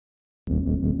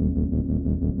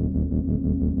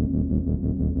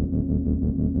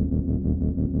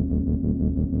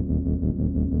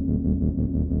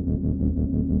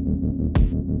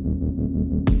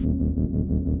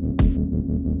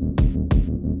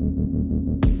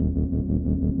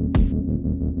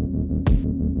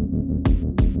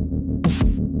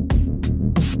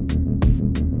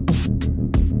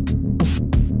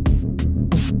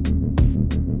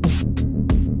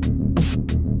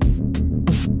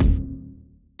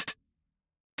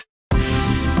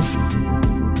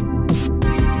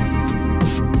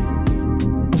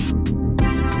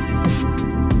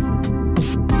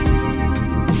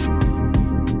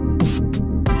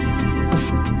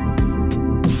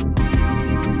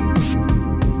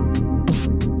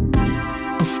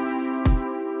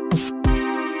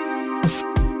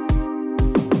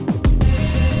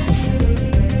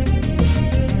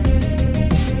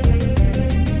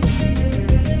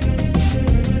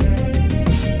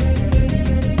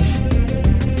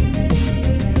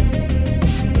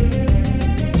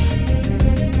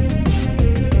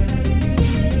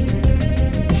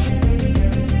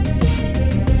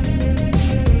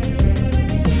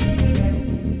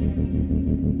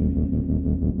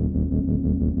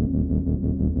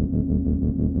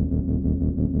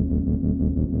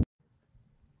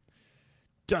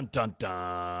Dun dun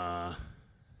dun.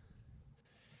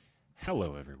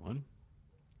 Hello, everyone.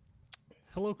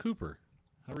 Hello, Cooper.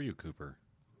 How are you, Cooper?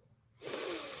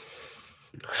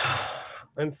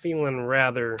 I'm feeling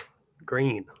rather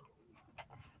green.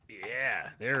 Yeah,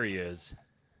 there he is.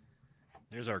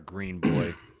 There's our green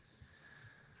boy.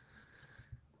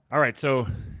 All right, so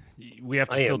we have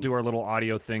to I still am. do our little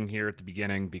audio thing here at the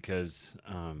beginning because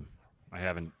I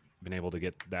haven't been able to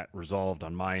get that resolved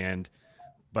on my end.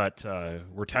 But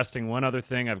we're testing one other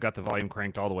thing. I've got the volume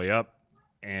cranked all the way up,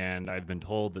 and I've been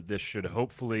told that this should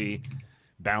hopefully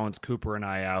balance Cooper and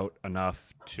I out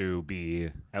enough to be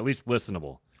at least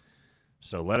listenable.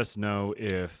 So let us know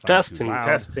if I'm too Testing, loud.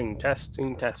 testing,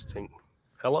 testing, testing.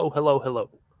 Hello, hello, hello.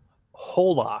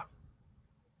 Hola.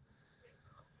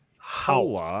 How?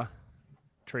 Hola.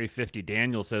 Trey 50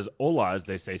 Daniel says, Hola, as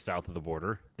they say south of the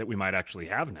border, that we might actually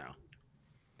have now.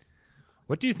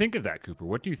 What do you think of that, Cooper?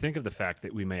 What do you think of the fact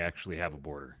that we may actually have a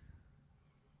border?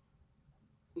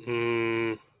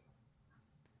 Mm,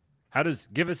 How does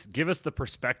give us the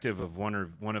perspective of one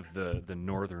of the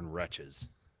northern wretches?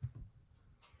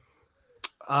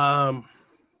 um,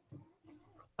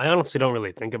 I honestly don't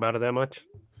really think about it that much.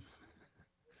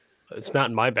 It's not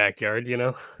in my backyard,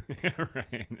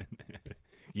 Right.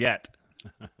 Yet.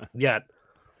 yet.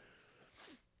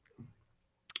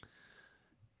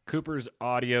 Cooper's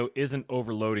audio isn't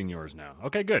overloading yours now.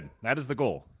 Okay, good. That is the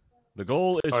goal. The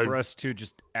goal is Are, for us to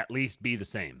just at least be the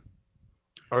same.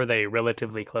 are they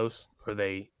relatively close? Are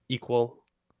they equal?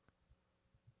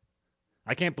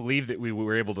 I can't believe that we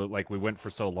were able to we went for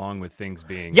so long with things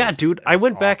being Yeah, as dude. I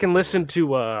went off back as and they were. listened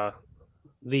to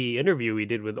the interview we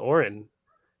did with Oren,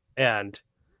 and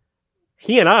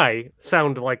he and I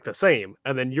sound like the same,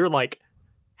 and then you're like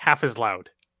half as loud.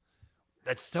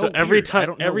 That's so So every weird. I time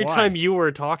don't know every time why. you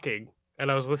were talking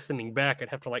and I was listening back, I'd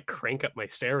have to like crank up my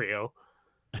stereo.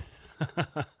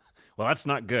 Well, that's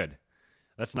not good.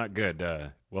 That's not good.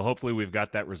 Well, hopefully we've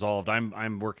got that resolved.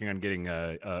 I'm working on getting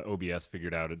OBS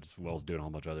figured out as well as doing a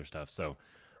whole bunch of other stuff. So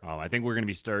I think we're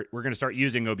gonna start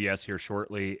using OBS here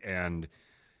shortly. And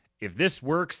if this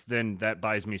works, then that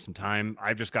buys me some time.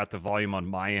 I've just got the volume on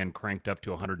my end cranked up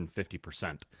to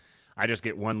 150%. I just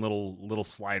get one little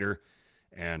slider,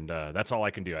 and that's all I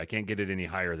can do. I can't get it any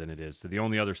higher than it is. So the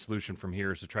only other solution from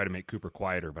here is to try to make Cooper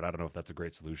quieter, but I don't know if that's a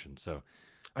great solution. So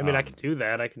I mean, I could do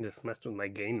that. I can just mess with my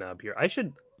gain knob here. I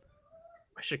should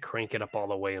crank it up all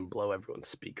the way and blow everyone's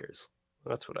speakers.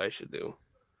 That's what I should do.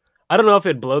 I don't know if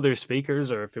it'd blow their speakers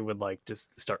or if it would like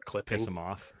just start piss clipping. them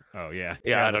off. Oh yeah,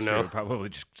 Yeah, yeah, I that's don't true. know. It'd probably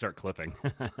just start clipping.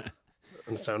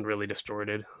 And sound really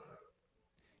distorted.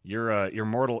 Your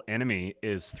mortal enemy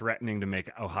is threatening to make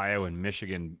Ohio and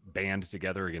Michigan band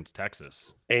together against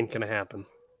Texas. Ain't gonna happen.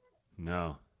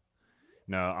 No,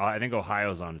 no, I think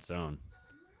Ohio's on its own.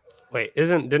 Wait,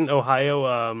 didn't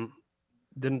Ohio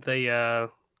didn't they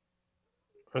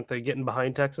aren't they getting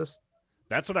behind Texas?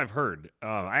 That's what I've heard.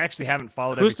 I actually haven't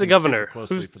followed Who's the everything super governor?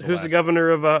 closely Who's for the who's the last governor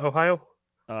of Ohio?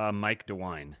 Mike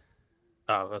DeWine.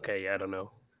 Oh, okay, yeah, I don't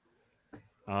know.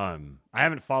 I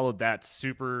haven't followed that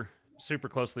super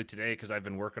closely today because I've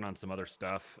been working on some other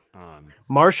stuff.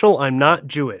 Marshall, I'm not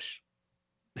Jewish.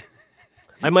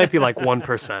 I might be like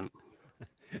 1%.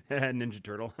 Ninja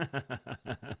Turtle.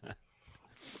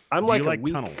 I'm Do you like a like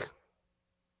weak. tunnels?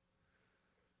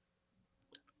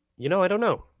 I don't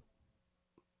know.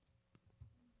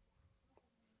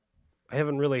 I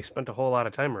haven't really spent a whole lot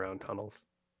of time around tunnels.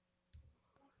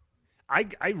 I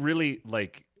really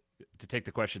like to take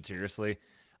the question seriously.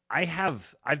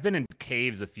 I've been in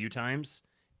caves a few times,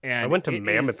 I and went to it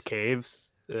Mammoth is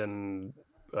Caves in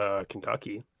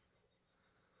Kentucky.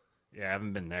 yeah, I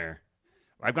haven't been there.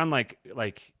 I've gone like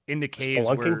into caves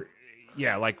Spelunking? where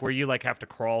yeah, like where you like have to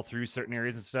crawl through certain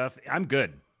areas and stuff. I'm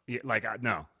good.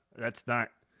 No, that's not.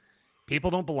 People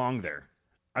don't belong there.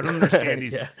 I don't understand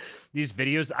Yeah. these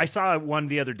videos. I saw one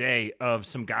the other day of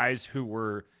some guys who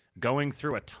were going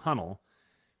through a tunnel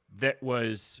that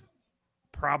was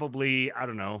probably I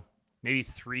don't know, maybe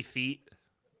 3 feet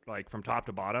like from top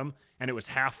to bottom, and it was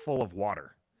half full of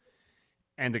water.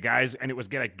 And the guys, and it was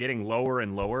getting lower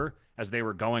and lower as they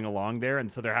were going along there,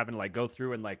 and so they're having to like go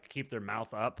through and like keep their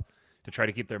mouth up to try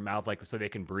to keep their mouth like so they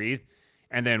can breathe.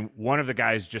 And then one of the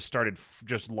guys just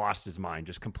lost his mind,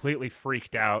 just completely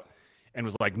freaked out, and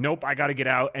was like, "Nope, I got to get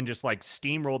out!" And just like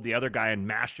steamrolled the other guy and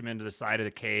mashed him into the side of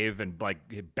the cave, and like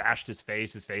bashed his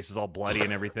face. His face is all bloody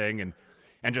and everything, and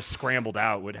just scrambled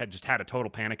out. Would had just had a total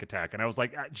panic attack, and I was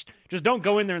like, just don't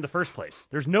go in there in the first place.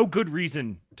 There's no good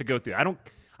reason to go through. I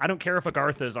don't care if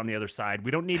Agartha is on the other side.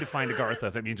 We don't need to find Agartha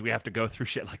if it means we have to go through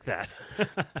shit like that.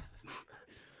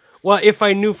 Well, if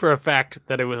I knew for a fact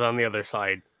that it was on the other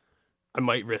side, I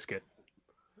might risk it.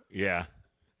 Yeah.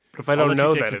 But if I I'll don't let know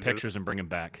you take that some it pictures is, and bring them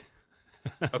back.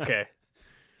 okay.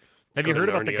 Have Go you to heard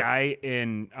about the Narnia. guy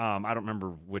in I don't remember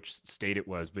which state it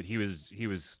was, but he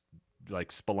was like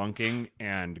spelunking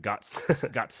and got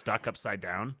stuck upside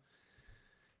down.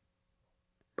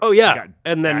 Oh He yeah, got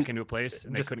and back then into a place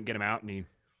and they just couldn't get him out and he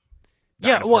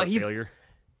yeah. died of Well, heart failure.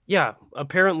 yeah.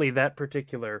 Apparently, that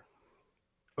particular.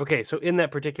 Okay, so in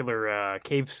that particular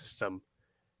cave system,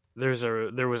 there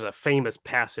was a famous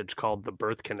passage called the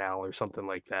birth canal or something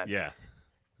like that. Yeah.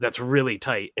 That's really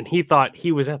tight, and he thought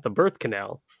he was at the birth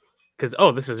canal because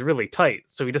this is really tight.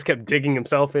 So he just kept digging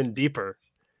himself in deeper,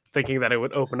 thinking that it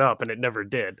would open up, and it never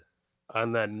did.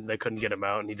 And then they couldn't get him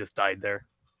out, and he just died there.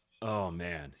 Oh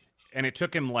man. And it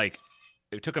took him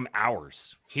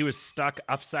hours. He was stuck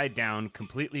upside down,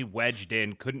 completely wedged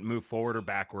in, couldn't move forward or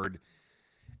backward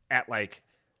at like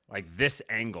this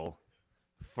angle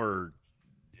for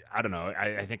I don't know.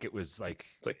 I think it was like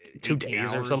Like 2 18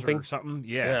 days or hours something. or something.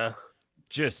 Yeah. Yeah.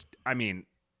 Just I mean,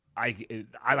 I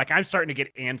like I'm starting to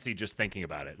get antsy just thinking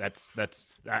about it.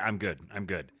 I'm good. I'm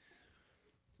good.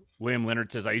 William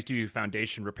Leonard says, I used to do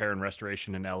foundation repair and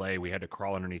restoration in LA. We had to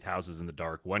crawl underneath houses in the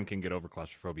dark. One can get over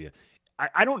claustrophobia.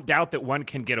 I don't doubt that one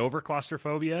can get over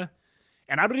claustrophobia.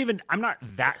 And I'm not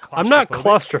that claustrophobic. I'm not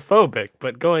claustrophobic,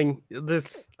 but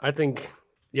I think,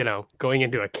 going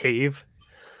into a cave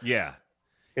Yeah.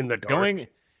 in the dark.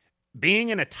 Being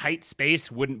in a tight space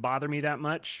wouldn't bother me that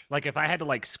much. Like if I had to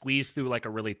like squeeze through like a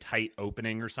really tight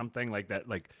opening or something like that,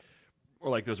 or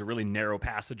like there's a really narrow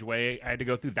passageway I had to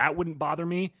go through, that wouldn't bother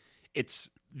me. It's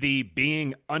the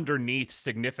being underneath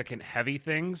significant heavy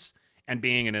things and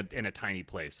being in a tiny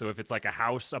place. So if it's like a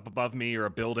house up above me or a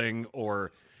building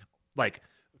or like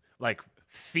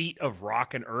feet of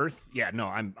rock and earth, yeah, no,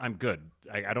 I'm good.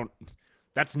 I don't.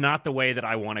 That's not the way that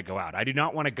I want to go out. I do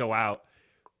not want to go out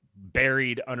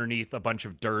buried underneath a bunch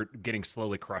of dirt, getting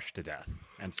slowly crushed to death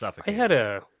and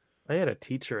suffocated. I had a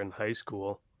teacher in high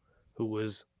school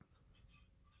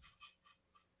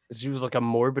she was like a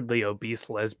morbidly obese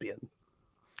lesbian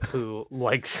who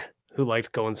liked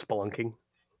going spelunking.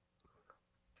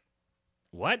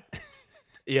 What?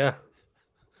 Yeah.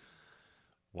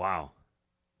 Wow,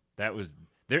 that was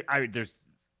there. There's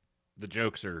the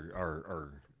jokes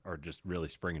are just really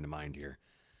springing to mind here.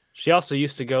 She also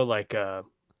used to go like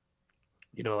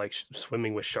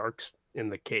swimming with sharks in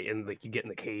the cage, and like you get in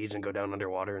the cage and go down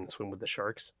underwater and swim with the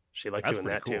sharks. She liked That's doing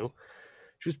pretty that cool. too.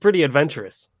 She was pretty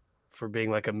adventurous for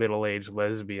being like a middle-aged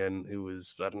lesbian who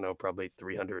was, I don't know, probably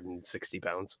 360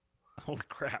 pounds. Holy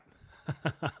crap.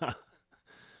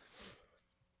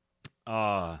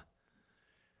 All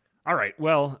right.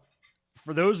 Well,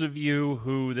 for those of you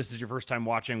who this is your first time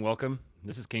watching, welcome.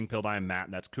 This is King Pilled. I am Matt,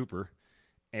 and that's Cooper.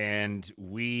 And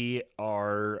we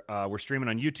are we're streaming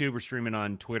on YouTube. We're streaming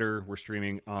on Twitter. We're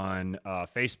streaming on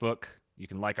Facebook. You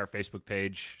can like our Facebook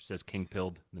page. It says King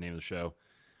Pilled, the name of the show.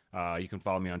 You can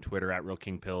follow me on Twitter at Real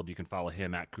King Pilled. You can follow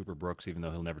him at Cooper Brooks, even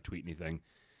though he'll never tweet anything.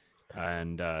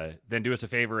 And then do us a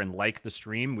favor and like the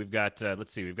stream. We've got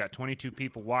we've got 22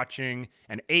 people watching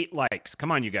and 8 likes.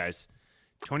 Come on, you guys.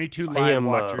 22 live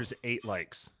watchers, 8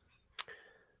 likes.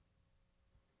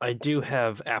 I do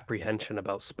have apprehension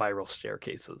about spiral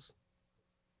staircases.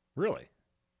 Really?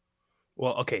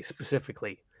 Well, okay,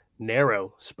 specifically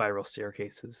narrow spiral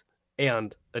staircases,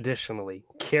 and additionally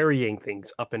carrying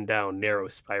things up and down narrow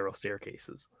spiral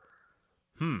staircases.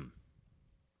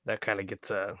 That kind of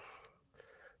gets my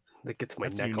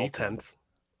That's neck all unique one. tense.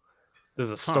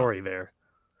 There's a story there.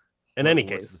 In any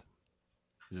case,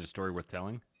 is it a story worth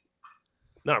telling?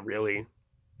 Not really.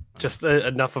 Just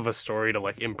enough of a story to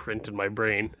like imprint in my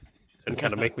brain and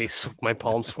kind of make my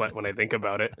palms sweat when I think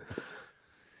about it.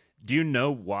 Do you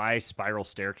know why spiral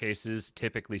staircases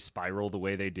typically spiral the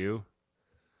way they do?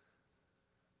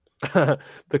 Is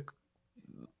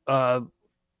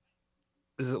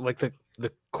it like the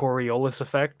Coriolis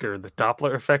effect or the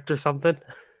Doppler effect or something?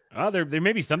 There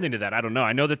may be something to that. I don't know.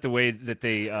 I know that the way that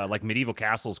they like medieval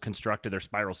castles constructed their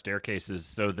spiral staircases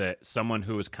so that someone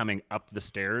who was coming up the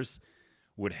stairs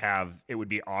would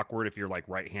be awkward if you're like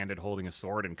right-handed holding a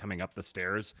sword and coming up the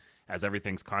stairs as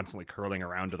everything's constantly curling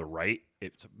around to the right.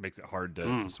 It makes it hard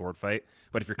to sword fight.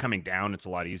 But if you're coming down, it's a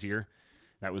lot easier.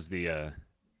 That's the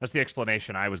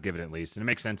explanation I was given, at least, and it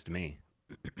makes sense to me.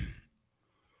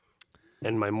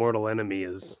 And my other mortal enemy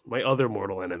is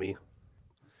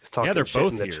talking they're shit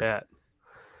both in the here. chat.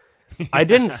 I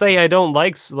didn't say I don't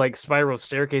like spiral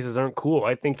staircases aren't cool.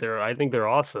 I think they're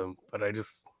awesome, but I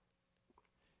just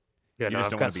don't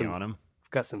want to be on them.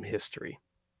 I've got some history.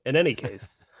 In any case,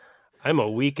 I'm a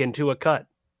week into a cut.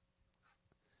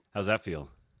 How's that feel?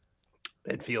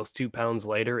 It feels 2 pounds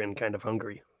lighter and kind of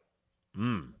hungry.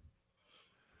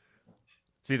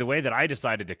 See, the way that I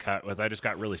decided to cut was I just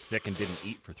got really sick and didn't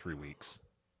eat for 3 weeks.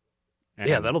 And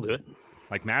Yeah, that'll do it.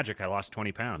 like magic, I lost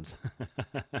 20 pounds.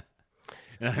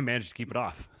 And I managed to keep it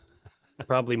off.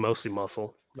 Probably mostly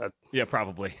muscle. Yeah,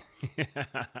 probably.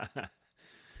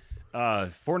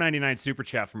 $4.99 super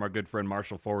chat from our good friend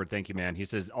Marshall Forward. Thank you, man. He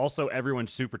says, also everyone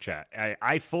super chat.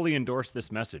 I fully endorse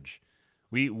this message.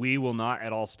 We will not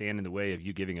at all stand in the way of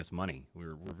you giving us money.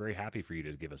 We're very happy for you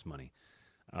to give us money.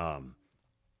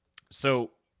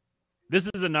 So this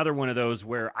is another one of those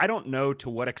where I don't know to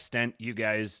what extent you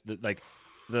guys,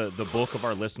 the bulk of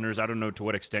our listeners, I don't know to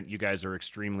what extent you guys are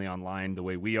extremely online the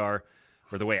way we are,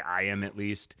 or the way I am at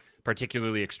least,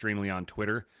 particularly extremely on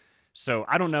Twitter. So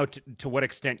I don't know to what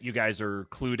extent you guys are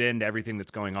clued into everything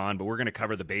that's going on, but we're going to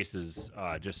cover the bases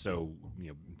just so,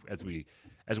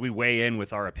 as we weigh in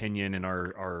with our opinion and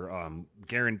our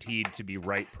guaranteed to be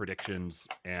right predictions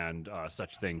and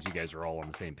such things, you guys are all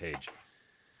on the same page.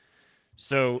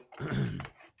 So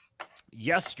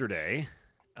yesterday,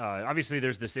 obviously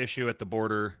there's this issue at the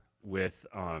border with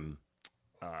the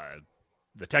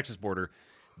Texas border.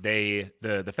 The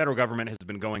federal government has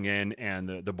been going in,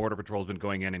 and the border patrol has been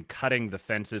going in and cutting the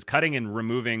fences, cutting and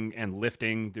removing and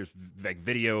lifting. There's like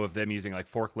video of them using like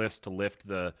forklifts to lift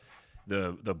the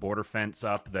border fence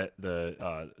up that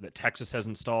that Texas has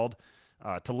installed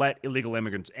to let illegal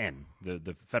immigrants in.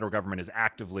 The federal government is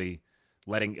actively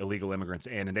letting illegal immigrants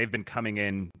in, and they've been coming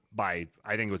in by,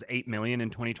 I think it was 8 million in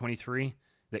 2023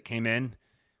 that came in,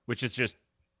 which is just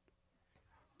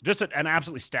an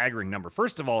absolutely staggering number.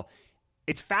 First of all,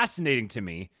 it's fascinating to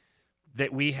me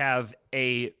that we have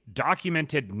a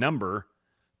documented number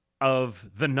of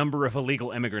the number of illegal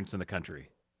immigrants in the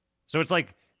country. So it's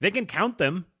like they can count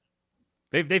them.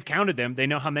 They've counted them. They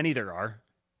know how many there are,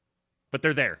 but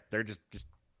they're there. They're just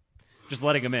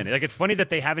letting them in. Like, it's funny that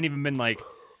they haven't even been like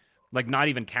not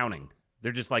even counting.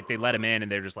 They're just like, they let them in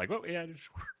and they're just like, oh yeah,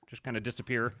 just kind of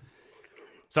disappear.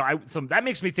 So that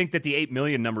makes me think that the 8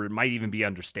 million number might even be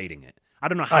understating it. I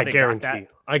don't know how they got that.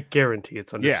 I guarantee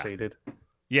it's understated.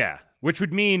 Yeah. Which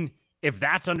would mean if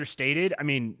that's understated, I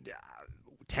mean,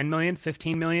 10 million,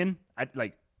 15 million,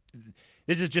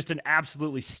 this is just an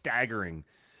absolutely staggering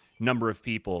number of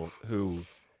people who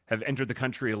have entered the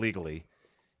country illegally.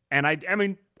 And I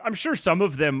mean, I'm sure some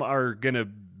of them are going to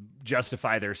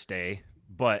justify their stay,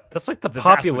 but that's like the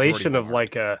population of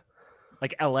like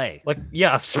LA. Like,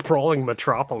 yeah, a sprawling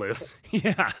metropolis.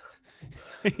 Yeah.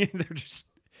 They're just,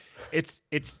 it's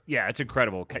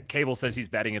incredible. Cable says he's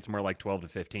betting it's more like 12 to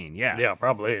 15. Yeah. Yeah,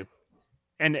 probably.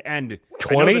 And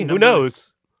 20? Who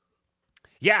knows?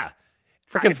 Yeah.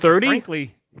 Freaking 30?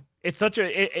 Frankly, it's such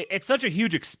a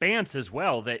huge expanse as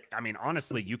well that, I mean,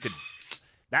 honestly, you could,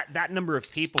 that number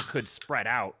of people could spread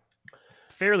out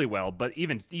fairly well, but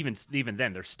even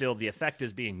then, there's still, the effect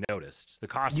is being noticed. The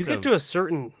cost you get to a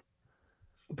certain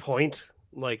point,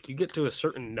 like you get to a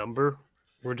certain number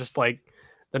where just like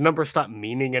the number stopped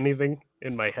meaning anything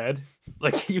in my head.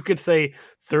 Like you could say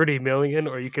 30 million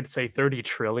or you could say 30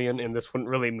 trillion, and this wouldn't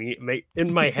really make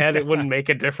in my head. It wouldn't make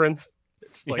a difference.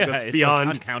 It's like that's beyond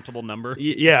like uncountable number.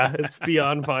 Yeah, it's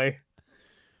beyond my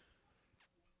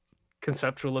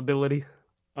conceptual ability.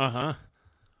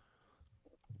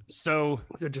 So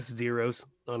they're just zeros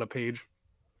on a page.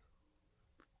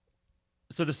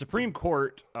 So the Supreme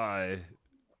Court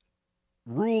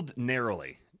ruled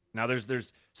narrowly. Now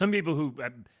there's some people who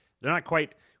they're not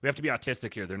quite. We have to be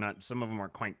autistic here. They're not. Some of them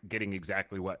aren't quite getting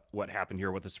exactly what happened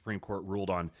here, what the Supreme Court ruled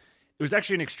on. It was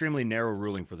actually an extremely narrow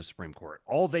ruling for the Supreme Court.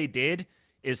 All they did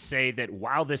is say that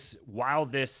while this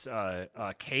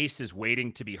case is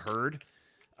waiting to be heard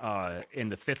in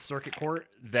the Fifth Circuit Court,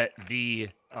 that the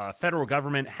federal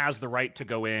government has the right to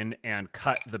go in and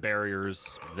cut the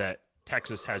barriers that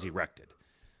Texas has erected.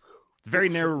 It's a very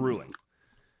narrow ruling,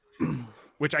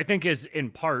 which I think is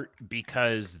in part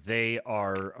because they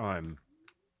are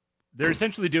they're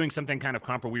essentially doing something kind of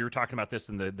comparable. We were talking about this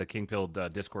in the King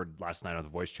Pilled Discord last night on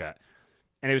the voice chat,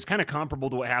 and it was kind of comparable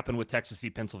to what happened with Texas v.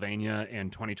 Pennsylvania in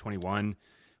 2021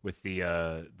 with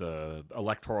the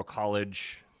Electoral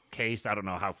College case. I don't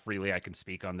know how freely I can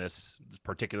speak on this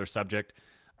particular subject.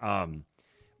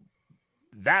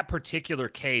 That particular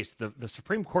case, the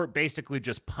Supreme Court basically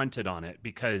just punted on it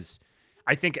because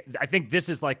I think this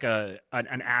is like an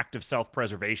act of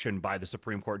self-preservation by the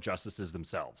Supreme Court justices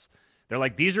themselves. They're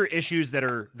like, these are issues that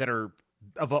are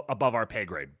above our pay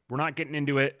grade. We're not getting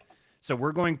into it, so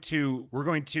we're going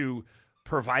to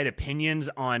provide opinions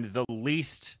on the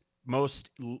least rocking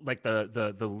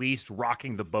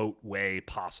the boat way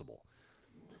possible.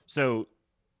 So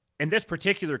in this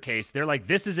particular case, they're like,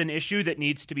 this is an issue that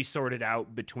needs to be sorted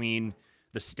out between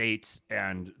the states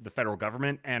and the federal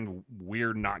government, and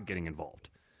we're not getting involved.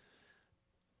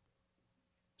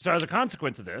 So as a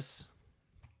consequence of this,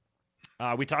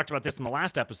 we talked about this in the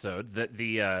last episode, that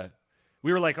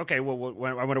we were like, okay, well,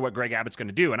 I wonder what Greg Abbott's going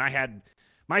to do. And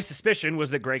my suspicion was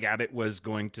that Greg Abbott was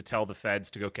going to tell the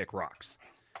feds to go kick rocks.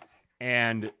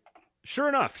 And sure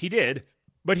enough, he did.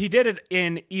 But he did it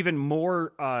in even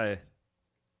more,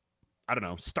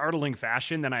 startling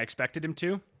fashion than I expected him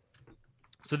to.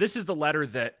 So this is the letter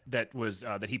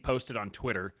that he posted on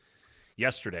Twitter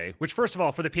yesterday, which, first of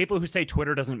all, for the people who say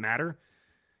Twitter doesn't matter,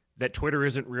 that Twitter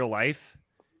isn't real life,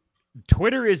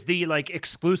 Twitter is the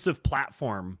exclusive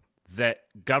platform that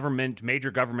major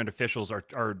government officials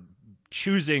are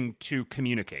choosing to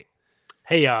communicate.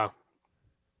 Hey,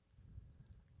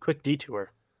 quick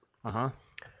detour.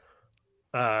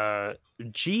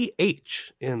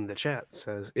 GH in the chat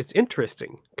says, it's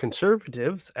interesting.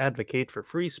 Conservatives advocate for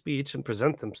free speech and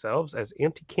present themselves as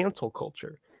anti-cancel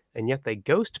culture, and yet they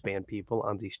ghost ban people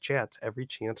on these chats every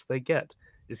chance they get.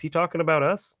 Is he talking about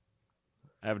us?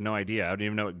 I have no idea. I don't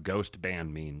even know what ghost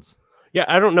ban means. Yeah,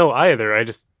 I don't know either. I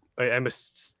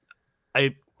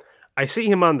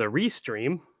see him on the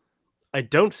Restream. I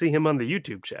don't see him on the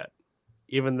YouTube chat,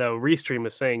 even though Restream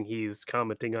is saying he's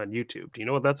commenting on YouTube. Do you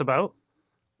know what that's about?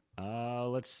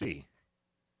 Let's see.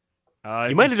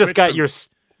 You might have just got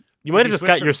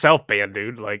yourself banned,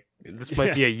 dude. Like, this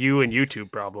might be a you and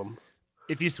YouTube problem.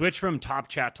 If you switch from top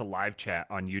chat to live chat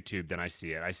on YouTube, then I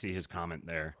see it. I see his comment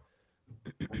there.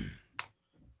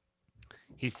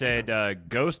 He said,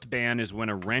 ghost ban is when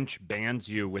a wrench bans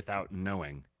you without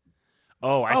knowing.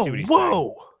 Oh, I see what he's saying.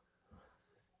 Whoa!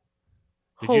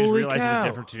 Did you just realize there's a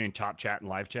difference between top chat and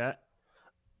live chat?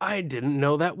 I didn't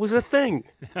know that was a thing.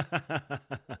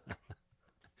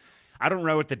 I don't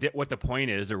know what the point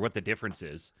is or what the difference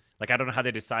is. Like, I don't know how they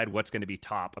decide what's going to be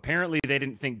top. Apparently, they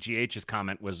didn't think GH's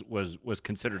comment was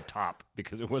considered top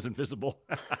because it wasn't visible.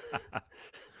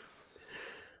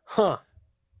 Huh.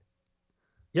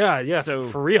 Yeah. So,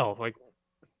 for real. Like,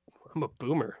 I'm a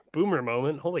boomer. Boomer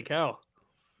moment. Holy cow.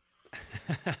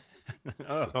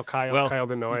 Kyle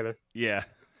didn't know either. Yeah.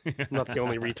 I'm not the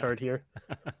only retard here.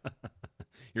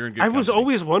 You're in good I company. was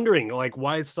always wondering, like,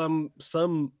 why some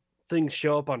things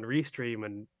show up on Restream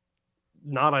and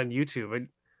not on YouTube. I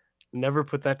never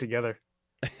put that together.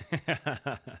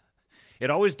 It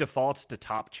always defaults to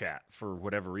top chat for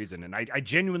whatever reason. And I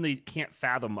genuinely can't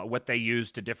fathom what they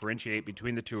use to differentiate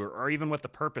between the two, or even what the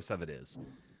purpose of it is.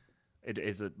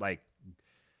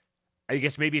 I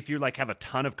guess maybe if you have a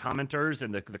ton of commenters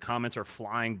and the comments are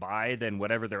flying by, then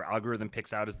whatever their algorithm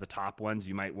picks out as the top ones,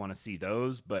 you might want to see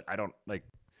those. But I don't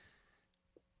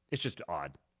it's just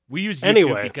odd. We use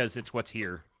YouTube because it's what's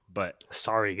here. But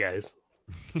sorry, guys.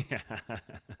 Yeah.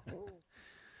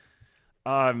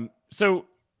 So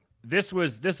this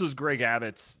was Greg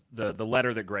Abbott's the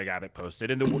letter that Greg Abbott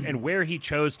posted, and where he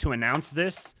chose to announce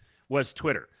this was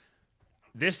Twitter.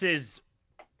 This is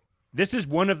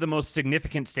one of the most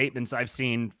significant statements I've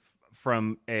seen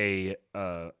from a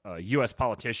U.S.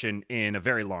 politician in a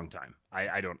very long time.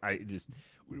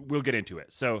 We'll get into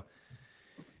it. So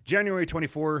January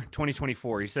 24,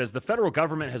 2024, he says, the federal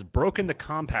government has broken the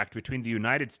compact between the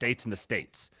United States and the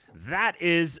states. That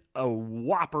is a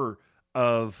whopper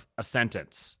of a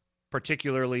sentence,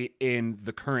 particularly in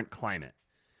the current climate.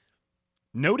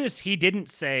 Notice he didn't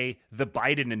say the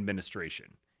Biden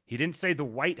administration. He didn't say the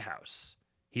White House.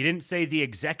 He didn't say the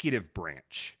executive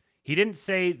branch. He didn't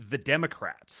say the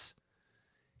Democrats.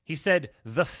 He said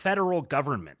the federal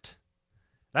government.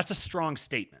 That's a strong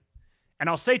statement. And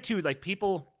I'll say too,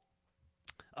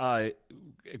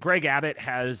 Greg Abbott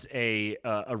has a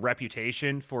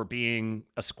reputation for being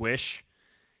a squish,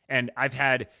 and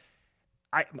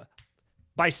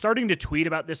by starting to tweet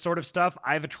about this sort of stuff,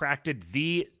 I've attracted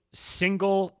the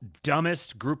single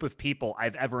dumbest group of people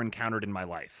I've ever encountered in my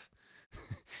life.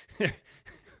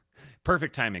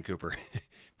 Perfect timing, Cooper.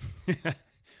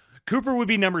 Cooper would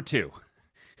be number 2.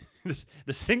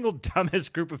 The single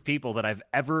dumbest group of people that I've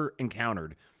ever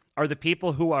encountered are the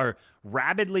people who are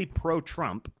rabidly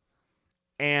pro-Trump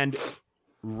and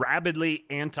rabidly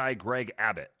anti-Greg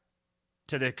Abbott,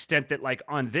 to the extent that,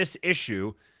 on this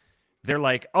issue, they're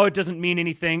like, oh, it doesn't mean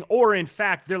anything. Or, in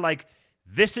fact, they're like,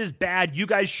 this is bad. You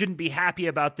guys shouldn't be happy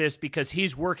about this because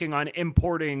he's working on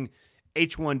importing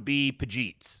H-1B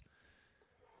Pajeets.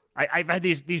 I've had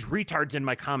these retards in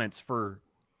my comments for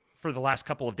the last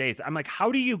couple of days. I'm like,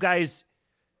 how do you guys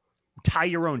tie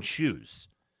your own shoes?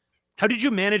 How did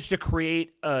you manage to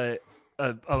create a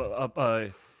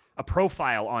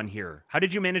profile on here? How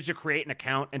did you manage to create an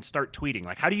account and start tweeting?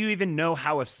 How do you even know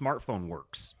how a smartphone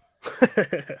works?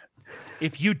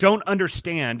 If you don't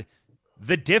understand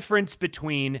the difference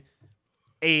between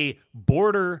a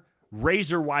border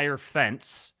razor wire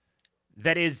fence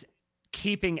that is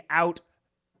keeping out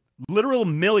literal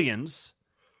millions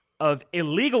of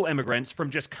illegal immigrants from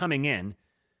just coming in.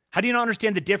 How do you not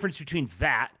understand the difference between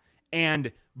that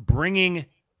and bringing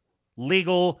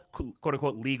legal, quote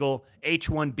unquote, legal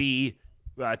H-1B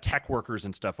tech workers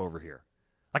and stuff over here?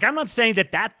 Like, I'm not saying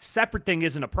that separate thing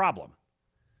isn't a problem.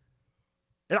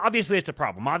 Obviously, it's a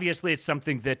problem. Obviously, it's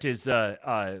something that is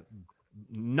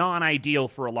non-ideal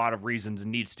for a lot of reasons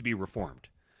and needs to be reformed.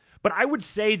 But I would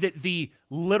say that the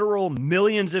literal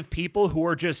millions of people who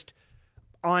are just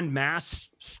en masse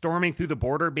storming through the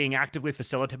border, being actively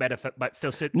facilitated by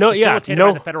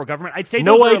the federal government, I'd say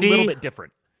those are a little bit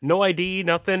different. No ID,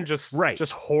 nothing, just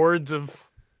hordes of...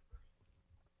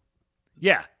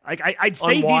 Yeah, I'd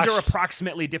say unwashed. These are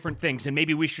approximately different things, and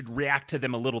maybe we should react to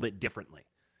them a little bit differently.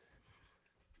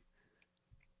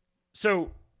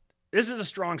 So this is a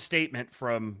strong statement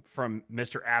from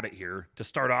Mr. Abbott here to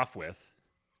start off with.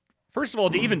 First of all,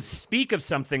 to even speak of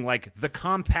something like the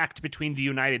compact between the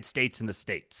United States and the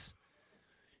states.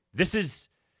 This is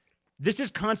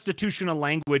constitutional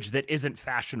language that isn't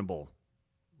fashionable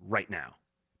right now.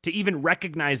 To even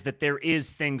recognize that there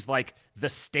is things like the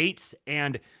states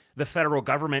and the federal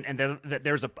government and that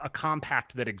there's a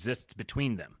compact that exists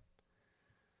between them.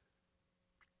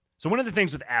 So one of the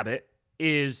things with Abbott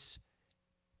is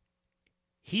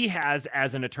he has,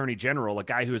 as an attorney general, a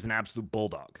guy who is an absolute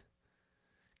bulldog.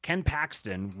 Ken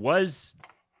Paxton was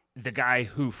the guy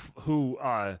who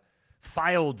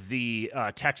filed the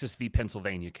Texas v.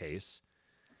 Pennsylvania case.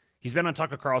 He's been on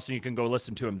Tucker Carlson. You can go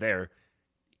listen to him there.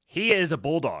 He is a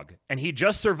bulldog, and he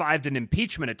just survived an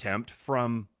impeachment attempt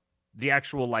from the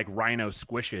actual rhino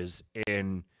squishes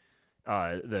in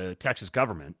the Texas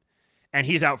government, and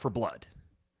he's out for blood.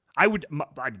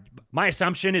 My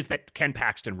assumption is that Ken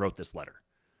Paxton wrote this letter.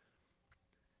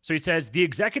 So he says, the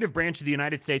executive branch of the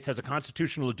United States has a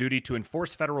constitutional duty to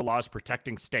enforce federal laws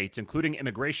protecting states, including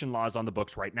immigration laws on the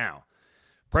books right now.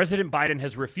 President Biden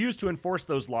has refused to enforce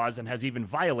those laws and has even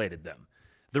violated them.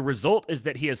 The result is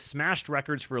that he has smashed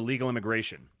records for illegal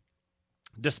immigration.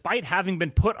 Despite having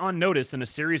been put on notice in a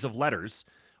series of letters,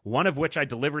 one of which I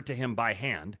delivered to him by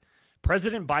hand,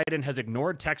 President Biden has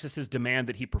ignored Texas's demand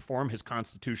that he perform his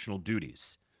constitutional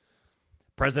duties.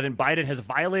 President Biden has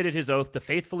violated his oath to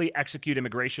faithfully execute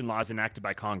immigration laws enacted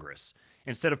by Congress.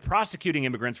 Instead of prosecuting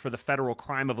immigrants for the federal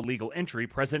crime of illegal entry,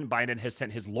 President Biden has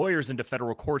sent his lawyers into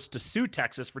federal courts to sue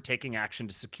Texas for taking action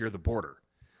to secure the border.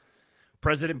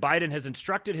 President Biden has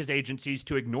instructed his agencies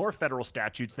to ignore federal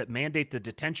statutes that mandate the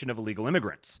detention of illegal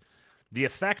immigrants. The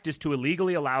effect is to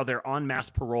illegally allow their en masse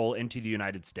parole into the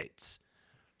United States.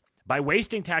 By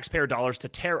wasting taxpayer dollars to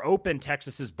tear open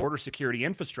Texas's border security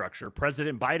infrastructure,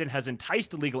 President Biden has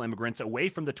enticed illegal immigrants away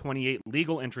from the 28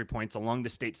 legal entry points along the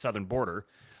state's southern border,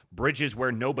 bridges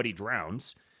where nobody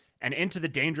drowns, and into the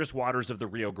dangerous waters of the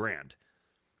Rio Grande.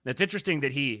 It's interesting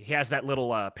that he has that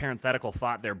little parenthetical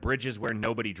thought there, bridges where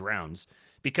nobody drowns,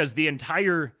 because the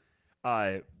entire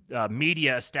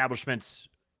media establishment's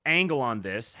angle on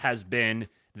this has been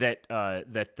that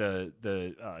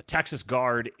the Texas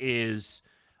Guard is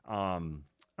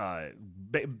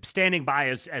standing by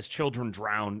as children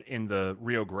drown in the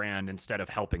Rio Grande instead of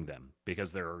helping them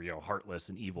because they're heartless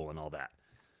and evil and all that.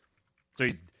 So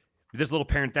this little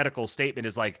parenthetical statement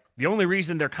is like, the only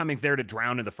reason they're coming there to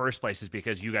drown in the first place is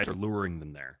because you guys are luring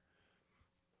them there.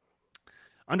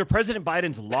 Under President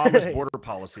Biden's lawless border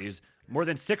policies, more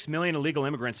than 6 million illegal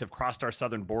immigrants have crossed our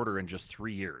southern border in just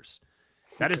 3 years.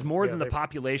 That is more than the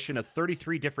population of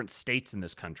 33 different states in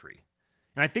this country.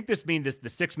 And I think this means the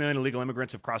 6 million illegal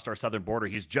immigrants have crossed our southern border.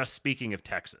 He's just speaking of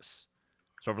Texas.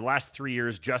 So over the last 3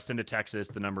 years, just into Texas,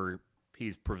 the number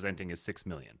he's presenting is 6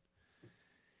 million.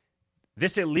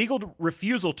 This illegal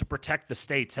refusal to protect the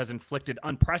states has inflicted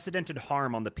unprecedented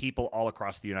harm on the people all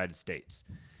across the United States.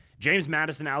 James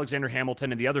Madison, Alexander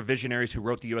Hamilton, and the other visionaries who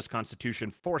wrote the U.S. Constitution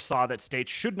foresaw that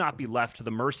states should not be left to the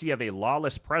mercy of a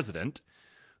lawless president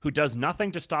who does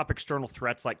nothing to stop external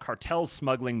threats like cartels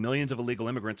smuggling millions of illegal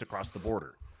immigrants across the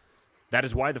border. That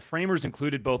is why the framers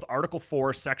included both Article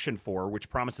 4, Section 4, which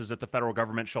promises that the federal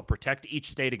government shall protect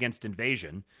each state against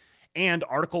invasion, and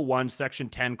Article 1, Section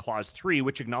 10, Clause 3,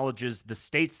 which acknowledges the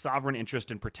state's sovereign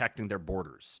interest in protecting their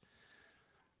borders.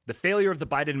 The failure of the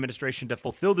Biden administration to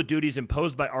fulfill the duties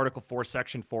imposed by Article 4,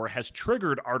 Section 4 has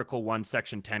triggered Article 1,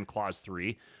 Section 10, Clause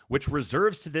 3, which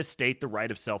reserves to this state the right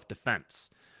of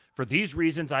self-defense. For these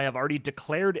reasons, I have already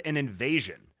declared an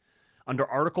invasion under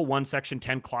Article 1, Section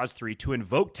 10, Clause 3 to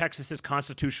invoke Texas's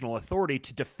constitutional authority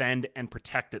to defend and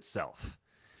protect itself.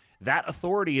 That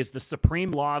authority is the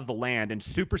supreme law of the land and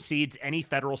supersedes any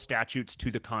federal statutes to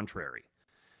the contrary.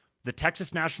 The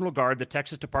Texas National Guard, the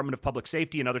Texas Department of Public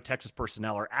Safety, and other Texas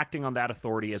personnel are acting on that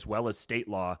authority as well as state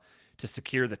law to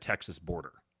secure the Texas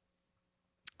border.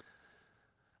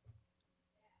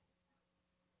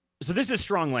 So this is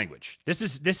strong language. This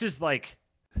is like,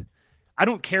 I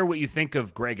don't care what you think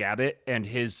of Greg Abbott and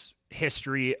his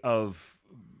history of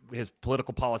his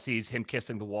political policies, him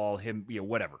kissing the wall, him,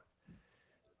 whatever.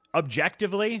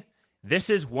 Objectively, this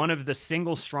is one of the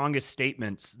single strongest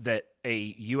statements that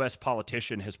a U.S.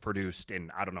 politician has produced in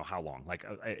I don't know how long, like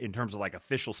in terms of like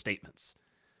official statements.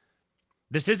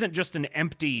 This isn't just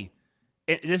empty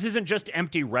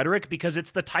rhetoric, because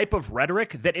it's the type of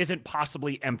rhetoric that isn't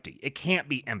possibly empty. It can't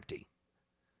be empty.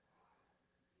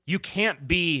 You can't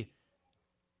be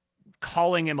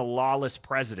calling him a lawless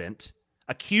president,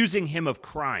 accusing him of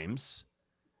crimes,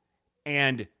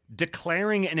 and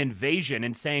declaring an invasion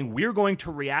and saying we're going to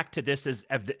react to this as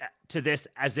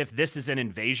if this is an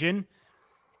invasion,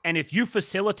 and if you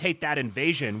facilitate that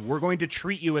invasion, we're going to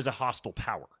treat you as a hostile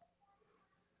power.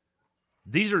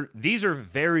 These are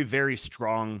very, very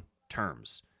strong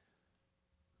terms.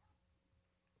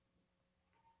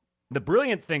 The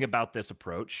brilliant thing about this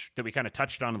approach that we kind of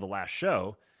touched on in the last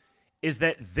show is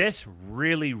that this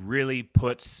really, really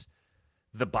puts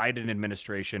the Biden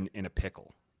administration in a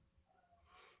pickle.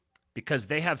 Because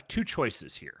they have two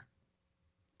choices here.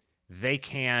 They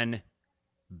can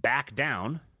back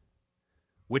down,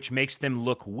 which makes them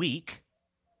look weak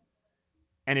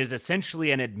and is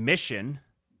essentially an admission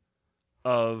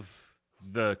of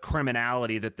the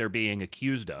criminality that they're being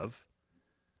accused of.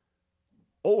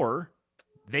 Or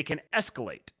they can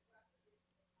escalate.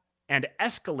 And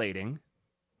escalating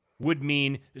would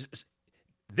mean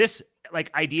this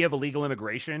idea of illegal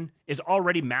immigration is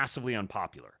already massively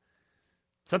unpopular.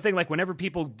 Something like whenever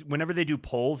they do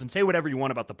polls, and say whatever you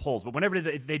want about the polls, but whenever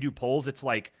they do polls, it's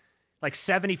like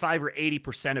 75 or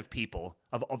 80% of people,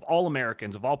 of all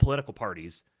Americans, of all political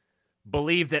parties,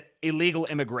 believe that illegal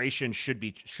immigration should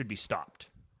be stopped.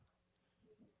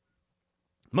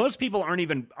 Most people aren't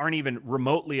even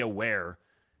remotely aware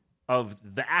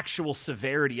of the actual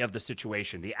severity of the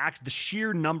situation, the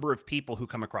sheer number of people who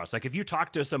come across. Like if you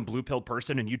talk to some blue pill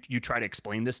person and you try to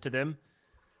explain this to them,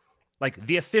 like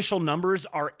the official numbers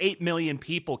are 8 million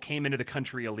people came into the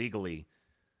country illegally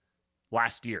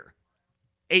last year.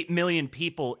 8 million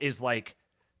people is like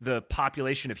the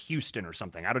population of Houston or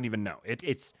something. I don't even know.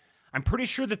 I'm pretty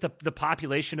sure that the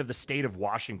population of the state of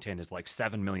Washington is like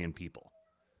 7 million people.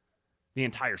 The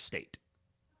entire state.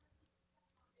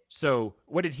 So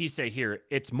what did he say here?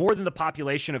 It's more than the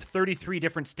population of 33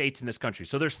 different states in this country.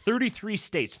 So there's 33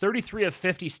 states. 33 of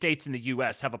 50 states in the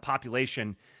U.S. have a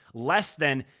population less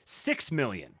than 6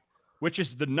 million, which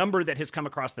is the number that has come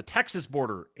across the Texas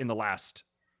border in the last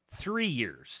 3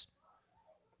 years.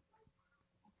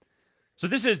 So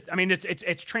this is,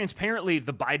 it's transparently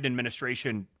the Biden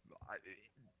administration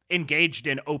engaged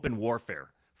in open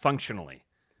warfare, functionally,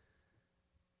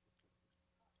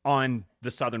 on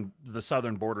the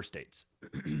southern border states,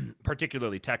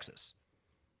 particularly Texas.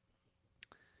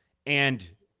 And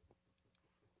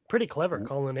pretty clever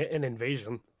calling it an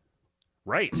invasion.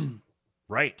 Right.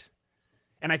 Right.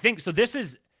 And I think so this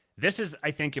is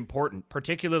I think important,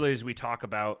 particularly as we talk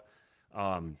about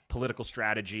political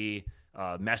strategy,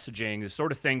 messaging, the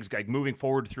sort of things like moving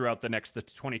forward throughout the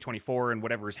 2024 and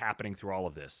whatever is happening through all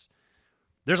of this.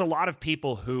 There's a lot of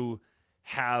people who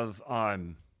have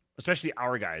especially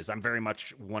our guys, I'm very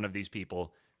much one of these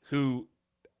people, who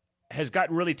has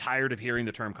gotten really tired of hearing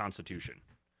the term Constitution.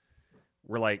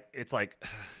 It's like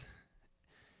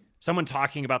someone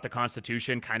talking about the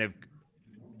Constitution kind of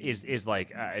is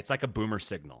like, it's like a boomer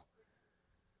signal.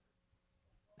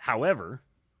 However,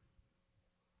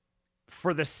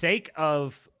 for the sake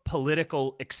of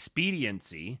political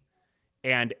expediency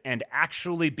and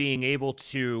actually being able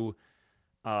to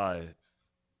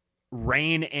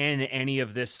rein in any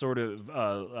of this sort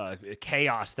of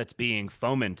chaos that's being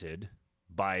fomented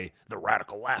by the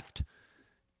radical left,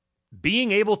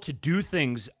 being able to do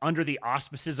things under the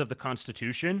auspices of the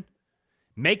Constitution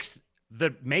makes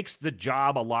the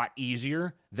job a lot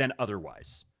easier than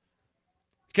otherwise.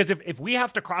 Because if we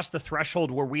have to cross the threshold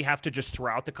where we have to just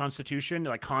throw out the Constitution,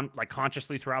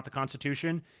 consciously throw out the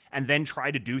Constitution, and then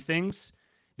try to do things,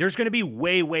 there's going to be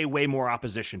way, way, way more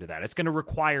opposition to that. It's going to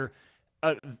require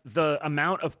the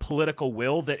amount of political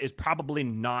will that is probably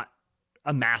not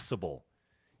amassable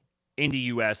in the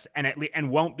U.S. and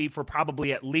won't be for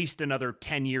probably at least another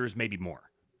 10 years, maybe more.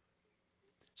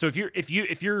 So if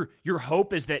your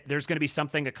hope is that there's going to be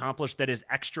something accomplished that is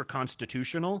extra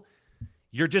constitutional,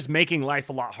 you're just making life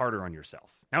a lot harder on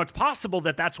yourself. Now, it's possible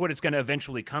that that's what it's going to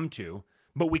eventually come to,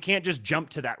 but we can't just jump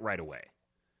to that right away.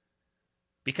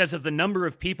 Because of the number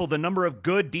of people, the number of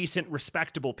good, decent,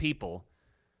 respectable people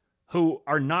who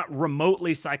are not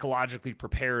remotely psychologically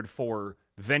prepared for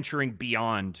venturing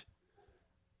beyond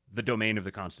the domain of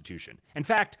the Constitution. In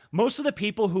fact, most of the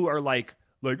people who are like,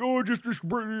 oh, just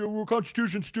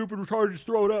Constitution's stupid, we're trying to just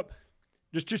throw it up.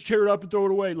 Just tear it up and throw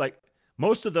it away. Like,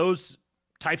 most of those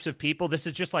types of people, this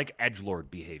is just like edgelord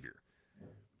behavior.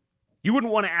 You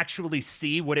wouldn't want to actually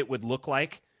see what it would look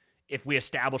like if we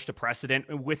established a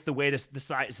precedent with the way the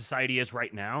society is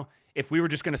right now, if we were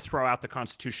just going to throw out the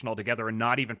Constitution altogether and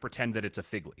not even pretend that it's a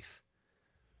fig leaf.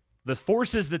 The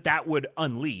forces that would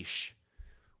unleash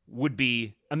would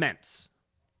be immense.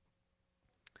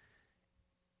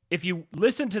 If you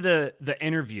listen to the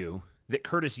interview that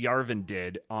Curtis Yarvin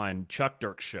did on Chuck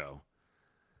Dirk's show,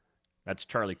 that's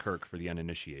Charlie Kirk for the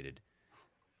uninitiated.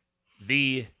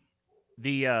 The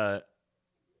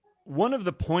one of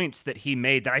the points that he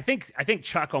made that I think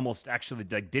Chuck almost actually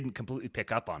didn't completely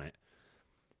pick up on it.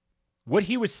 What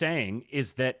he was saying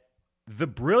is that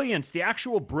the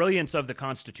actual brilliance of the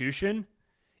Constitution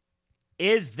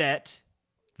is that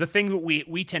the thing that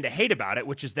we tend to hate about it,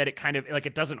 which is that it kind of like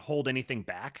it doesn't hold anything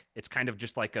back. It's kind of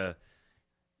just like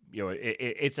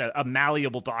it's a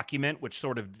malleable document, which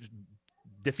sort of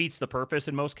defeats the purpose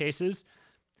in most cases.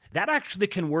 That actually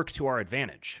can work to our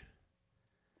advantage.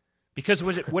 Because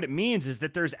what it means is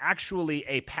that there's actually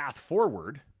a path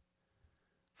forward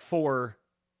for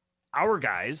our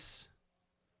guys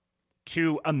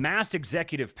to amass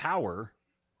executive power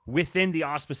within the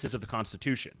auspices of the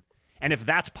Constitution. And if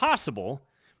that's possible,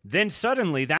 then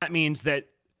suddenly that means that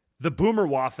the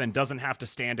Boomerwaffen doesn't have to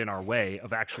stand in our way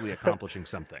of actually accomplishing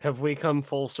something. Have we come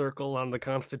full circle on the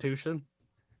Constitution?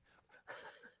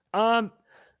 I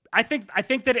think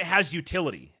that it has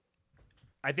utility.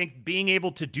 I think being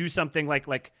able to do something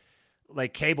like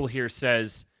Cable here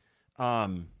says,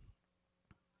 he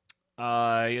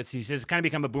says it's kind of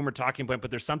become a boomer talking point, but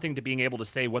there's something to being able to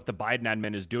say what the Biden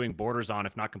admin is doing borders on,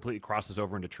 if not completely crosses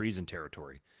over into treason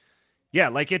territory. Yeah,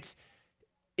 like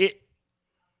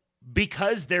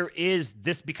because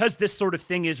this sort of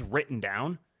thing is written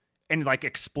down in like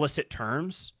explicit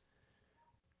terms.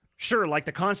 Sure, like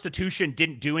the Constitution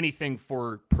didn't do anything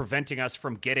for preventing us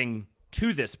from getting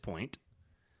to this point.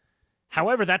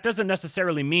 However, that doesn't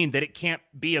necessarily mean that it can't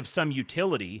be of some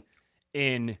utility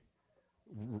in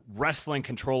wrestling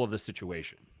control of the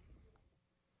situation.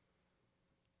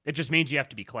 It just means you have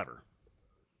to be clever.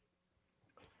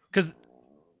 Because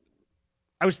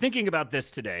I was thinking about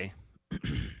this today,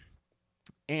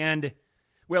 and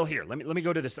well, here let me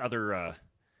go to this other.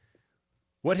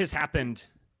 What has happened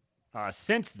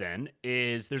since then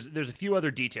is there's a few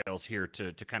other details here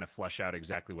to kind of flesh out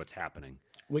exactly what's happening.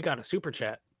 We got a super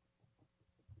chat.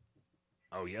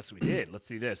 Oh, yes, we did. Let's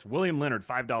see this. William Leonard,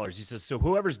 $5. He says, so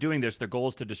whoever's doing this, their goal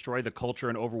is to destroy the culture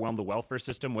and overwhelm the welfare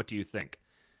system. What do you think?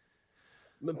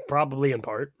 Probably in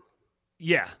part.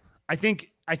 Yeah, I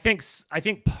think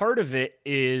part of it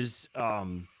is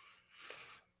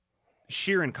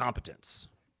sheer incompetence.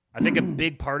 I think a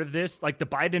big part of this, like the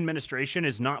Biden administration,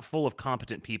 is not full of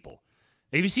competent people.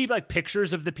 If you see like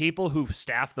pictures of the people who've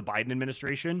staffed the Biden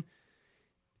administration,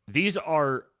 these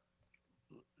are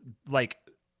like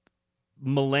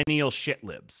millennial shit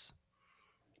libs.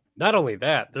 Not only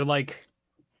that, they're like,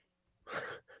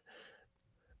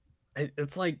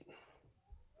 it's like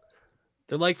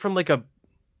they're like from like a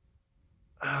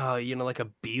like a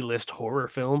B-list horror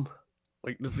film,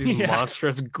 like just these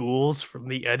monstrous ghouls from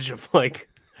the edge of like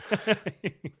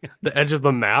the edge of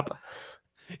the map.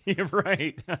 You're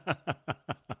right.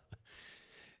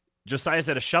 Josiah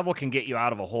said a shovel can get you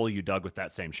out of a hole you dug with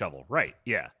that same shovel. Right,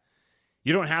 yeah.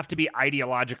 You don't have to be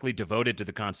ideologically devoted to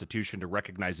the Constitution to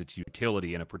recognize its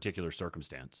utility in a particular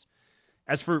circumstance.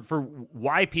 As for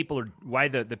why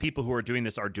the people who are doing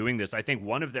this, I think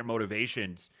one of their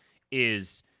motivations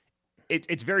is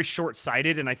it's very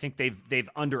short-sighted, and I think they've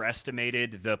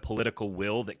underestimated the political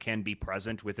will that can be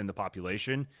present within the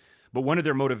population. But one of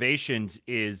their motivations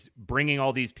is bringing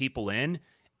all these people in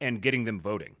and getting them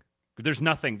voting. There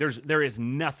is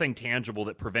nothing tangible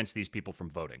that prevents these people from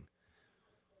voting.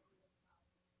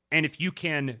 And if you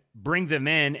can bring them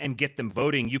in and get them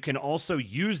voting, you can also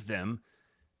use them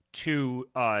to,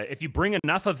 if you bring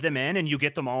enough of them in and you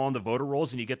get them all on the voter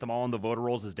rolls, and you get them all on the voter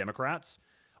rolls as Democrats,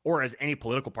 or as any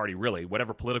political party, really,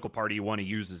 whatever political party you want to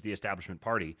use as the establishment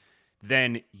party,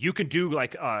 then you can do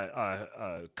like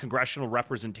congressional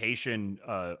representation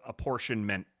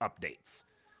apportionment updates,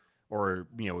 or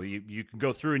you can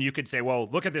go through and you could say, well,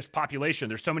 look at this population.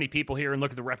 There's so many people here, and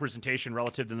look at the representation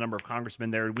relative to the number of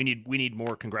congressmen there. We need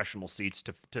more congressional seats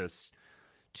to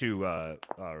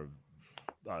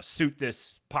suit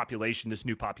this population, this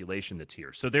new population that's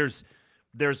here. So there's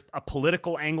a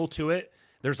political angle to it.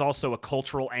 There's also a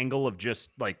cultural angle of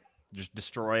just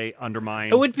destroy,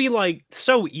 undermine. It would be like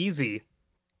so easy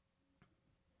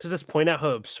to just point out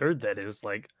how absurd that is.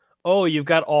 Like, oh, you've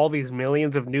got all these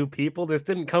millions of new people. This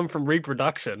didn't come from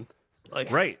reproduction.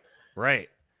 Like, right.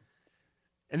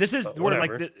 And this is where,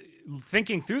 like, whatever.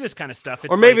 thinking through this kind of stuff.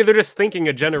 It's Or maybe like, they're just thinking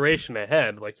a generation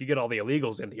ahead. Like, you get all the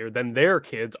illegals in here, then their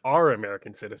kids are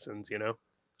American citizens. I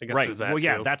guess right. there's that Well,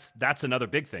 yeah, too. that's another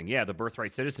big thing. Yeah, the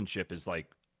birthright citizenship is like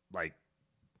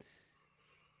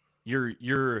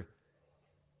you're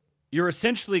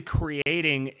essentially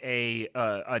creating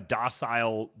a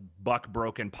docile,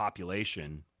 buck-broken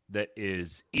population that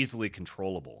is easily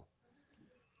controllable.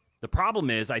 The problem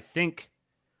is, I think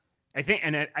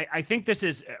this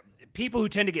is people who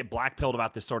tend to get blackpilled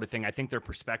about this sort of thing. I think their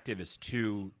perspective is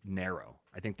too narrow.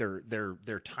 I think their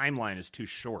timeline is too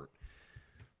short,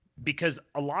 because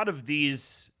a lot of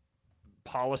these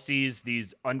policies,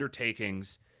 these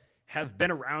undertakings, have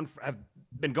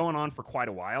been going on for quite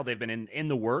a while. They've been in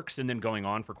the works and then going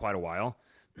on for quite a while.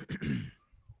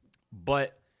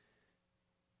 But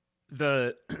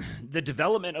the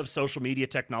development of social media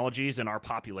technologies and our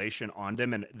population on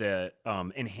them, and the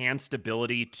enhanced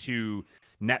ability to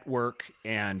network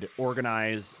and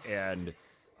organize and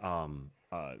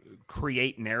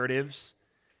create narratives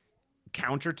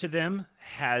counter to them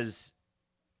has,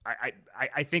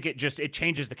 I think it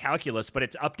changes the calculus, but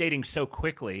it's updating so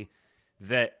quickly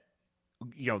that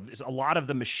a lot of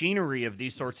the machinery of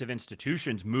these sorts of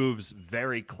institutions moves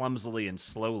very clumsily and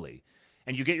slowly,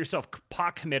 and you get yourself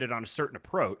pot committed on a certain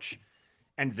approach,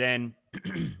 and then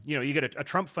you get a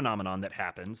Trump phenomenon that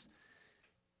happens.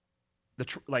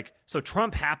 So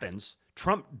Trump happens.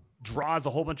 Trump draws a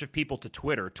whole bunch of people to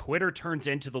Twitter. Twitter turns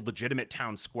into the legitimate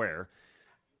town square.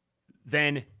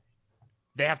 Then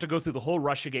they have to go through the whole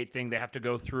Russiagate thing. They have to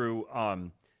go through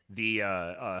the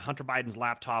Hunter Biden's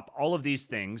laptop, all of these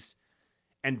things.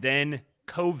 And then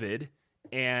COVID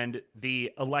and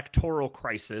the electoral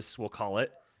crisis, we'll call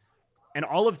it. And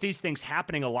all of these things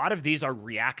happening, a lot of these are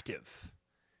reactive.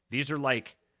 These are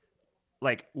like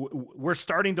we're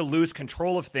starting to lose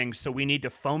control of things, so we need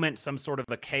to foment some sort of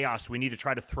a chaos. We need to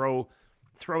try to throw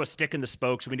a stick in the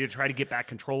spokes. We need to try to get back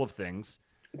control of things.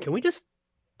 Can we just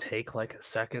take like a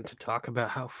second to talk about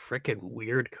how freaking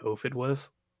weird COVID was?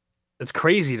 It's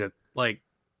crazy to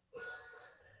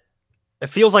it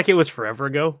feels like it was forever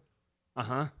ago.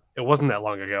 Uh-huh. It wasn't that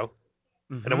long ago.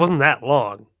 Mm-hmm. And it wasn't that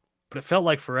long, but it felt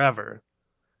like forever.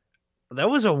 That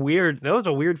was a weird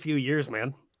few years,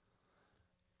 man.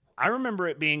 I remember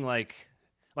it being like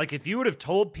if you would have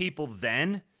told people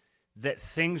then that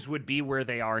things would be where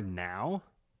they are now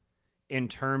in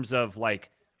terms of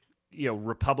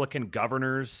Republican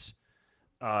governors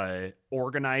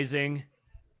organizing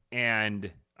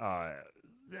and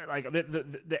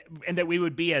and that we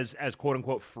would be as quote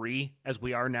unquote free as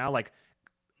we are now.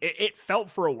 It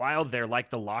felt for a while there like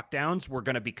the lockdowns were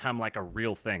going to become like a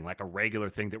real thing, like a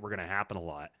regular thing that were going to happen a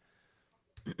lot.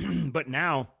 But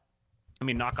now, I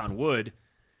mean, knock on wood,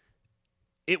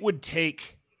 it would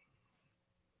take,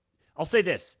 I'll say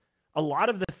this, a lot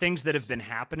of the things that have been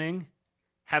happening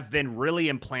have been really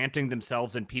implanting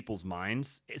themselves in people's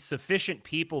minds. It's sufficient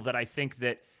people that I think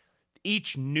that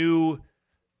each new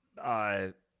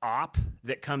op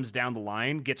that comes down the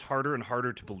line gets harder and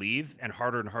harder to believe and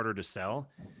harder to sell.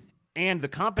 And the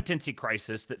competency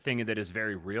crisis, that is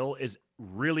very real, is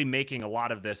really making a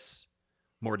lot of this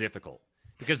more difficult.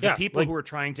 Because the people who are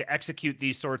trying to execute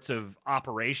these sorts of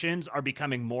operations are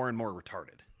becoming more and more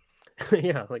retarded.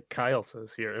 Yeah, like Kyle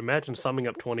says here. Imagine summing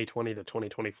up 2020 to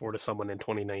 2024 to someone in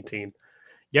 2019.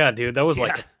 Yeah, dude, that was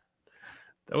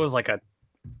like a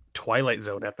Twilight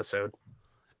Zone episode.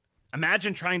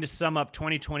 Imagine trying to sum up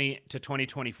 2020 to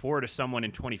 2024 to someone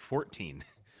in 2014,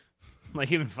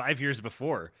 like even 5 years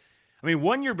before. I mean,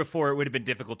 1 year before it would have been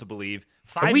difficult to believe.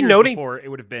 5 years before it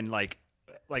would have been like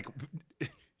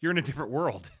you're in a different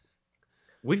world.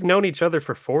 We've known each other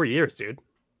for 4 years, dude.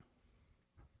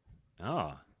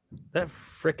 Oh. That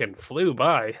frickin' flew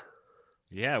by.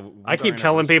 Yeah. I keep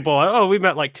telling people, oh, we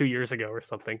met like 2 years ago or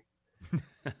something.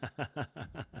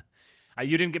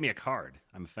 You didn't give me a card.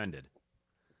 I'm offended.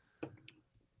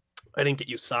 I didn't get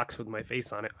you socks with my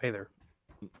face on it either.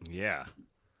 Yeah.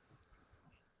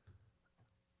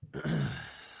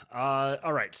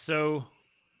 All right. So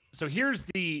here's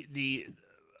the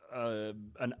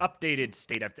an updated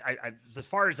state. As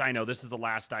far as I know, this is the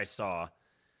last I saw.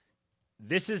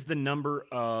 this is the number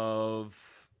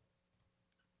of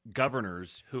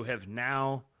governors who have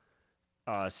now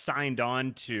signed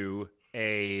on to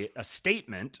a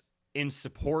statement in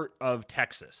support of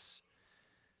Texas.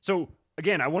 So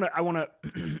again, I want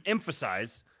to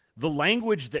emphasize the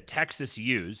language that Texas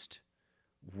used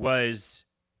was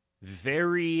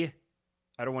very,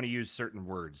 I don't want to use certain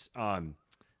words.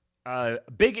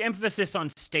 Big emphasis on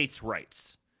states'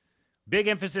 rights. Big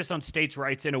emphasis on states'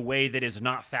 rights in a way that is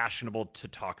not fashionable to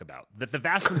talk about. That the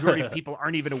vast majority of people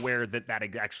aren't even aware that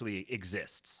actually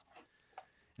exists.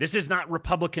 This is not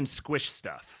Republican squish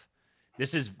stuff.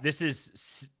 This is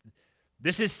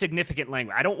significant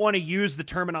language. I don't want to use the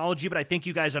terminology, but I think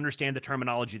you guys understand the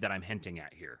terminology that I'm hinting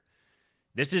at here.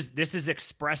 This is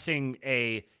expressing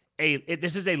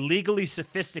this is a legally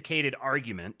sophisticated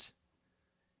argument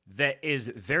that is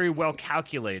very well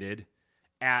calculated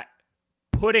at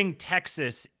putting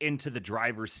Texas into the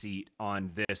driver's seat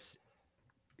on this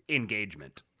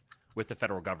engagement with the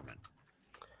federal government.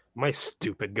 My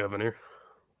stupid governor.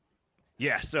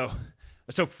 Yeah, so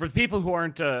for people who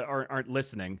aren't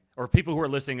listening, or people who are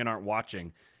listening and aren't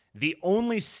watching, the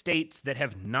only states that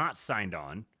have not signed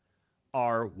on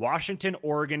are Washington,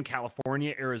 Oregon,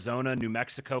 California, Arizona, New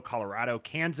Mexico, Colorado,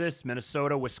 Kansas,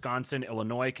 Minnesota, Wisconsin,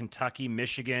 Illinois, Kentucky,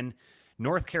 Michigan,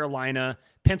 North Carolina,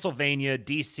 Pennsylvania,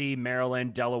 D.C.,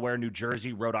 Maryland, Delaware, New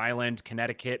Jersey, Rhode Island,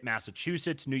 Connecticut,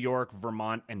 Massachusetts, New York,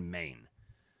 Vermont, and Maine.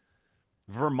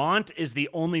 Vermont is the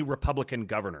only Republican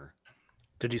governor.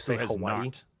 Did you say who has Hawaii?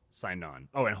 Not signed on.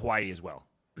 Oh, and Hawaii as well.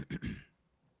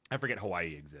 I forget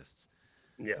Hawaii exists.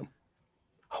 Yeah.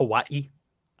 Hawaii.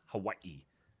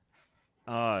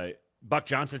 Buck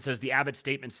Johnson says the Abbott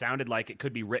statement sounded like it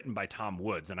could be written by Tom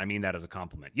Woods, and I mean that as a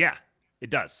compliment. Yeah, it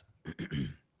does.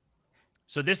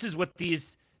 So this is what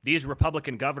these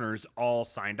Republican governors all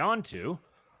signed on to.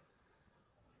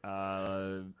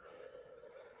 A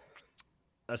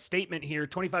statement here.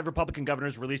 25 Republican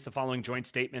governors released the following joint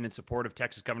statement in support of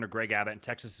Texas Governor Greg Abbott and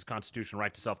Texas's constitutional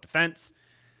right to self-defense.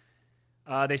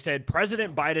 They said,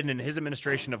 President Biden and his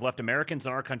administration have left Americans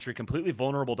in our country completely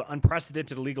vulnerable to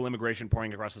unprecedented illegal immigration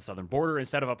pouring across the southern border.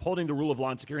 Instead of upholding the rule of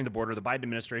law and securing the border, the Biden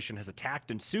administration has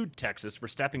attacked and sued Texas for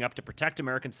stepping up to protect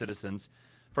American citizens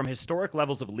from historic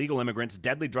levels of illegal immigrants,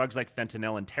 deadly drugs like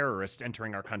fentanyl, and terrorists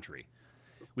entering our country.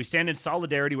 We stand in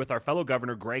solidarity with our fellow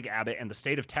governor, Greg Abbott, and the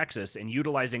state of Texas in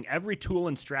utilizing every tool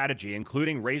and strategy,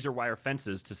 including razor wire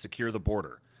fences, to secure the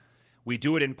border. We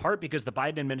do it in part because the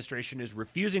Biden administration is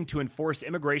refusing to enforce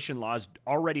immigration laws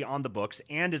already on the books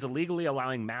and is illegally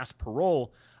allowing mass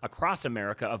parole across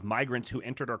America of migrants who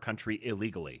entered our country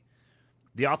illegally.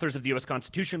 The authors of the U.S.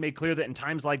 Constitution made clear that in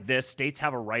times like this, states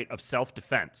have a right of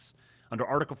self-defense under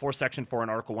Article 4, Section 4,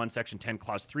 and Article 1, Section 10,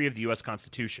 Clause 3 of the U.S.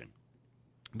 Constitution.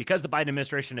 Because the Biden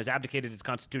administration has abdicated its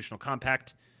constitutional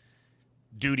compact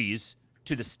duties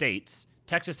to the states,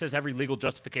 Texas has every legal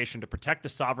justification to protect the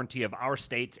sovereignty of our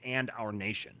states and our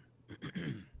nation.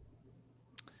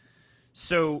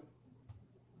 So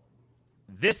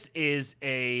this is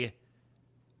I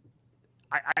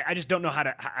just don't know how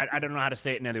to. I don't know how to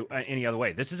say it in any other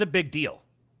way. This is a big deal.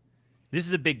 This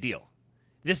is a big deal.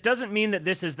 This doesn't mean that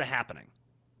this is the happening.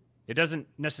 It doesn't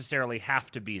necessarily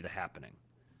have to be the happening.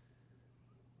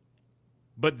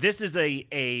 But this is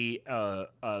a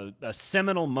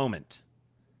seminal moment.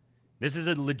 This is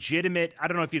a legitimate, I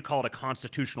don't know if you'd call it a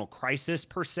constitutional crisis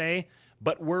per se,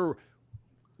 but we're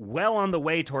well on the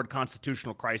way toward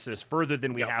constitutional crisis, further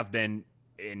than we have been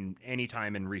in any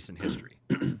time in recent history.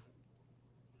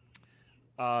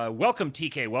 Welcome,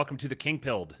 TK. Welcome to the King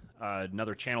Pilled,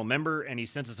 another channel member, and he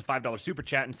sends us a $5 super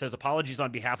chat and says, apologies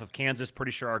on behalf of Kansas.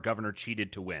 Pretty sure our governor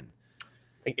cheated to win.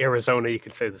 I think Arizona, you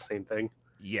could say the same thing.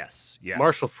 Yes.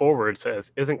 Marshall Forward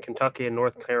says, isn't Kentucky and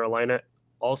North Carolina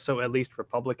also at least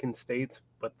Republican states,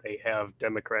 but they have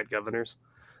Democrat governors?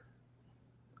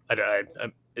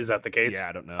 Is that the case? Yeah,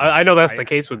 I don't know. I know that's the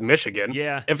case with Michigan.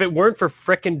 Yeah. If it weren't for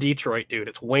frickin' Detroit, dude,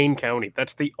 it's Wayne County.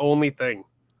 That's the only thing.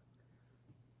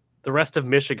 The rest of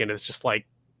Michigan is just like,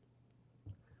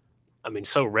 I mean,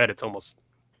 so red it's almost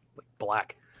like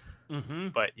black. Mm-hmm.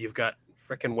 But you've got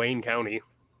frickin' Wayne County.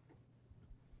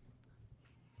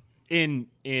 In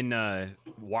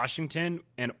Washington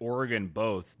and Oregon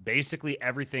both, basically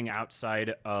everything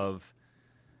outside of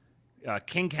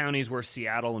King County is where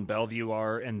Seattle and Bellevue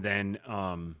are, and then I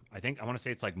want to say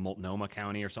it's like Multnomah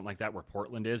County or something like that where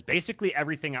Portland is. Basically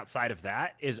everything outside of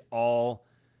that is all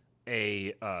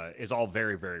very,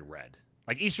 very red.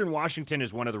 Like Eastern Washington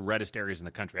is one of the reddest areas in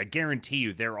the country. I guarantee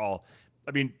you they're all,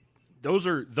 I mean, those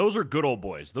are good old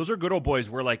boys. Those are good old boys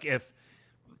where like if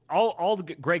all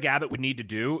Greg Abbott would need to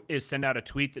do is send out a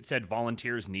tweet that said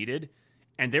volunteers needed,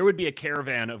 and there would be a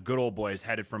caravan of good old boys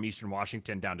headed from Eastern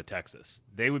Washington down to Texas.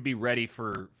 They would be ready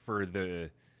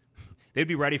they'd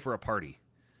be ready for a party.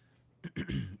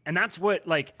 And that's what,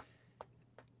 like,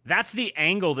 that's the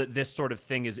angle that this sort of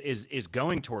thing is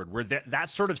going toward, where that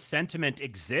sort of sentiment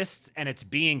exists and it's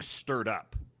being stirred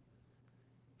up.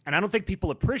 And I don't think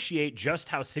people appreciate just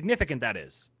how significant that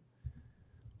is.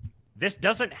 This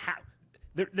doesn't have.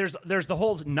 There's the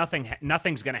whole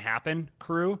nothing's gonna happen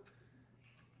crew,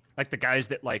 like the guys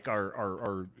that like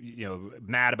are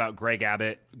mad about Greg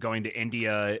Abbott going to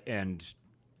India and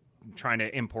trying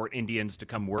to import Indians to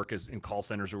come work as in call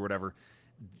centers or whatever.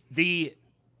 They're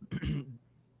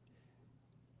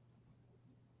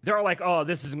all like, oh,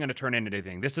 this isn't going to turn into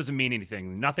anything. This doesn't mean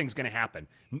anything. Nothing's going to happen.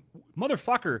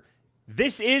 Motherfucker,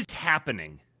 this is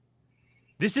happening.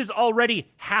 This is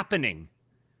already happening.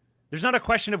 There's not a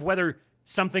question of whether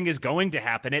something is going to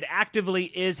happen. It actively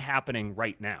is happening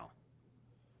right now.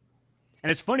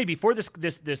 And it's funny, before this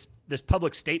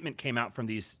public statement came out from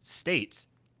these states,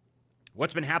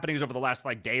 what's been happening is over the last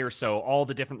day or so, all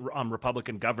the different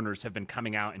Republican governors have been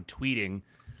coming out and tweeting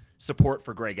support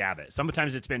for Greg Abbott.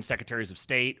 Sometimes it's been secretaries of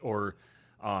state or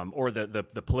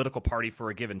the political party for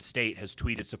a given state has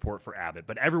tweeted support for Abbott.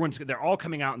 But they're all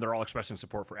coming out and they're all expressing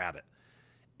support for Abbott.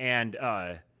 And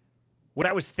what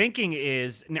I was thinking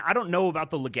is, now, I don't know about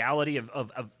the legality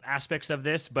of aspects of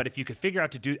this, but if you could figure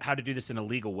out how to do this in a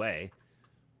legal way,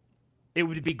 it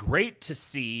would be great to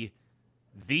see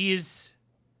these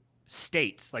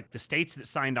states, like the states that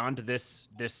signed on to this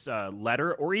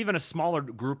letter, or even a smaller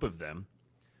group of them,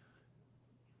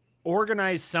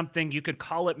 organize something. You could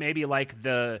call it maybe like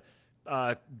the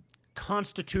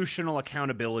Constitutional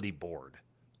Accountability Board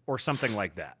or something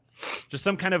like that. Just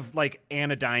some kind of like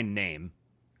anodyne name.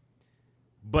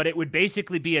 But it would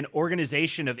basically be an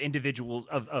organization of individuals,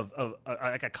 of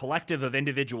like a collective of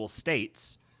individual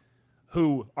states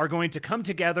who are going to come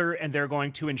together and they're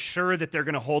going to ensure that they're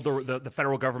going to hold the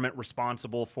federal government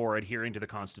responsible for adhering to the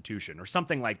Constitution or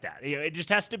something like that. It just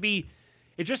has to be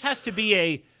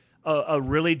a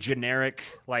really generic,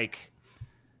 like,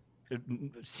 it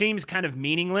seems kind of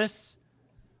meaningless.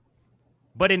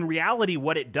 But in reality,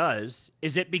 what it does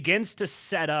is it begins to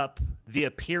set up the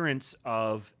appearance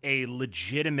of a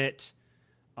legitimate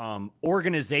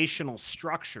organizational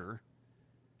structure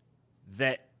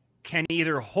that can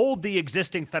either hold the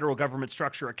existing federal government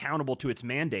structure accountable to its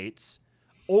mandates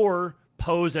or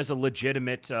pose as a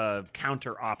legitimate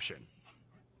counter option.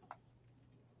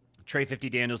 Trey 50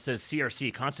 Daniels says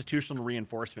CRC, Constitutional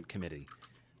Reinforcement Committee.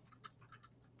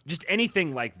 Just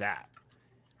anything like that.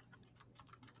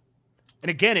 And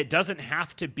again, it doesn't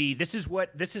have to be. This is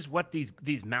what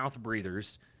these mouth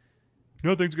breathers.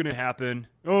 Nothing's going to happen.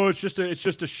 Oh, it's just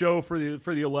a show for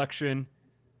the election.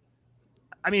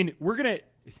 I mean, we're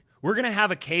gonna have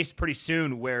a case pretty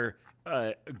soon where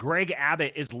Greg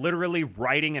Abbott is literally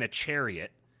riding in a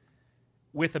chariot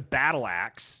with a battle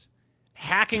axe,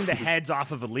 hacking the heads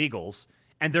off of illegals,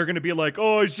 and they're gonna be like,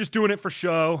 "Oh, he's just doing it for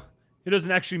show. It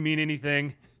doesn't actually mean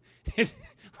anything." It's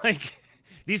like,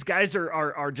 these guys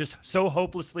are just so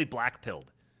hopelessly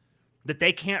black-pilled that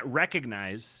they can't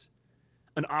recognize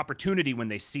an opportunity when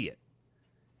they see it.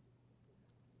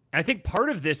 And I think part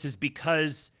of this is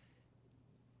because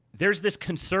there's this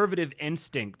conservative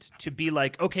instinct to be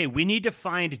like, okay, we need to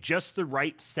find just the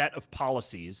right set of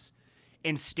policies,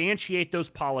 instantiate those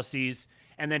policies,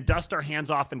 and then dust our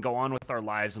hands off and go on with our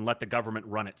lives and let the government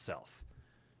run itself.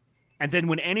 And then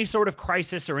when any sort of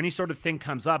crisis or any sort of thing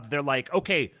comes up, they're like,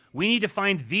 okay, we need to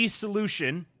find the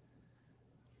solution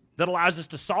that allows us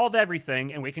to solve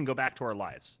everything and we can go back to our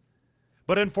lives.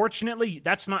 But unfortunately,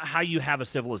 that's not how you have a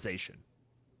civilization.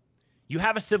 You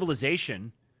have a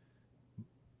civilization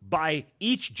by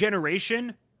each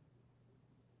generation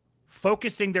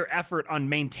focusing their effort on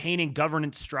maintaining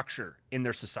governance structure in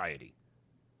their society.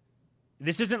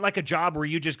 This isn't like a job where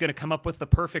you're just going to come up with the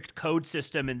perfect code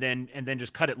system and then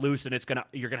just cut it loose and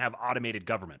you're going to have automated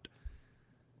government.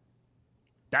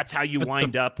 That's how you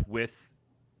wind up with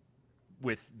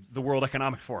the World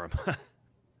Economic Forum.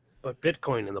 But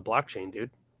Bitcoin and the blockchain,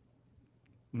 dude.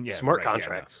 Yeah, smart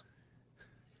contracts. Yeah, no.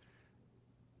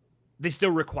 They still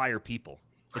require people.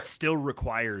 It still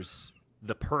requires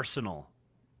the personal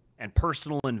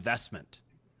investment.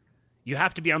 You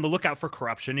have to be on the lookout for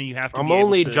corruption, and you have to I'm be able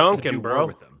only to junking, do bro. more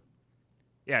with them.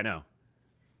 Yeah, no.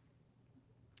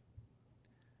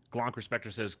 Glonk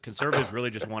Respector says, conservatives really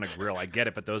just want to grill. I get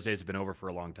it, but those days have been over for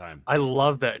a long time. I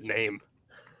love that name.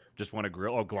 Just want to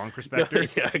grill? Oh, Glonk Respector?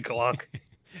 Yeah, Glonk.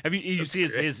 Have you see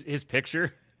his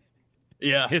picture?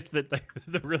 Yeah. It's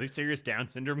the really serious Down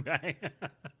syndrome guy.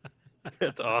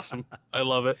 That's awesome. I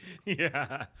love it.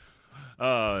 Yeah.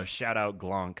 Shout out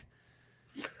Glonk.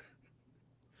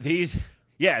 These,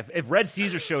 yeah, if Red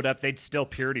Caesar showed up, they'd still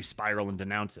purity spiral and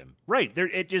denounce him. Right.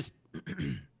 It just,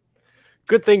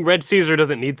 Good thing Red Caesar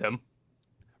doesn't need them.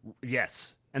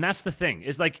 yes. And that's the thing,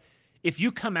 is like, if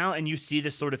you come out and you see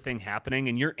this sort of thing happening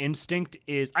and your instinct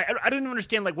is, I don't even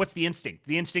understand, like, what's the instinct?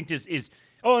 The instinct is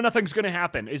oh, nothing's going to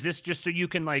happen. Is this just so you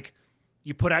can, like,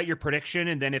 you put out your prediction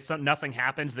and then if nothing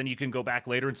happens, then you can go back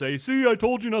later and say, see, I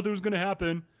told you nothing was going to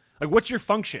happen. Like, what's your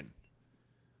function?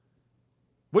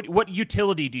 What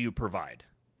utility do you provide?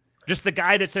 Just the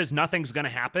guy that says nothing's going to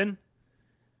happen?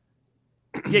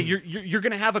 Yeah, you're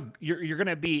going to have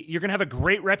a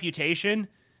great reputation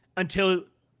until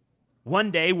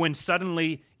one day when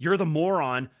suddenly you're the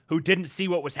moron who didn't see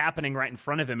what was happening right in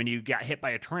front of him and you got hit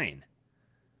by a train.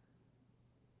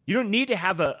 You don't need to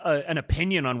have an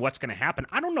opinion on what's going to happen.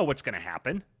 I don't know what's going to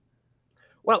happen.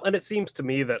 Well, and it seems to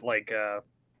me that like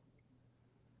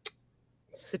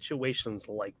situations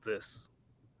like this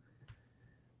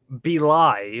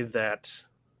belie that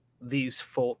these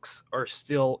folks are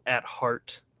still at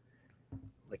heart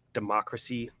like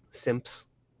democracy simps.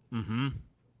 Mm-hmm.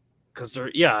 Because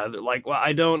they're like, well,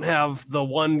 I don't have the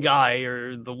one guy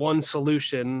or the one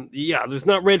solution. Yeah, there's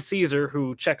not Red Caesar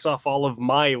who checks off all of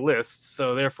my lists,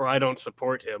 so therefore I don't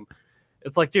support him.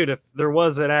 It's like, dude, if there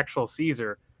was an actual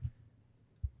Caesar,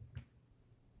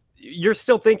 you're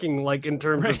still thinking like in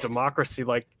terms of democracy.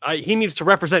 Like, he needs to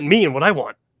represent me and what I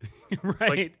want. Right?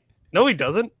 Like, no, he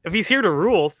doesn't. If he's here to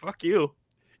rule, fuck you.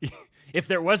 If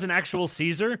there was an actual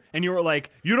Caesar and you were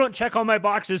like, you don't check all my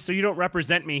boxes, so you don't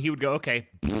represent me, he would go, okay.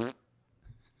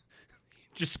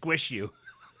 Just squish you.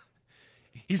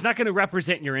 He's not going to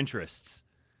represent your interests.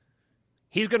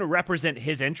 He's going to represent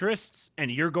his interests, and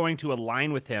you're going to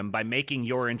align with him by making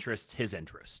your interests his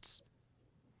interests.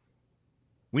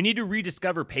 We need to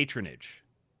rediscover patronage.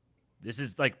 This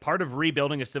is like part of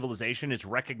rebuilding a civilization is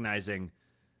recognizing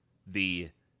the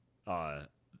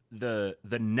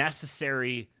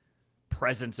necessary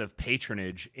presence of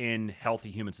patronage in healthy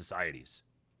human societies.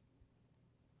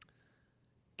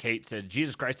 Kate said,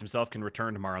 Jesus Christ himself can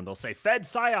return tomorrow, and they'll say, Fed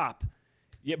PSYOP.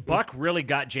 Yeah, Buck really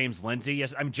got James Lindsay.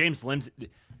 Yes, I mean, James Lindsay,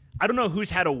 I don't know who's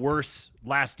had a worse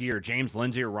last year, James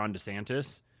Lindsay or Ron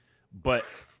DeSantis, but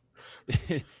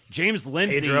James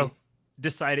Lindsay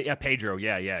decided, Pedro,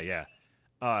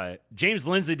 James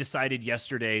Lindsay decided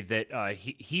yesterday that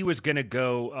he was going to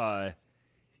go,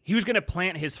 he was going to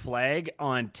plant his flag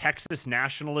on Texas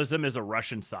nationalism as a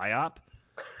Russian PSYOP,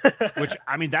 which,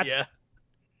 I mean,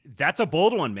 that's a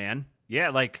bold one, man. Yeah,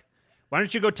 like, why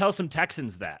don't you go tell some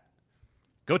Texans that?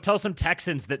 Go tell some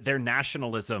Texans that their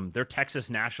nationalism, their Texas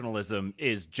nationalism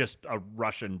is just a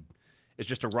Russian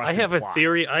plot. I have a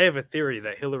theory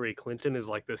that Hillary Clinton is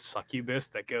like this succubus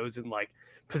that goes and like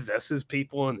possesses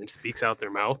people and then speaks out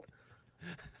their mouth.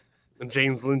 And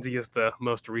James Lindsay is the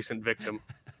most recent victim.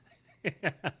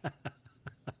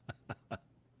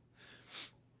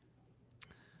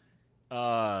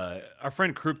 Our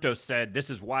friend Crypto said, this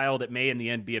is wild. It may in the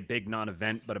end be a big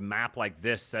non-event, but a map like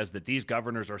this says that these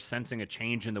governors are sensing a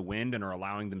change in the wind and are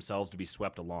allowing themselves to be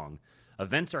swept along.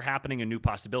 Events are happening and new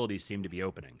possibilities seem to be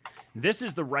opening. This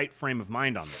is the right frame of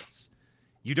mind on this.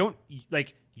 You don't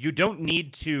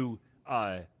need to,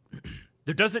 there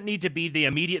doesn't need to be the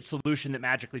immediate solution that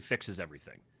magically fixes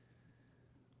everything.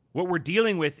 What we're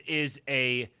dealing with is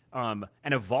an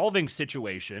evolving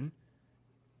situation.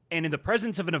 And in the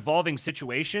presence of an evolving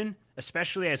situation,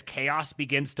 especially as chaos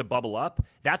begins to bubble up,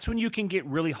 that's when you can get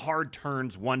really hard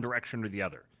turns one direction or the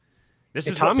other. This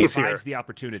is what provides the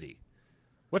opportunity.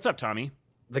 What's up, Tommy?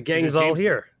 The gang's all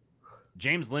here.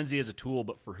 James Lindsay is a tool,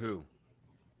 but for who?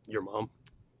 Your mom.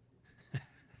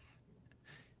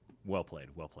 Well played.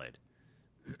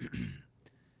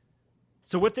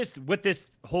 So what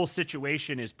this whole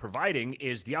situation is providing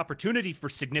is the opportunity for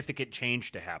significant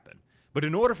change to happen. But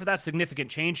in order for that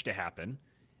significant change to happen,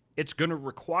 it's going to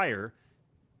require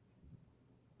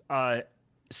a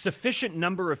sufficient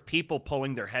number of people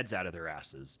pulling their heads out of their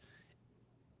asses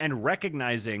and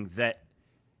recognizing that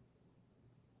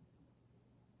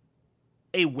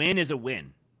a win is a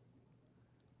win.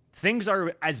 Things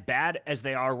are as bad as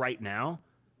they are right now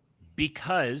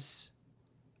because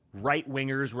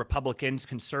right-wingers, Republicans,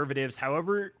 conservatives,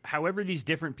 however these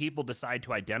different people decide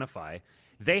to identify,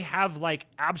 they have like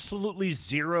absolutely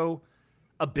zero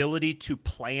ability to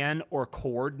plan or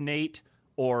coordinate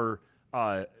or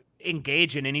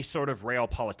engage in any sort of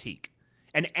realpolitik.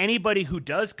 And anybody who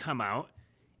does come out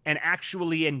and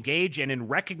actually engage in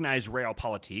and recognize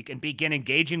realpolitik and begin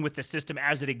engaging with the system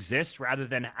as it exists rather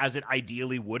than as it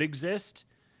ideally would exist,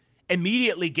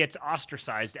 immediately gets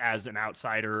ostracized as an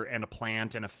outsider and a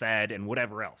plant and a Fed and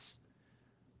whatever else.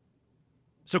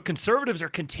 So conservatives are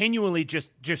continually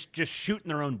just shooting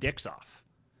their own dicks off.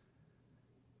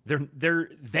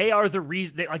 They are the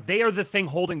reason. They are the thing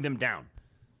holding them down.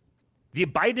 The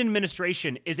Biden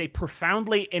administration is a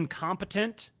profoundly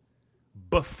incompetent,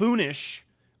 buffoonish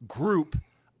group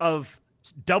of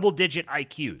double-digit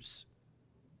IQs.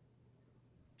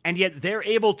 And yet they're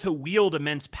able to wield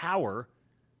immense power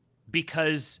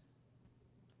because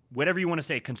whatever you want to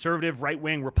say, conservative,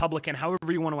 right-wing, Republican,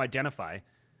 however you want to identify,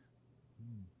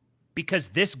 because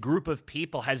this group of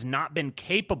people has not been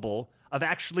capable of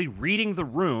actually reading the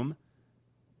room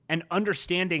and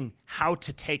understanding how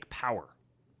to take power.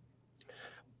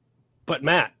 But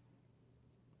Matt.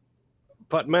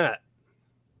 But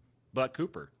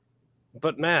Cooper.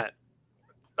 But Matt.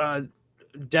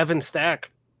 Devin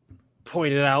Stack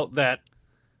pointed out that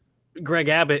Greg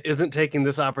Abbott isn't taking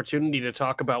this opportunity to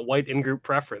talk about white in-group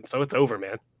preference, so it's over,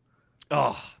 man.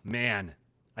 Oh, man.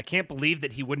 I can't believe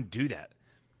that he wouldn't do that.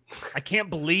 I can't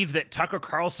believe that Tucker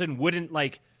Carlson wouldn't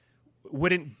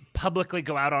publicly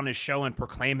go out on his show and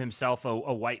proclaim himself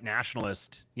a white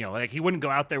nationalist. You know, like he wouldn't go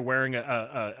out there wearing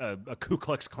a Ku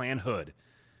Klux Klan hood.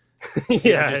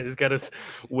 Yeah, he's got his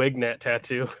Wignet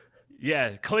tattoo.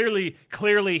 Yeah,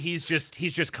 clearly he's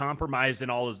just compromised in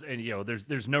all his, and you know,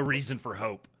 there's no reason for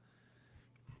hope.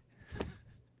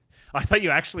 I thought you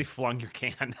actually flung your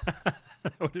can.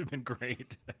 That would have been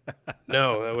great.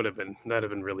 No, that'd have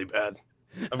been really bad.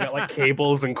 I've got like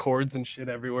cables and cords and shit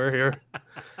everywhere here.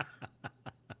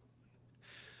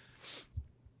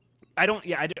 I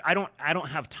don't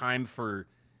have time for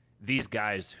these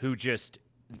guys who just,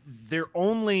 their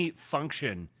only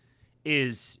function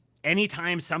is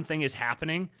anytime something is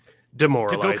happening,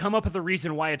 demoralize. To go come up with a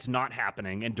reason why it's not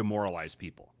happening and demoralize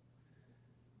people.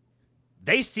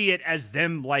 They see it as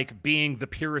them like being the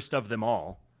purest of them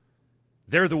all.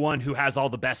 They're the one who has all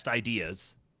the best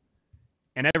ideas.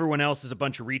 And everyone else is a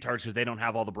bunch of retards because they don't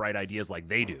have all the bright ideas like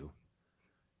they do.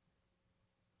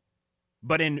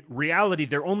 But in reality,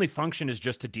 their only function is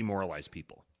just to demoralize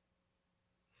people.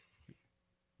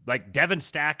 Like Devin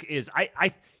Stack is,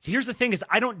 here's the thing is,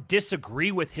 I don't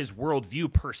disagree with his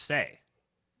worldview per se.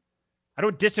 I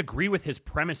don't disagree with his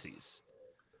premises.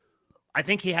 I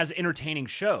think he has entertaining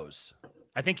shows.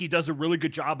 I think he does a really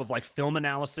good job of like film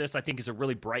analysis. I think he's a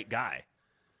really bright guy.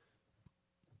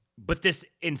 But this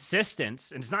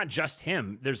insistence, and it's not just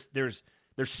him, there's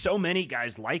so many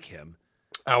guys like him.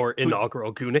 Our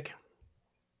inaugural Gunic.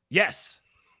 Yes.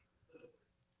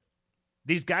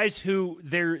 These guys who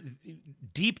they're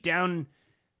deep down,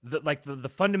 the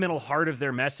fundamental heart of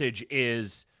their message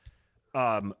is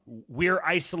we're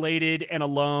isolated and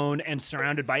alone and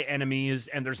surrounded by enemies,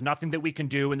 and there's nothing that we can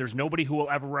do, and there's nobody who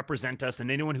will ever represent us, and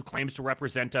anyone who claims to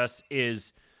represent us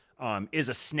is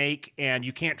a snake, and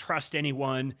you can't trust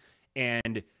anyone.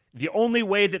 And the only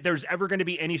way that there's ever going to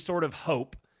be any sort of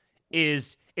hope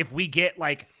is if we get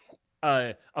like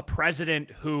a president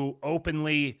who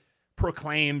openly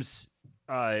proclaims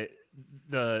I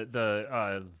don't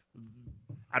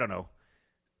know,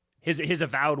 his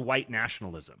avowed white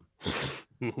nationalism.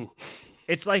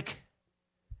 It's like,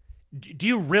 do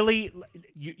you really,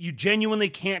 you genuinely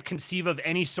can't conceive of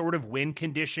any sort of win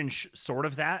condition short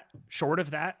of that?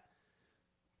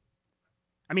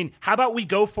 I mean, how about we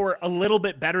go for a little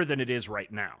bit better than it is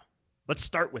right now? Let's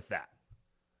start with that.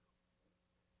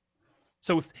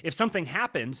 So if something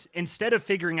happens, instead of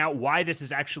figuring out why this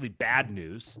is actually bad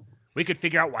news, we could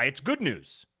figure out why it's good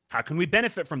news. How can we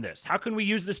benefit from this? How can we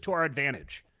use this to our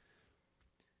advantage?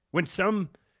 When some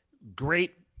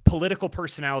great political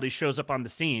personality shows up on the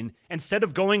scene, instead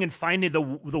of going and finding the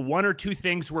one or two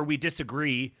things where we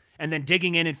disagree and then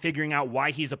digging in and figuring out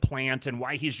why he's a plant and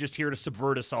why he's just here to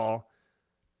subvert us all,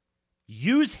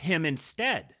 use him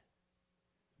instead.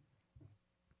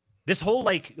 This whole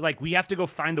like we have to go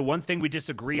find the one thing we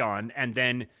disagree on and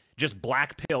then just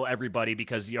black pill everybody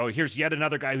because, you know, here's yet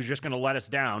another guy who's just going to let us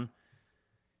down.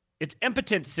 It's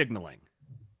impotent signaling.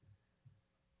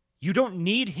 You don't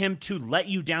need him to let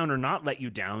you down or not let you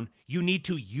down. You need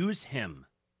to use him.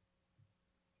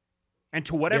 And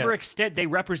to whatever extent they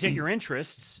represent your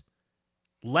interests,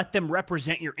 let them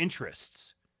represent your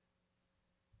interests.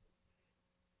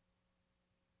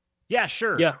 Yeah,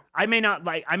 sure. Yeah. I may not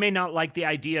like the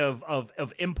idea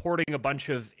of importing a bunch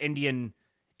of Indian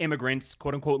immigrants,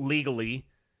 quote unquote, legally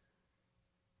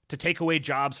to take away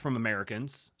jobs from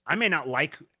Americans. I may not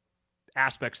like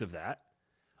aspects of that,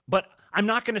 but I'm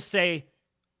not going to say,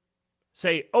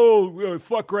 oh,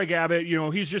 fuck Greg Abbott. You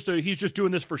know, he's just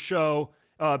doing this for show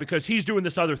because he's doing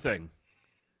this other thing.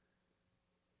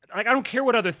 Like, I don't care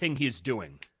what other thing he's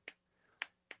doing.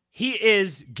 He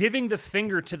is giving the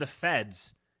finger to the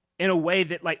feds in a way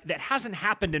that hasn't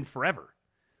happened in forever.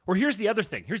 Or here's the other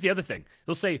thing.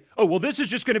 They'll say, oh, well, this is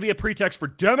just going to be a pretext for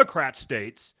Democrat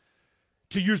states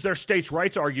to use their states'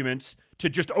 rights arguments to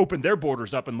just open their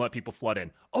borders up and let people flood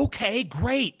in. Okay,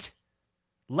 great.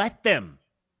 Let them.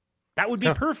 That would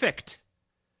be perfect.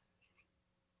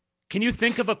 Can you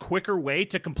think of a quicker way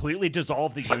to completely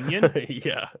dissolve the union?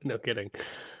 Yeah, no kidding.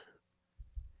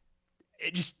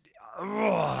 It just...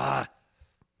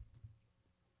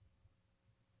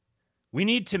 We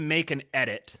need to make an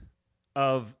edit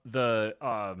of the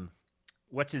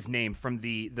what's his name from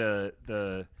the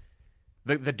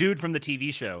dude from the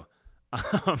TV show.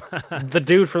 The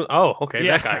dude from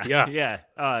that guy,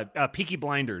 yeah. Peaky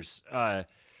Blinders.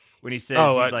 When he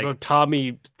says he's like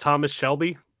Thomas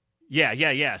Shelby.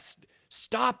 Yeah.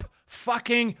 Stop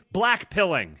fucking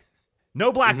blackpilling.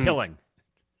 No blackpilling.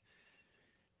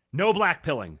 No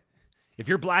blackpilling. If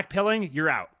you're blackpilling, you're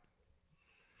out.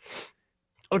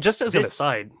 Oh, just as an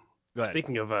aside,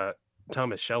 speaking of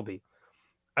Thomas Shelby,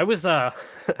 I was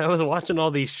watching all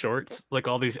these shorts, like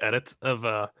all these edits of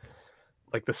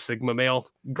like the Sigma male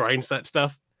grind set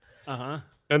stuff. And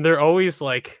they're always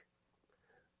like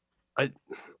I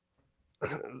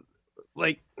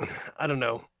don't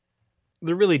know.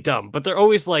 They're really dumb, but they're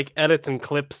always like edits and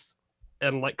clips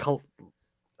and like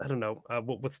I don't know,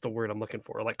 what's the word I'm looking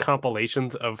for? Like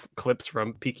compilations of clips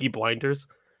from Peaky Blinders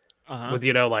with,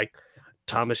 like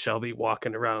Thomas Shelby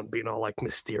walking around being all like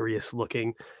mysterious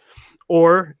looking,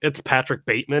 or it's Patrick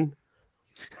Bateman.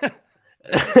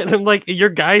 And I'm like, your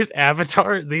guy's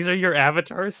avatar? These are your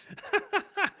avatars?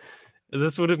 Is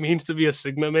this what it means to be a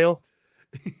Sigma male?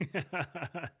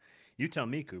 You tell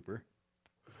me, Cooper.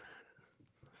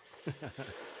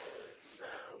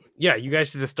 Yeah, you guys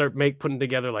should just start putting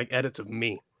together like edits of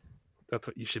me. That's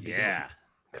what you should be doing.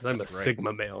 Because I'm a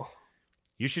Sigma male.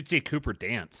 You should see Cooper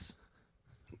dance.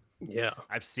 Yeah.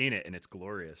 I've seen it, and it's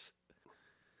glorious.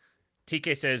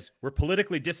 TK says, we're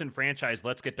politically disenfranchised.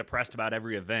 Let's get depressed about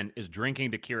every event. Is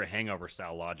drinking to cure a hangover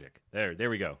style logic. There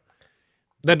we go.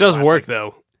 That does work,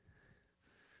 though.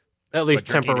 At least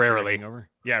temporarily.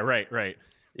 Yeah, right.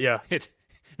 Yeah. It's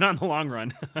not in the long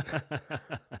run.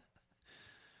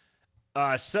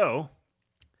 So,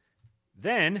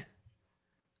 then,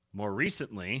 more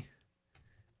recently,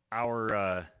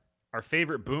 our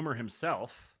favorite boomer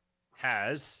himself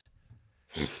has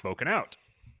spoken out.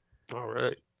 All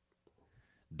right.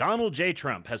 Donald J.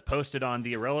 Trump has posted on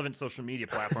the irrelevant social media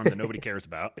platform that nobody cares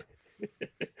about.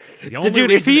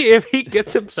 Dude, if he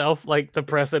gets himself like the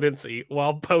presidency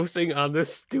while posting on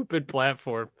this stupid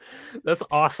platform, that's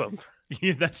awesome.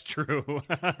 Yeah, that's true.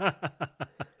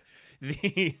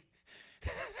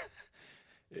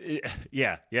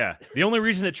 Yeah. The only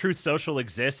reason that Truth Social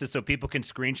exists is so people can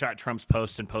screenshot Trump's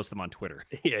posts and post them on Twitter.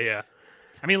 Yeah.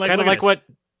 I mean, like, kind of like what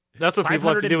that's what people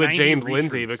have to do with James retweets.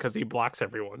 Lindsay because he blocks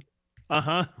everyone.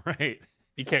 Right.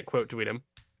 You can't quote tweet him.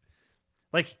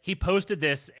 Like, he posted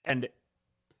this, and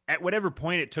at whatever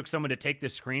point it took someone to take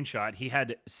this screenshot, he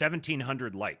had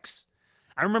 1,700 likes.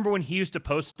 I remember when he used to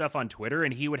post stuff on Twitter,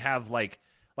 and he would have like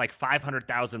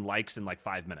 500,000 likes in like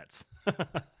 5 minutes.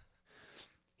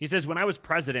 He says, when I was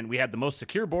president, we had the most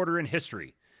secure border in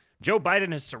history. Joe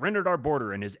Biden has surrendered our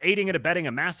border and is aiding and abetting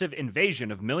a massive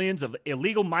invasion of millions of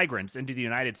illegal migrants into the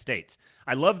United States.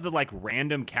 I love the like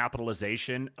random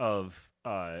capitalization of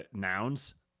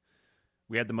nouns.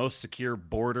 We had the most secure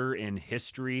border in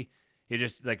history. He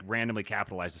just like randomly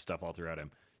capitalizes stuff all throughout him.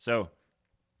 So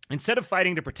instead of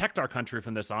fighting to protect our country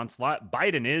from this onslaught,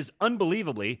 Biden is,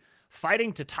 unbelievably,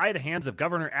 fighting to tie the hands of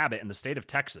Governor Abbott in the state of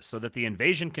Texas so that the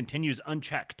invasion continues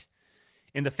unchecked.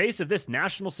 In the face of this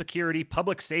national security,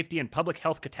 public safety, and public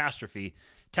health catastrophe,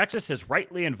 Texas has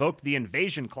rightly invoked the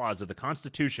invasion clause of the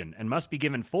Constitution and must be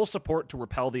given full support to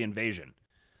repel the invasion.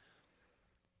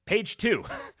 Page 2.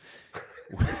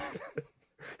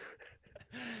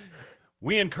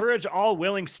 We encourage all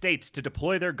willing states to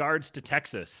deploy their guards to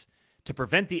Texas to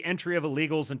prevent the entry of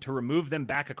illegals and to remove them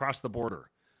back across the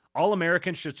border. All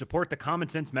Americans should support the common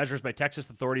sense measures by Texas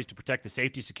authorities to protect the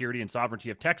safety, security, and sovereignty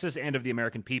of Texas and of the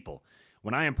American people.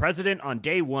 When I am president on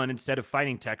day one, instead of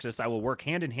fighting Texas, I will work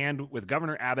hand in hand with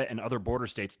Governor Abbott and other border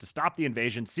states to stop the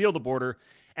invasion, seal the border,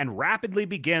 and rapidly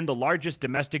begin the largest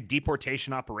domestic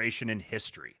deportation operation in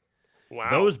history. Wow.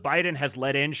 Those Biden has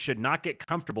let in should not get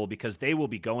comfortable because they will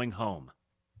be going home.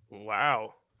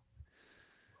 Wow.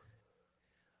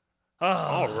 Oh.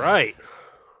 All right.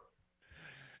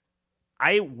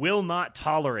 I will not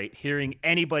tolerate hearing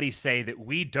anybody say that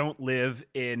we don't live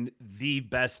in the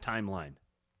best timeline.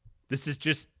 This is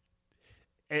just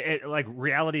like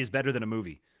reality is better than a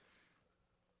movie.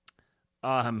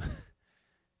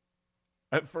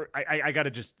 I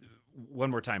gotta just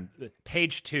one more time.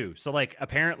 Page 2. So like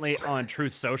apparently on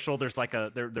Truth Social, there's like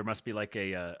there must be like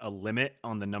a limit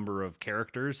on the number of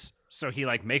characters. So he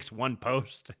like makes one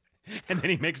post, and then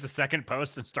he makes a second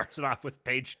post and starts it off with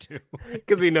page 2.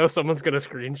 Because he knows someone's gonna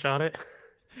screenshot it.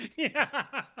 Yeah.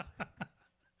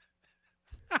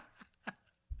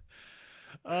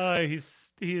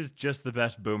 He's just the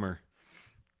best boomer.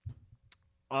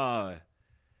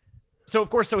 So of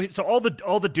course, so all the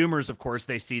doomers, of course,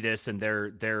 they see this and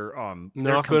their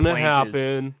Not gonna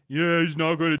happen. Yeah, he's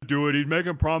not going to do it. He's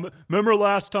making promise. Remember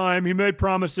last time he made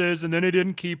promises and then he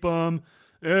didn't keep them.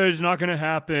 It's not going to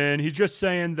happen. He's just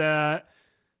saying that.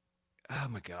 Oh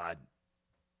my God.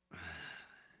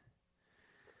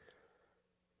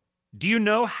 Do you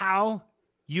know how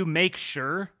you make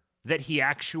sure that he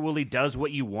actually does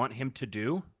what you want him to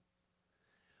do?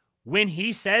 When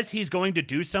he says he's going to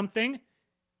do something,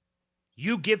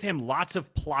 you give him lots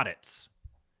of plaudits.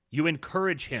 You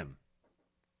encourage him.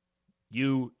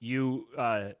 You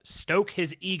stoke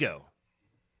his ego.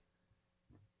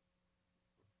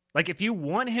 Like if you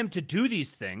want him to do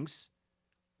these things,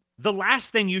 the last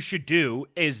thing you should do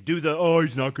is do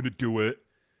he's not going to do it.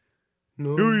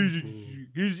 No.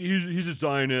 He's a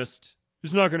Zionist.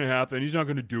 It's not going to happen. He's not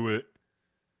going to do it.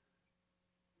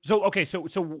 So okay, so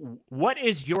what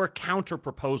is your counter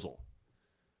proposal?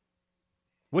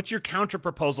 What's your counter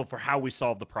proposal for how we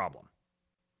solve the problem?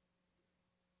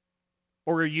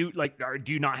 Or are you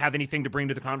do you not have anything to bring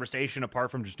to the conversation apart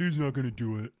from just he's not going to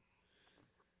do it?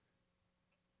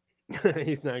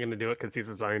 He's not going to do it because he's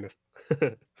a Zionist.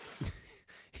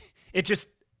 It just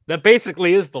that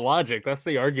basically is the logic. That's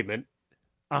the argument.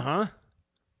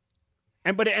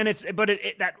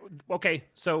 Okay.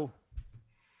 So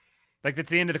like that's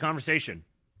the end of the conversation.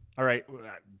 All right.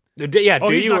 Yeah.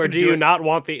 Do you or do you not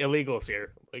want the illegals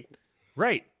here? Like,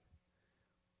 right.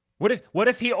 What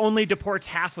if he only deports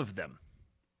half of them?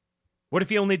 What if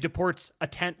he only deports a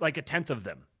tenth of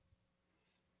them?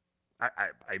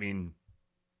 I mean,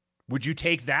 would you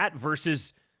take that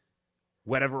versus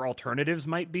whatever alternatives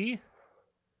might be?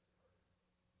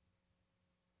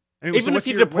 I mean, even if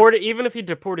he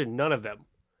deported none of them,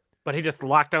 but he just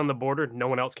locked down the border, no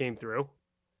one else came through,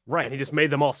 right? And he just made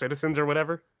them all citizens or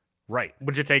whatever, right?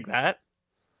 Would you take that?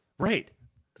 Right.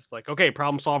 Just like, okay,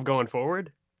 problem solved going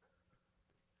forward.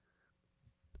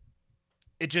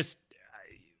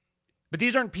 But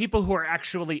these aren't people who are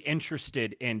actually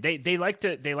interested in. They like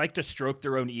to stroke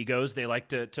their own egos. They like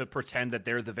to pretend that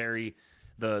they're the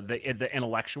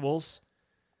intellectuals.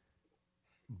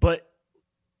 But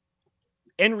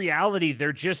in reality,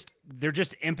 they're just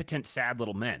impotent, sad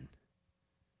little men.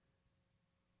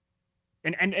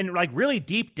 And like really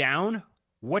deep down,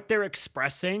 what they're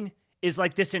expressing is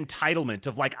like this entitlement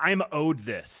of like, I'm owed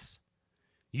this.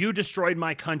 You destroyed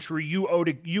my country. You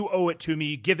owe it to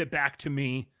me. Give it back to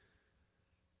me.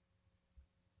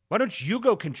 Why don't you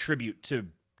go contribute to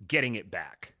getting it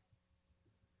back?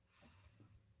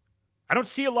 I don't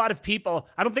see a lot of people.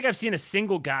 I don't think I've seen a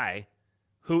single guy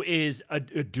who is a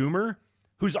doomer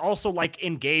who's also like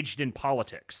engaged in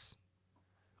politics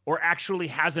or actually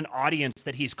has an audience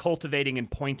that he's cultivating and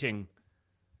pointing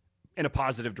in a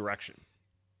positive direction.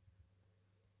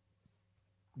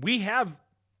 We have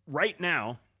right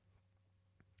now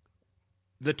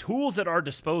the tools at our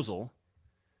disposal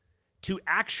to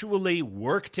actually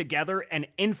work together and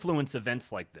influence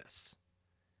events like this.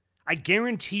 I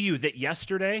guarantee you that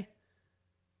yesterday,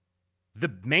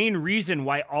 the main reason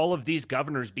why all of these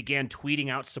governors began tweeting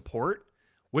out support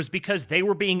was because they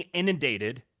were being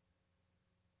inundated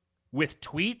with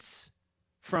tweets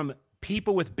from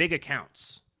people with big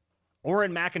accounts.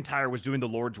 Orrin McIntyre was doing the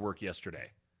Lord's work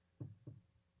yesterday,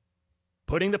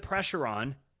 putting the pressure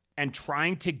on and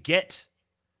trying to get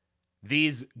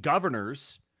these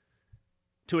governors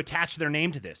to attach their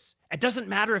name to this. It doesn't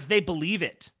matter if they believe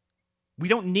it. We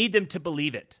don't need them to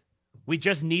believe it. We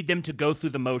just need them to go through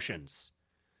the motions.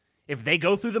 If they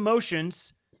go through the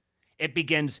motions, it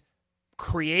begins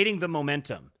creating the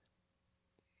momentum.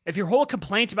 If your whole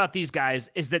complaint about these guys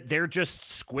is that they're just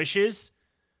squishes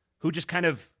who just kind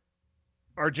of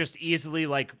are just easily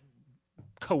like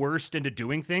coerced into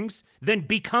doing things, then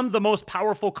become the most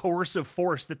powerful coercive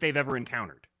force that they've ever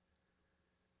encountered.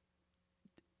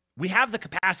 We have the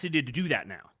capacity to do that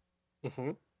now.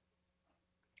 Mm-hmm.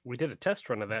 We did a test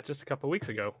run of that just a couple weeks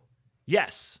ago.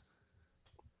 Yes.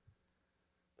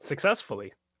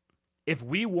 Successfully. If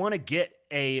we want to get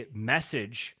a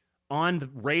message on the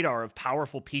radar of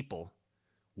powerful people,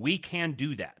 we can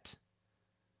do that.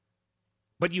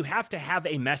 But you have to have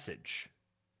a message,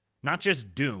 not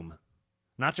just doom,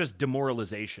 not just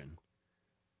demoralization.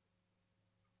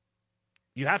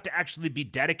 You have to actually be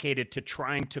dedicated to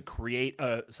trying to create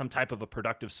some type of a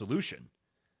productive solution.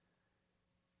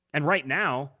 And right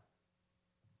now,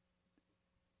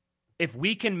 if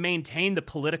we can maintain the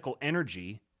political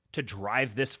energy to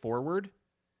drive this forward,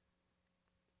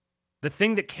 the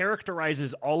thing that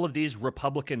characterizes all of these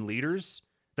Republican leaders,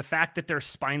 the fact that they're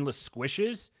spineless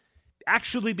squishes,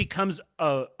 actually becomes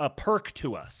a perk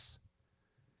to us.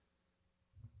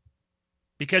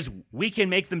 Because we can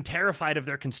make them terrified of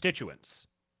their constituents.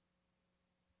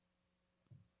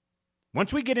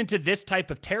 Once we get into this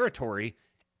type of territory,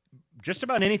 just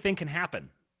about anything can happen,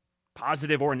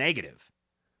 positive or negative.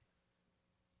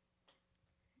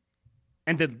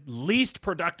 And the least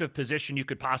productive position you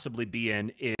could possibly be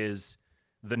in is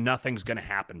the nothing's going to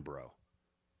happen, bro.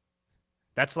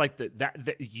 That's like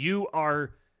that you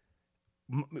are.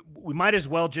 We might as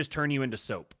well just turn you into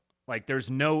soap. Like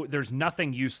there's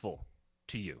nothing useful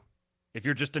to you if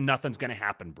you're just a nothing's going to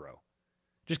happen, bro.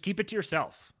 Just keep it to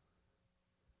yourself.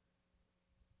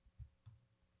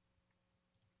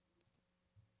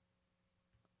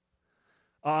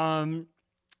 One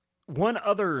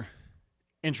other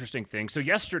interesting thing. So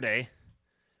yesterday,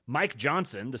 Mike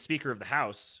Johnson, the Speaker of the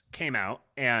House, came out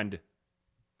and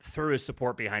threw his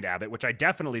support behind Abbott, which I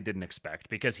definitely didn't expect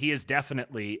because he is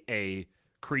definitely a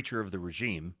creature of the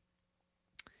regime.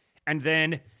 And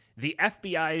then the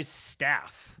FBI's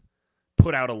staff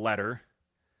put out a letter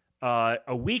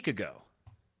a week ago.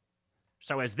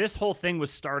 So as this whole thing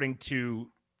was starting to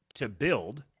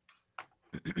build,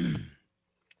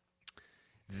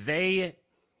 they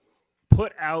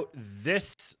put out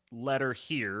this letter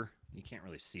here. You can't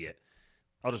really see it.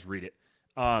 I'll just read it.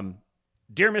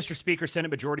 Dear Mr. Speaker,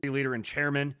 Senate Majority Leader and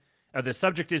Chairman, the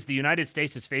subject is the United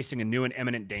States is facing a new and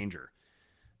imminent danger.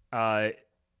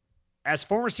 As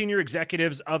former senior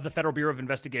executives of the Federal Bureau of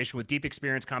Investigation with deep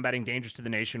experience combating dangers to the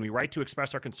nation, we write to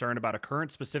express our concern about a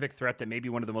current specific threat that may be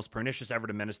one of the most pernicious ever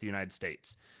to menace the United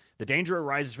States. The danger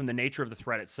arises from the nature of the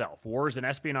threat itself. Wars and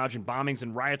espionage and bombings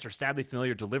and riots are sadly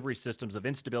familiar delivery systems of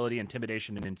instability,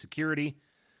 intimidation, and insecurity.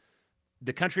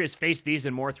 The country has faced these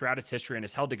and more throughout its history and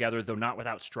is held together, though not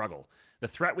without struggle. The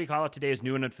threat we call it today is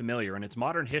new and unfamiliar. In its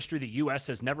modern history, the U.S.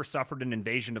 has never suffered an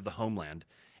invasion of the homeland,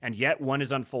 and yet one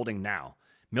is unfolding now.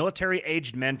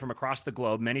 Military-aged men from across the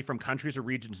globe, many from countries or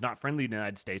regions not friendly to the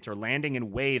United States, are landing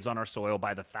in waves on our soil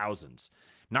by the thousands.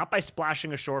 Not by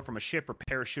splashing ashore from a ship or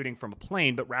parachuting from a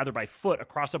plane, but rather by foot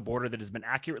across a border that has been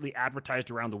accurately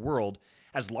advertised around the world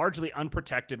as largely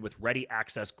unprotected with ready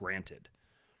access granted.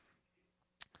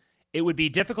 It would be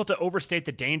difficult to overstate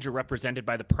the danger represented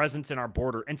by the presence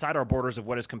inside our borders of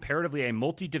what is comparatively a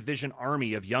multi-division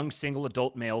army of young single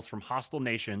adult males from hostile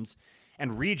nations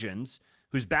and regions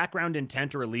whose background,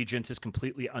 intent, or allegiance is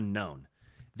completely unknown.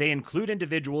 They include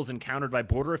individuals encountered by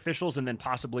border officials and then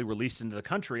possibly released into the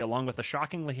country, along with a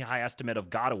shockingly high estimate of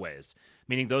gotaways,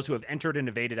 meaning those who have entered and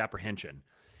evaded apprehension.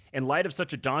 In light of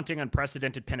such a daunting,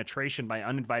 unprecedented penetration by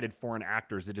uninvited foreign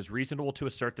actors, it is reasonable to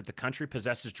assert that the country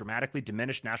possesses dramatically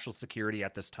diminished national security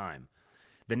at this time.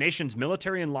 The nation's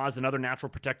military and laws and other natural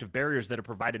protective barriers that have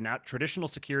provided traditional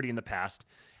security in the past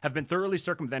have been thoroughly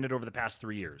circumvented over the past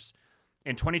 3 years.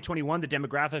 In 2021, the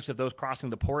demographics of those crossing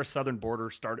the porous southern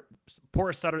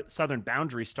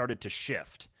boundary started to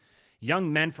shift.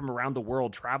 Young men from around the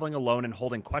world traveling alone and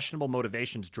holding questionable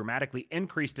motivations dramatically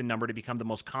increased in number to become the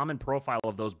most common profile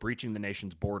of those breaching the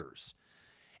nation's borders.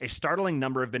 A startling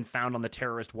number have been found on the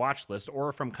terrorist watch list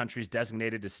or from countries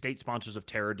designated as state sponsors of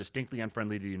terror distinctly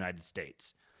unfriendly to the United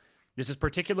States. This is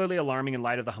particularly alarming in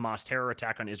light of the Hamas terror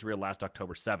attack on Israel last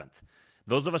October 7th.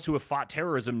 Those of us who have fought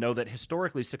terrorism know that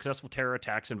historically successful terror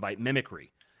attacks invite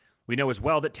mimicry. We know as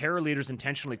well that terror leaders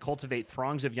intentionally cultivate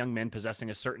throngs of young men possessing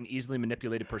a certain easily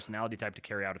manipulated personality type to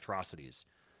carry out atrocities.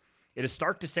 It is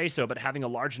stark to say so, but having a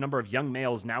large number of young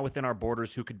males now within our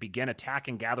borders who could begin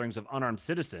attacking gatherings of unarmed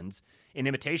citizens in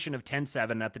imitation of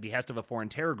 10-7 at the behest of a foreign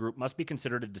terror group must be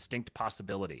considered a distinct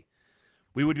possibility.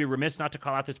 We would be remiss not to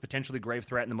call out this potentially grave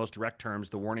threat in the most direct terms.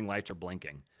 The warning lights are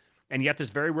blinking. And yet this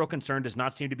very real concern does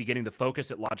not seem to be getting the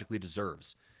focus it logically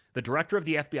deserves. The director of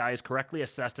the FBI has correctly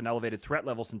assessed an elevated threat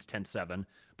level since 10-7,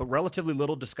 but relatively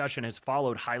little discussion has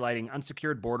followed highlighting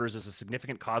unsecured borders as a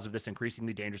significant cause of this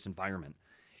increasingly dangerous environment.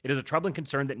 It is a troubling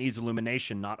concern that needs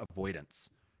illumination, not avoidance.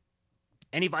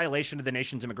 Any violation of the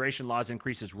nation's immigration laws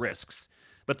increases risks,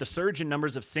 but the surge in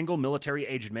numbers of single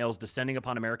military-aged males descending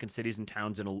upon American cities and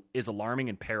towns is alarming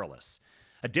and perilous.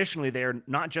 Additionally, they are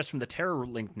not just from the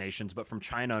terror-linked nations, but from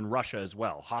China and Russia as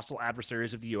well, hostile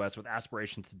adversaries of the U.S. with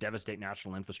aspirations to devastate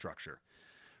national infrastructure.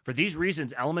 For these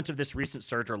reasons, elements of this recent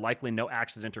surge are likely no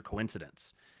accident or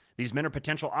coincidence. These men are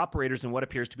potential operators in what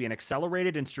appears to be an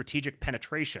accelerated and strategic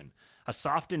penetration, a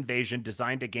soft invasion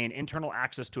designed to gain internal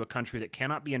access to a country that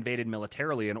cannot be invaded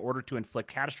militarily in order to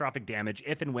inflict catastrophic damage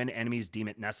if and when enemies deem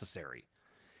it necessary.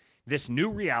 This new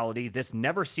reality, this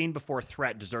never-seen-before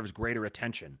threat deserves greater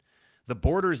attention. The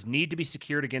borders need to be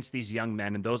secured against these young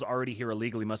men, and those already here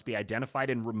illegally must be identified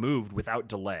and removed without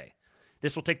delay.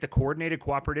 This will take the coordinated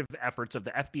cooperative efforts of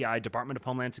the FBI, Department of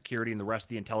Homeland Security, and the rest of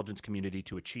the intelligence community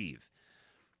to achieve.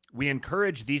 We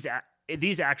encourage these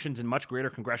actions and much greater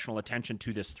congressional attention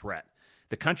to this threat.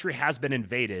 The country has been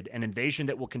invaded, an invasion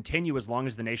that will continue as long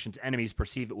as the nation's enemies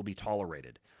perceive it will be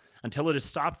tolerated. Until it is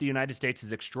stopped, the United States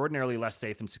is extraordinarily less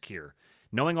safe and secure.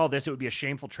 Knowing all this, it would be a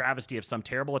shameful travesty if some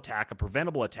terrible attack, a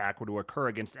preventable attack, were to occur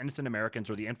against innocent Americans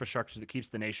or the infrastructure that keeps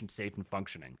the nation safe and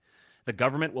functioning. The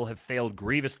government will have failed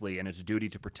grievously in its duty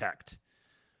to protect.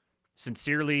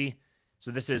 Sincerely, so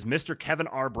this is Mr. Kevin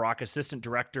R. Brock, Assistant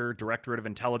Director, Directorate of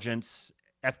Intelligence,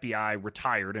 FBI,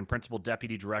 retired, and Principal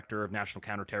Deputy Director of National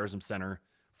Counterterrorism Center,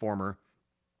 former.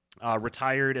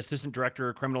 Retired Assistant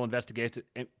Director, Criminal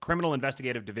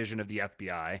Investigative Division of the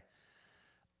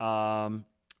FBI.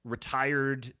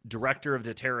 Retired Director of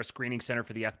the Terrorist Screening Center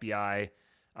for the FBI,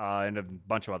 and a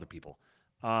bunch of other people.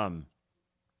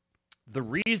 The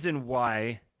reason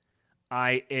why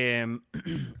I am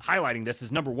highlighting this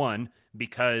is, number one,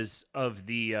 because of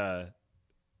the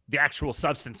actual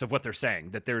substance of what they're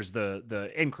saying, that there's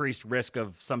the increased risk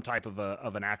of some type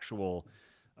of an actual,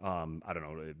 I don't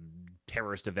know,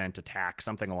 terrorist event, attack,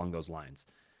 something along those lines.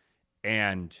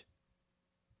 And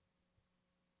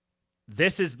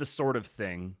this is the sort of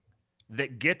thing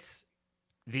that gets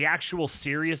the actual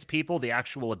serious people, the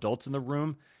actual adults in the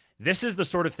room. This is the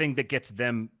sort of thing that gets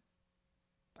them,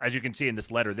 as you can see in this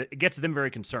letter, that it gets them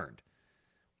very concerned.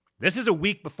 This is a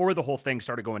week before the whole thing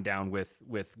started going down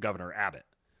with Governor Abbott.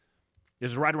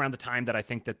 This is right around the time that I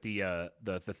think that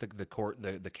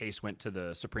the case went to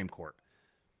the Supreme Court.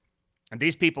 And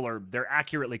these people they're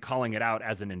accurately calling it out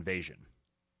as an invasion.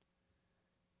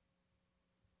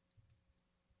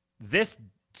 This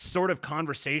sort of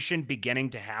conversation beginning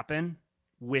to happen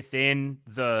within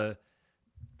the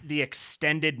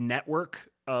extended network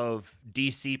of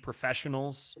DC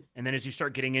professionals, and then as you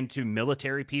start getting into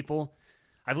military people,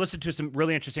 I've listened to some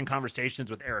really interesting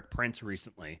conversations with Eric Prince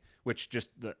recently, which just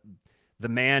the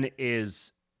man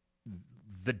is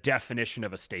the definition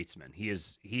of a statesman. He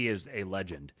is a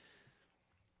legend.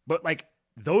 But like,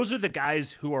 those are the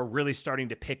guys who are really starting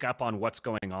to pick up on what's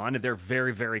going on, and they're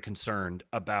very, very concerned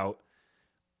about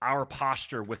our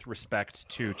posture with respect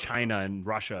to China and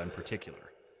Russia in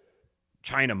particular.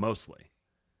 China mostly.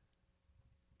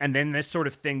 And then this sort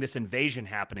of thing, this invasion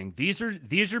happening, these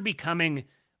are becoming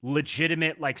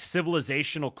legitimate, like,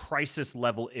 civilizational crisis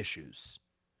level issues.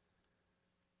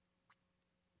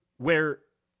 Where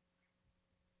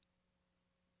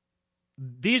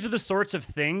these are the sorts of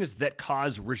things that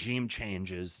cause regime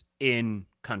changes in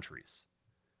countries.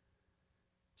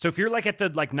 So if you're like at the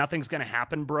like nothing's going to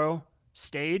happen, bro,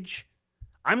 stage,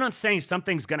 I'm not saying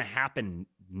something's going to happen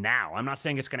now. I'm not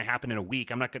saying it's going to happen in a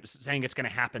week. I'm not saying it's going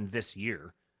to happen this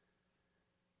year.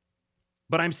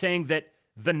 But I'm saying that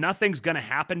the nothing's going to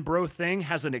happen, bro thing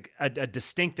has a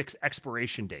distinct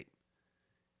expiration date.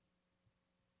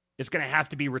 It's going to have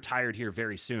to be retired here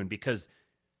very soon, because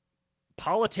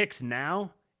politics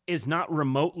now is not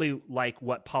remotely like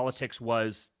what politics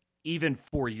was even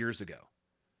 4 years ago.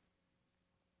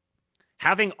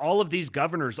 Having all of these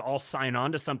governors all sign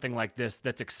on to something like this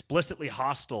that's explicitly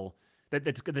hostile,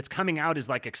 that's coming out as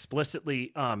like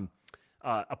explicitly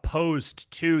opposed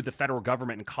to the federal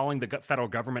government and calling the federal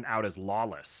government out as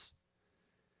lawless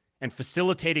and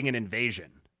facilitating an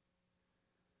invasion.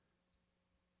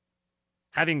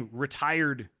 Having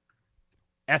retired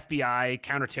FBI,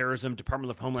 counterterrorism,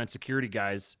 Department of Homeland Security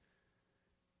guys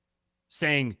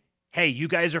saying, hey, you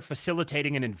guys are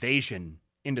facilitating an invasion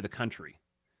into the country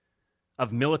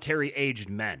of military-aged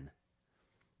men.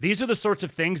 These are the sorts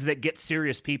of things that get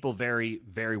serious people very,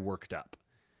 very worked up.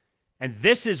 And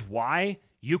this is why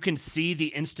you can see the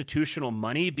institutional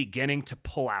money beginning to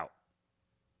pull out.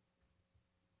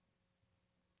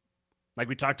 Like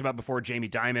we talked about before, Jamie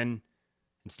Dimon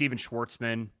and Steven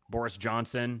Schwartzman, Boris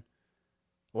Johnson.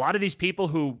 A lot of these people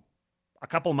who a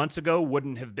couple months ago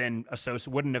wouldn't have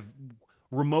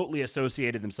remotely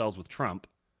associated themselves with Trump.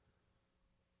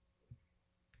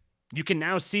 You can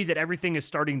now see that everything is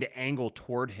starting to angle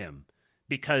toward him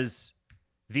because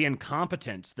the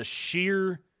incompetence, the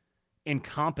sheer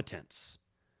incompetence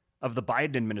of the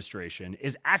Biden administration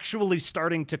is actually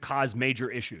starting to cause major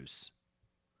issues.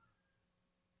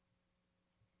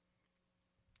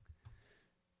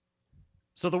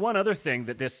 So the one other thing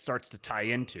that this starts to tie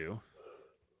into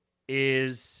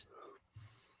is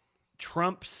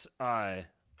Trump's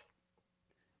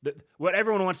what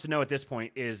everyone wants to know at this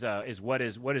point is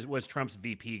what's Trump's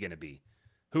VP going to be?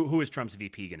 Who is Trump's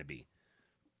VP going to be?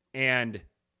 And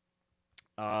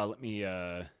let me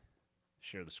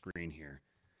share the screen here,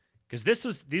 because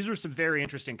these were some very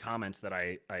interesting comments that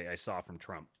I saw from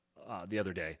Trump the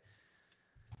other day.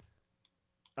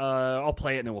 I'll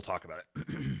play it and then we'll talk about it.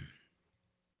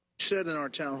 Said in our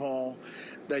town hall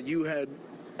that you had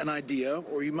an idea,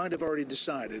 or you might have already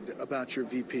decided about your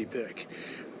VP pick.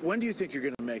 When do you think you're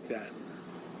going to make that?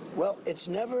 Well, it's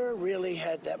never really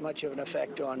had that much of an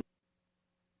effect on.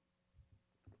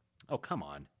 Oh, come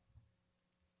on.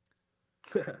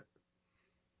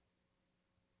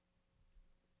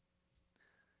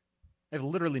 I've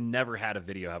literally never had a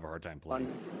video have a hard time playing.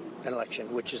 On an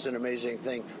election, which is an amazing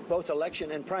thing. Both election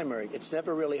and primary. It's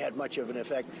never really had much of an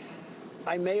effect.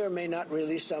 I may or may not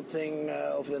release something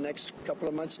over the next couple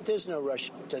of months. There's no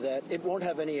rush to that. It won't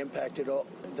have any impact at all.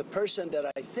 The person that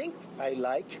I think I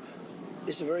like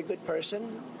is a very good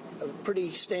person,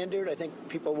 pretty standard. I think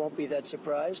people won't be that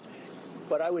surprised.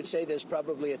 But I would say there's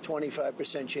probably a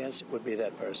 25% chance it would be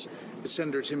that person. Is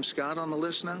Senator Tim Scott on the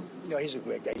list now? No, he's a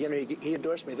great guy. You know, he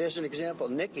endorsed me. There's an example.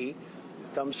 Nikki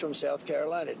comes from South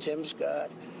Carolina. Tim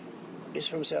Scott is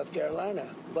from South Carolina.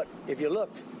 But if you look,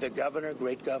 the governor,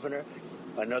 great governor,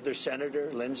 another senator,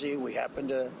 Lindsey, we happen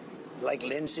to like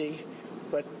Lindsey.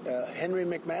 But Henry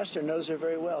McMaster knows her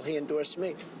very well. He endorsed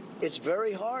me. It's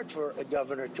very hard for a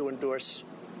governor to endorse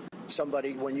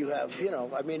somebody when you have,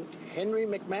 Henry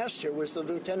McMaster was the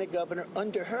lieutenant governor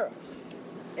under her.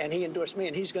 And he endorsed me.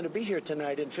 And he's going to be here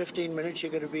tonight. In 15 minutes,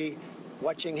 you're going to be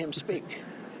watching him speak.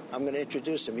 I'm going to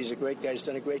introduce him. He's a great guy. He's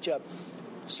done a great job.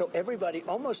 So everybody,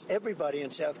 almost everybody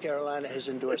in South Carolina has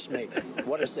endorsed me.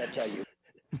 What does that tell you?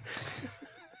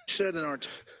 Said in our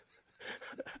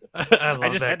I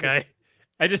love that guy.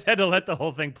 I just had to let the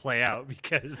whole thing play out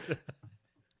because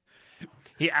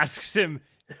he asks him,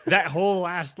 that whole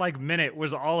last minute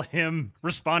was all him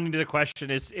responding to the question,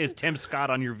 is Tim Scott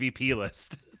on your VP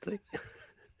list?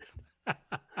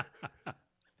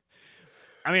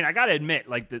 I mean, I got to admit,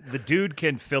 the dude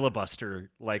can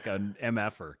filibuster like an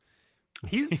MFer.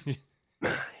 He's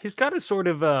got a sort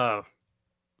of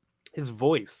his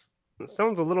voice. It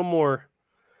sounds a little more,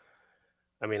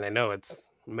 I mean, I know it's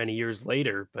many years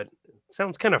later, but it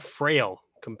sounds kind of frail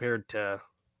compared to,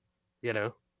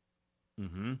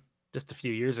 just a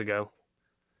few years ago.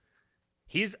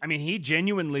 He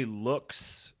genuinely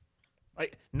looks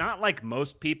not like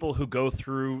most people who go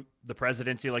through the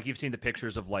presidency. Like, you've seen the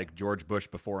pictures of George Bush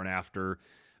before and after,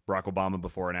 Barack Obama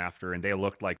before and after, and they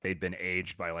looked like they'd been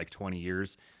aged by 20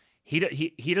 years.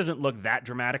 He doesn't look that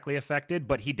dramatically affected,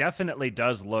 but he definitely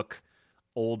does look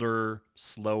older,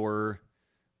 slower,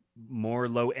 more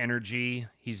low energy.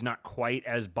 He's not quite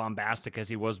as bombastic as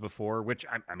he was before, which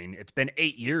I mean, it's been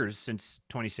 8 years since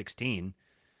 2016.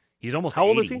 He's almost How 80.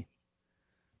 old is he?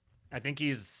 I think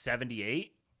he's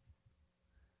 78.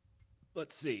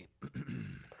 Let's see.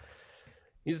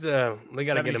 He's they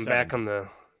got to get him back 77.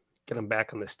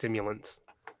 on the stimulants.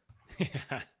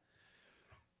 Yeah.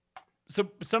 So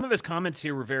some of his comments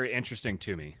here were very interesting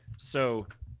to me. So,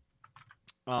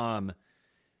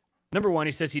 number one,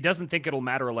 he says he doesn't think it'll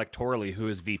matter electorally who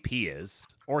his VP is,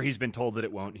 or he's been told that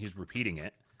it won't. He's repeating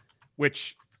it,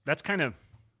 which that's kind of,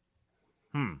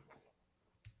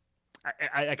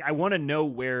 I want to know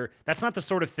where. That's not the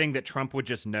sort of thing that Trump would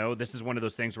just know. This is one of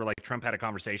those things where Trump had a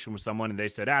conversation with someone and they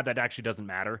said, that actually doesn't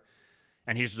matter.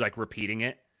 And he's repeating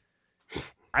it.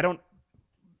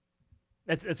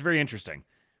 It's very interesting.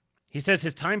 He says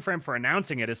his time frame for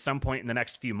announcing it is some point in the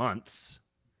next few months,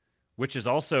 which is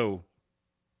also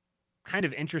kind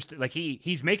of interesting.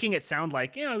 He's making it sound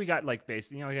like, we got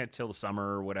basically, we got till the summer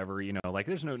or whatever,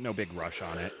 there's no big rush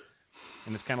on it.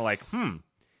 And it's kind of I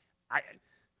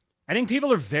think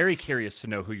people are very curious to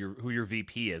know who your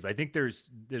VP is. I think there's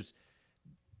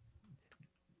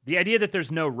the idea that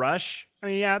there's no rush. I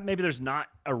mean, yeah, maybe there's not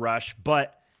a rush,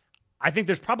 but I think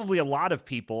there's probably a lot of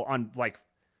people on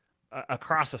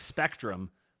across a spectrum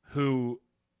who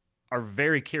are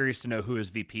very curious to know who his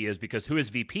VP is, because who his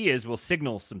VP is will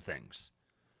signal some things.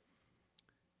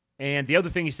 And the other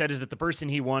thing he said is that the person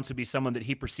he wants would be someone that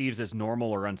he perceives as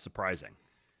normal or unsurprising.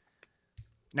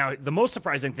 Now, the most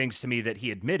surprising things to me that he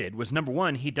admitted was, number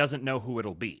one, he doesn't know who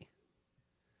it'll be.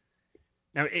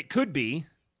 Now, it could be,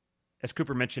 as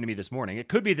Cooper mentioned to me this morning, it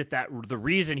could be that the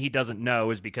reason he doesn't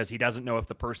know is because he doesn't know if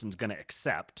the person's going to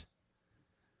accept.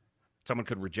 Someone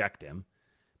could reject him.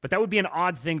 But that would be an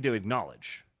odd thing to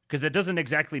acknowledge, because that doesn't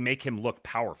exactly make him look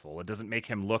powerful. It doesn't make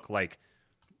him look like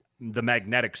the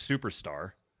magnetic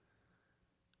superstar.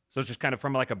 So it's just kind of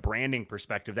from like a branding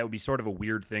perspective, that would be sort of a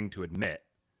weird thing to admit.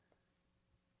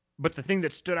 But the thing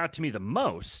that stood out to me the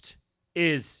most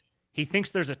is he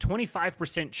thinks there's a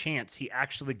 25% chance he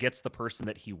actually gets the person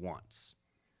that he wants.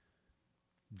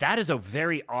 That is a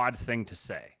very odd thing to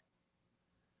say.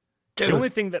 Dude.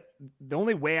 The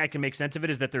only way I can make sense of it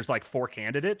is that there's like 4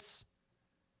 candidates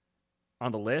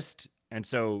on the list. And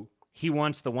so he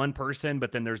wants the one person,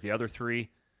 but then there's the other 3.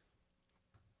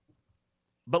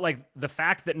 But like the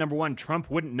fact that, number one,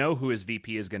 Trump wouldn't know who his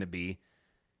VP is going to be,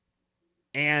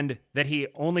 and that he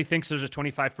only thinks there's a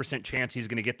 25% chance he's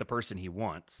going to get the person he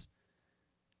wants.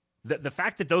 The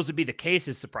fact that those would be the case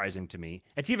is surprising to me.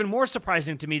 It's even more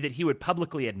surprising to me that he would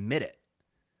publicly admit it.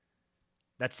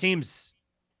 That just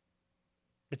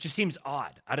seems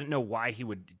odd. I don't know why he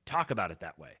would talk about it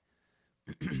that way.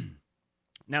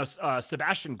 Now,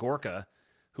 Sebastian Gorka,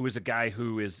 who is a guy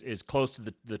who is close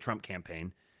to the Trump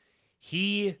campaign,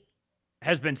 he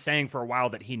has been saying for a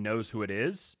while that he knows who it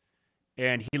is,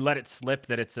 and he let it slip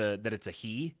that it's a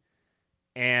he.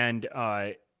 And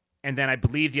then I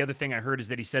believe the other thing I heard is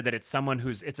that he said that it's someone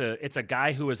it's a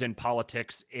guy who is in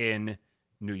politics in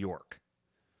New York.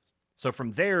 So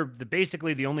from there,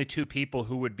 basically the only 2 people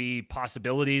who would be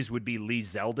possibilities would be Lee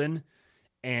Zeldin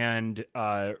and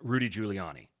Rudy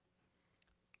Giuliani.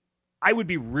 I would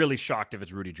be really shocked if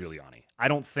it's Rudy Giuliani. I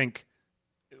don't think.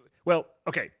 Well,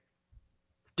 okay,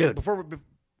 dude.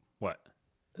 What?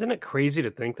 Isn't it crazy to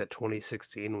think that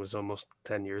 2016 was almost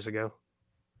 10 years ago?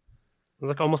 It was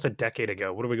like almost a decade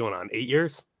ago. What are we going on? 8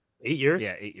 years? 8 years?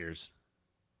 Yeah, 8 years.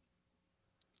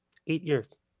 8 years.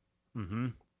 Mm-hmm.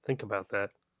 Think about that.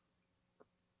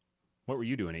 What were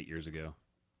you doing 8 years ago?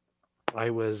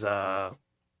 I was, I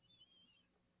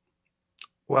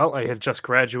had just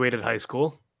graduated high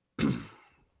school.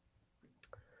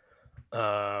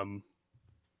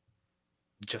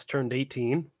 Just turned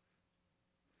 18.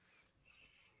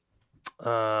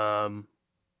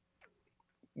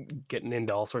 Getting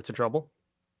into all sorts of trouble.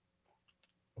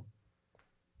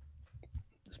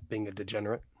 Just being a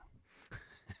degenerate.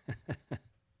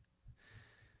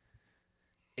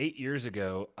 8 years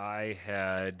ago, I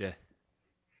had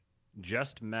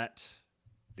just met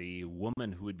the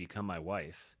woman who would become my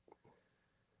wife.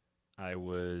 I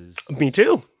was... Me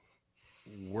too.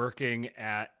 Working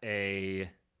at a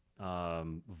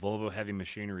Volvo heavy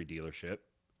machinery dealership.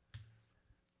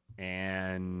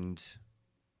 And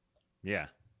yeah.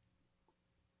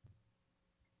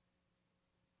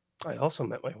 I also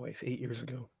met my wife 8 years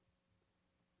ago.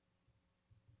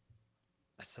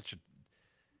 That's such a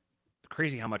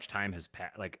crazy how much time has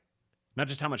passed. Like, not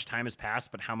just how much time has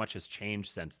passed, but how much has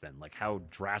changed since then. Like, how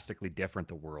drastically different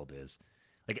the world is.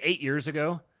 Like, 8 years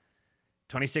ago,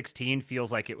 2016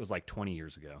 feels like it was like 20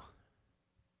 years ago.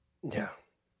 Yeah.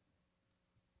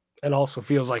 It also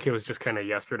feels like it was just kind of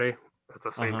yesterday at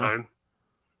the same time.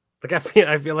 Like, I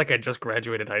feel like I just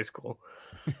graduated high school.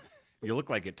 You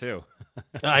look like it too.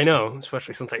 I know,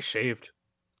 especially since I shaved.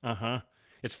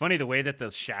 It's funny the way that the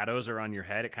shadows are on your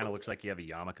head. It kind of looks like you have a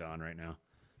yarmulke on right now.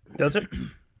 Does it?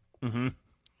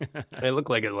 I look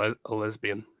like a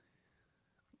lesbian.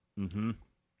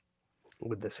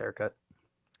 With this haircut.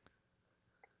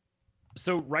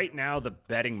 So right now, the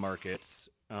betting markets,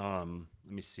 let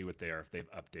me see what they are, if they've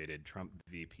updated. Trump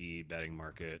VP betting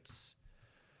markets.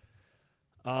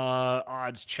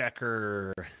 Odds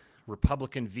checker,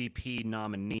 Republican VP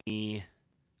nominee.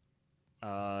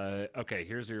 Okay,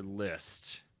 here's your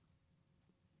list.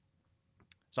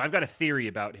 So I've got a theory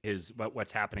about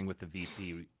what's happening with the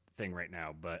VP thing right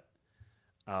now, but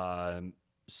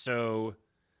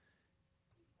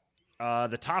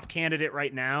the top candidate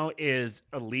right now is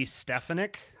Elise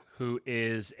Stefanik, who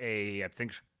is I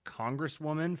think,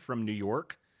 congresswoman from New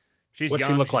York. She's What's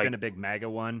young. She look She's like? been a big MAGA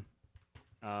one.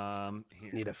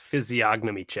 Need a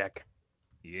physiognomy check.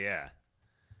 Yeah.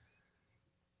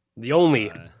 The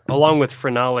only, along with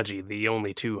phrenology, the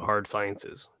only 2 hard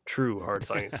sciences. True hard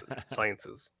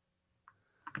sciences.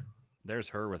 There's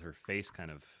her with her face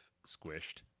kind of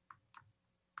squished.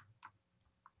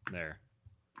 There.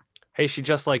 Hey, she's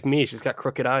just like me. She's got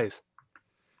crooked eyes.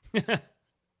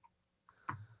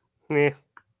 Mid.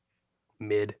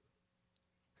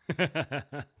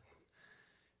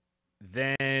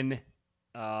 Then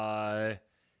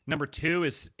number 2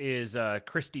 is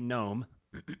Kristi Noem,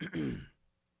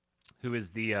 who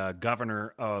is the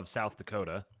governor of South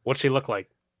Dakota. What's she look like?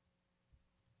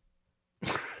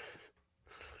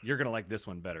 You're going to like this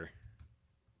one better.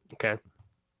 Okay.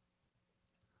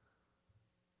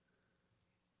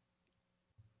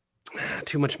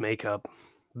 Too much makeup.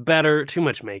 Too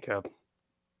much makeup.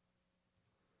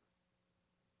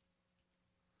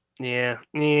 Yeah.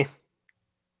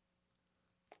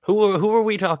 Who were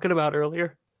we talking about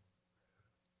earlier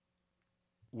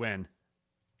When?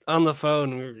 on the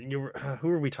phone? Who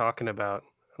were we talking about?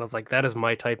 I was like, that is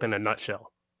my type in a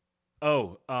nutshell.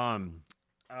 Oh,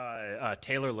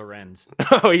 Taylor Lorenz.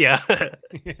 Oh yeah.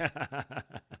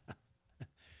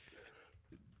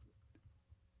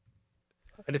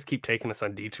 I just keep taking us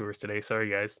on detours today. Sorry,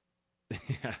 guys.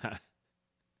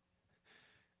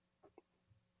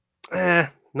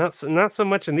 Not so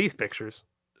much in these pictures.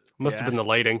 Must have been the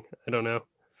lighting. I don't know.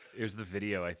 Here's the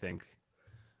video, I think.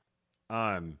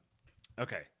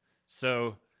 Okay.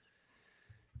 So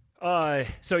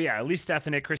yeah, at least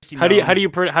Stefanik, Christy. How do you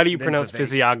then pronounce Vivek.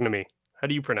 physiognomy? How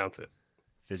do you pronounce it?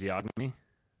 Physiognomy?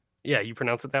 Yeah, you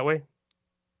pronounce it that way?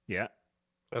 Yeah.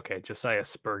 Okay, Josiah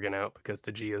Spurgeon out because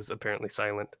the G is apparently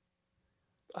silent.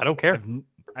 I don't care.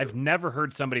 I've never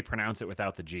heard somebody pronounce it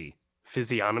without the G.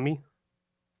 Physiognomy?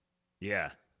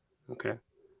 Yeah. Okay.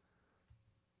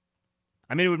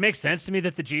 I mean, it would make sense to me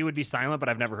that the G would be silent, but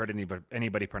I've never heard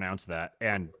anybody pronounce that.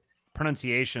 And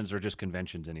pronunciations are just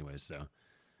conventions anyways, so.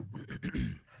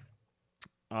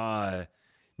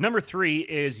 Number 3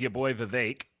 is your boy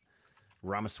Vivek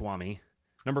Ramaswamy.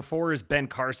 Number 4 is Ben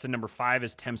Carson. Number 5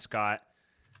 is Tim Scott.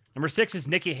 Number 6 is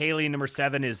Nikki Haley. Number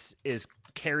 7 is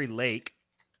Carrie Lake.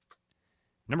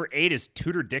 Number 8 is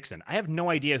Tudor Dixon. I have no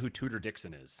idea who Tudor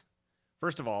Dixon is.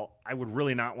 First of all, I would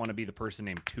really not want to be the person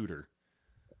named Tudor.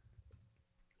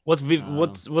 What's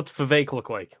Vivek look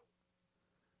like?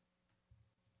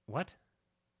 What?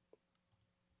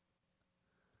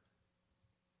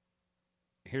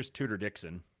 Here's Tudor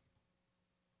Dixon.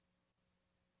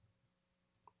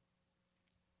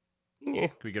 Yeah.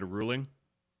 Can we get a ruling?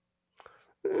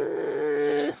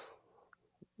 Yeah,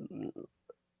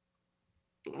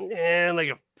 like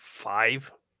a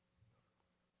 5.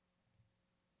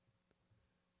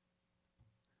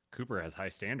 Cooper has high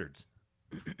standards.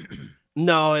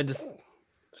 No, it just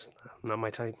not my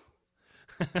type.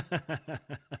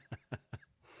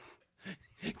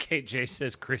 Kate J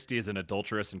says Christy is an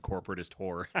adulterous and corporatist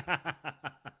whore.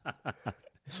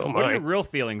 So am What are I. your real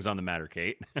feelings on the matter,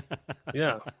 Kate?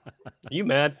 Yeah. You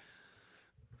mad?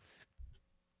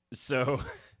 So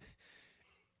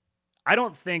I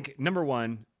don't think, number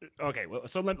one, okay, well,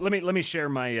 so let me share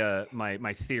my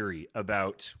my theory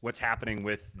about what's happening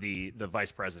with the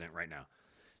vice president right now.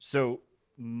 So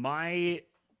my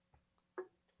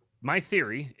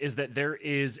theory is that there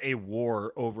is a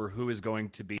war over who is going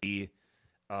to be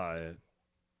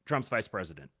Trump's vice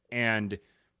president. And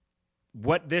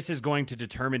what this is going to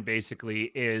determine basically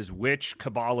is which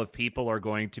cabal of people are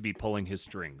going to be pulling his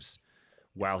strings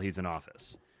while he's in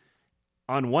office.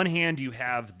 On one hand, you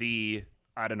have the,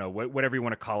 I don't know, whatever you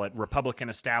want to call it, Republican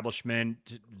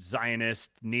establishment,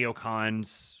 Zionist,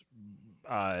 neocons,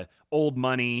 old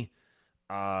money,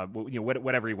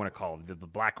 whatever you want to call it, the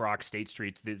BlackRock, State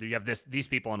Streets. You have these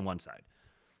people on one side,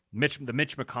 the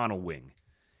Mitch McConnell wing.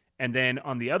 And then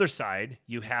on the other side,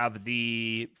 you have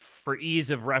the, for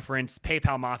ease of reference,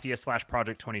 PayPal Mafia /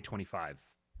 Project 2025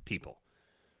 people.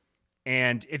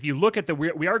 And if you look at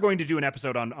we are going to do an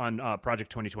episode on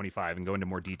Project 2025 and go into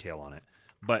more detail on it.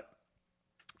 But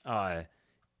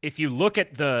if you look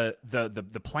at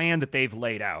the plan that they've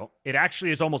laid out, it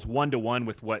actually is almost 1-to-1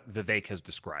 with what Vivek has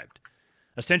described.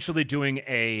 Essentially doing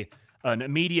an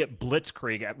immediate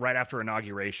blitzkrieg right after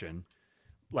inauguration,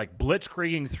 like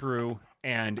blitzkrieging through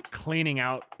and cleaning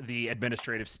out the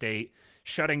administrative state,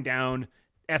 shutting down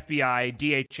FBI,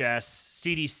 DHS,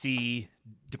 CDC,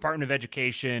 Department of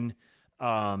Education,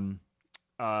 the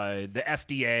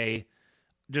FDA,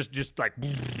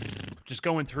 just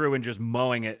going through and just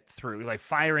mowing it through, like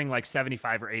firing like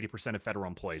 75 or 80% of federal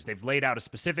employees. They've laid out a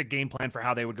specific game plan for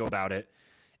how they would go about it,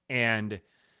 and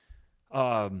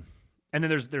then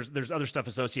there's other stuff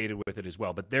associated with it as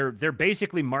well. But they're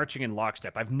basically marching in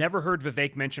lockstep. I've never heard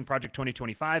Vivek mention Project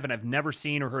 2025, and I've never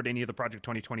seen or heard any of the Project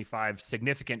 2025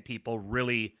 significant people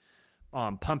really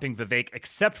pumping Vivek,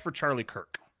 except for Charlie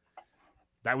Kirk.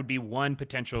 That would be one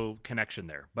potential connection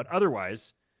there. But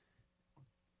otherwise,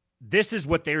 this is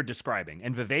what they're describing.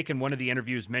 And Vivek in one of the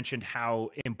interviews mentioned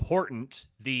how important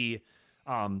the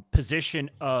position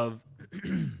of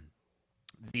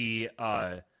the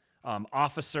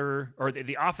officer, or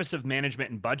the Office of Management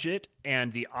and Budget,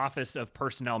 and the Office of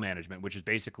Personnel Management, which is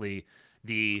basically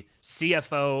the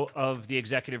CFO of the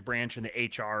executive branch and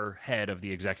the HR head of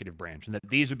the executive branch, and that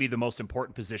these would be the most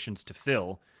important positions to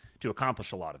fill to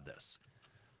accomplish a lot of this.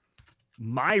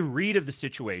 My read of the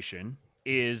situation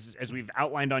is, as we've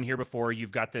outlined on here before,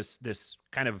 you've got this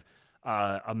kind of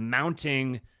a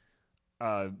mounting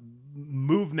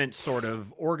movement, sort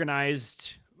of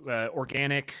organized,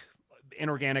 organic,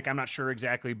 inorganic, I'm not sure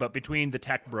exactly, but between the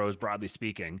tech bros, broadly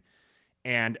speaking,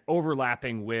 and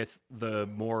overlapping with the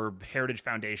more Heritage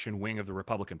Foundation wing of the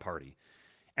Republican Party.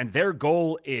 And their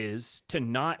goal is to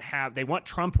not have, they want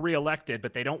Trump reelected,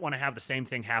 but they don't want to have the same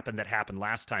thing happen that happened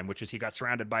last time, which is he got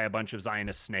surrounded by a bunch of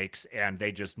Zionist snakes and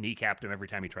they just kneecapped him every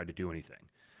time he tried to do anything.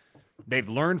 They've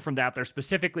learned from that. They're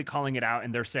specifically calling it out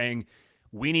and they're saying,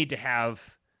 we need to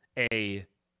have the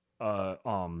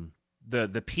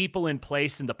people in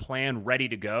place and the plan ready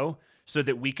to go so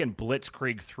that we can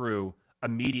blitzkrieg through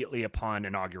immediately upon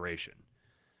inauguration.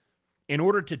 In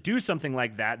order to do something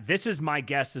like that, this is my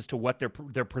guess as to what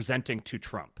they're presenting to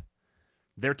Trump.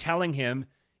 They're telling him,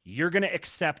 you're going to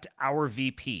accept our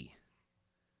VP.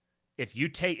 If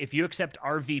you accept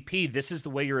our VP, this is the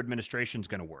way your administration is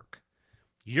going to work.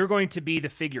 You're going to be the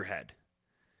figurehead.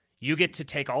 You get to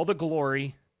take all the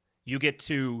glory. You get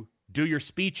to do your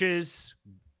speeches.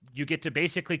 You get to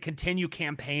basically continue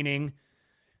campaigning,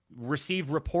 receive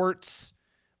reports,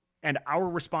 and our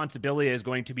responsibility is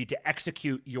going to be to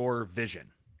execute your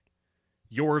vision.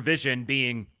 Your vision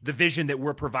being the vision that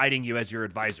we're providing you as your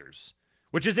advisors,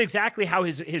 which is exactly how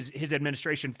his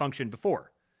administration functioned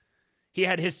before. He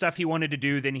had his stuff he wanted to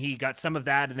do, then he got some of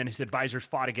that, and then his advisors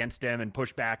fought against him and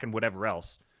pushed back and whatever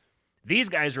else. These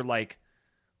guys are like,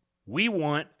 we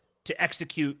want to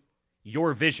execute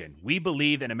your vision. We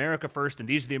believe in America first, and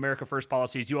these are the America first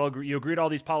policies. You agree to all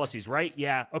these policies, right?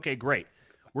 Yeah. Okay, great.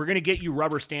 We're going to get you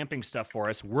rubber stamping stuff for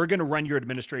us. We're going to run your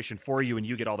administration for you, and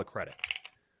you get all the credit.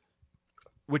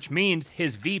 Which means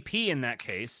his VP in that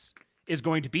case is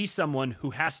going to be someone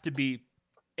who has to be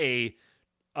a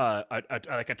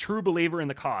true believer in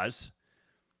the cause,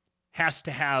 has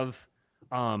to have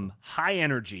high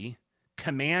energy,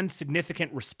 command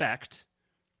significant respect,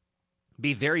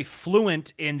 be very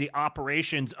fluent in the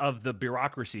operations of the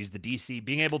bureaucracies, the DC,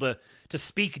 being able to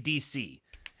speak DC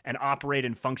and operate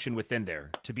and function within there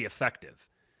to be effective.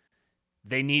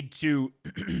 They need to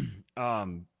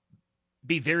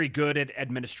be very good at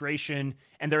administration,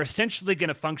 and they're essentially going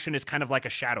to function as kind of like a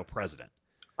shadow president.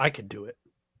 I could do it.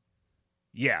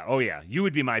 Yeah. Oh, yeah. You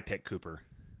would be my pick, Cooper.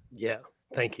 Yeah.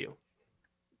 Thank you.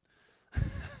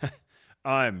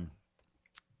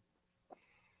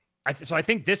 So I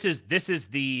think this is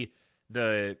the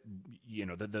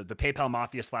PayPal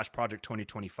Mafia / Project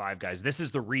 2025 guys. This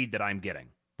is the read that I'm getting,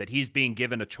 that he's being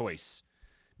given a choice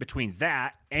between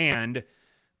that and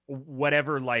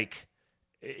whatever, like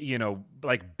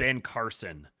Ben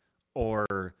Carson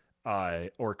or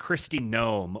Kristi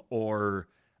Noem or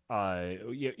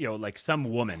like some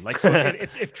woman. Like, so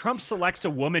if Trump selects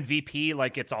a woman VP,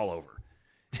 like, it's all over.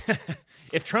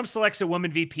 If Trump selects a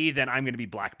woman VP, then I'm going to be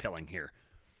blackpilling here.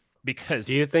 Because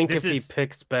do you think if he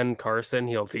picks Ben Carson,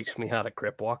 he'll teach me how to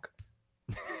crip walk?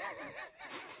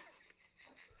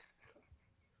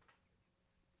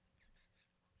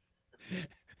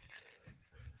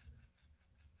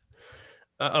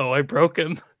 Uh-oh, I broke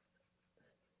him.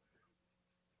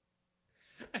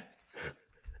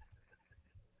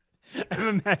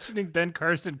 I'm imagining Ben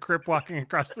Carson crip walking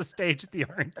across the stage at the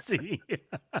RNC.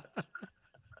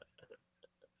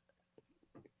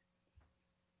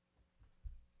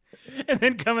 And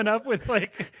then coming up with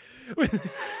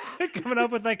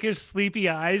his sleepy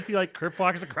eyes, he like crip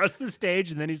walks across the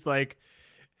stage, and then he's like,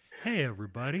 "Hey,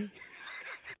 everybody."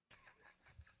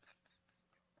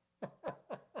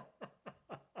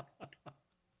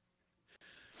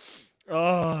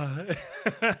 Oh.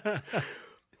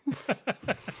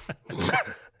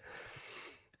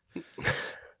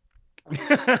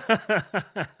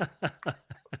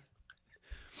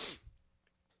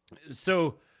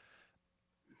 So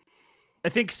I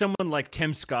think someone like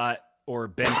Tim Scott or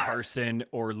Ben Carson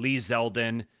or Lee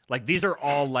Zeldin, like, these are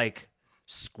all like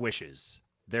squishes.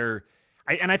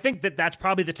 I think that's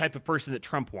probably the type of person that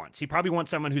Trump wants. He probably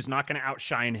wants someone who's not going to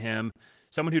outshine him,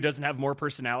 someone who doesn't have more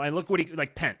personality. And look what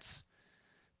like Pence.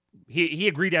 He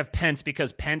agreed to have Pence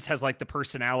because Pence has like the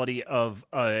personality of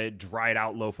a dried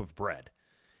out loaf of bread.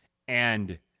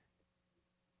 And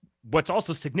what's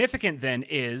also significant then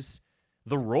is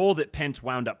the role that Pence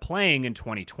wound up playing in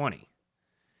 2020.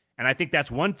 And I think that's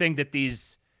one thing that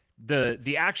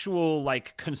the actual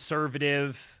like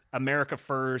conservative, America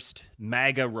First,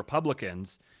 MAGA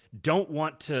Republicans don't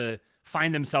want to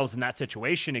find themselves in that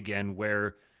situation again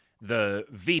where the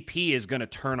VP is going to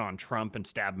turn on Trump and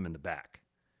stab him in the back.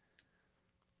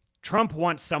 Trump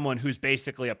wants someone who's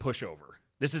basically a pushover.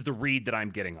 This is the read that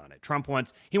I'm getting on it. Trump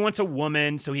wants a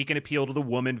woman so he can appeal to the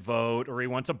woman vote, or he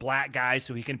wants a black guy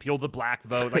so he can appeal to the black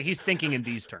vote. Like, he's thinking in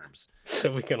these terms.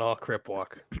 So we can all crip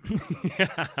walk.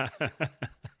 Yeah.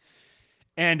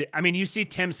 And I mean, you see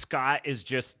Tim Scott is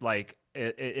just like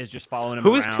is just following him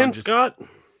Who around. is Tim Scott?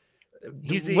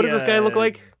 He's what does this guy look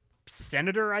like?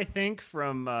 Senator, I think,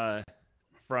 from what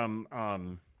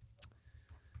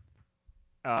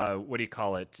do you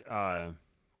call it?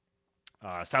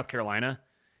 South Carolina.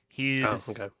 He's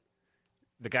okay.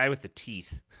 the guy with the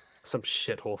teeth. Some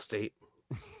shithole state.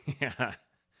 Yeah,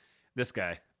 this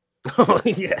guy. Oh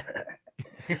yeah.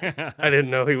 I didn't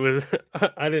know he was.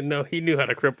 I didn't know he knew how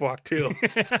to crip walk too.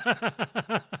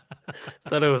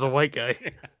 Thought it was a white guy.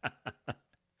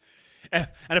 And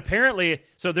apparently,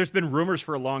 so there's been rumors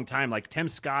for a long time. Like Tim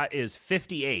Scott is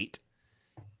 58,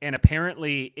 and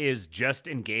apparently is just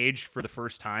engaged for the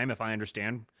first time, if I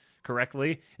understand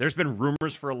correctly. There's been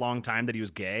rumors for a long time that he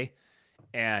was gay,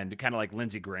 and kind of like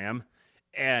Lindsey Graham,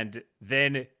 and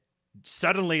then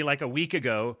suddenly, like a week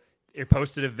ago, he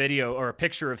posted a video or a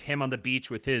picture of him on the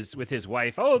beach with his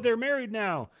wife. Oh, they're married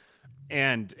now.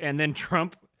 And then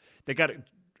Trump, they got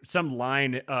some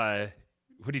line.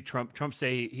 What did Trump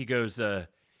say? He goes, oh,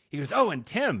 and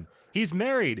Tim, he's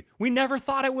married. We never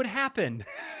thought it would happen.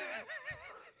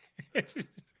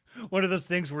 One of those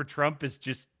things where Trump is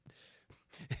just,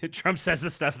 Trump says the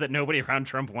stuff that nobody around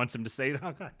Trump wants him to say.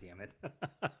 Oh, God damn it.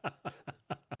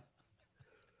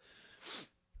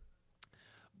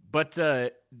 But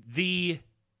I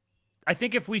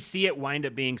think if we see it wind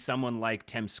up being someone like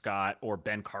Tim Scott or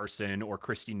Ben Carson or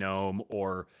Kristi Noem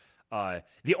or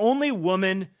the only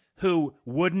woman who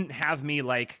wouldn't have me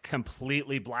like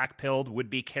completely blackpilled would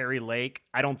be Carrie Lake.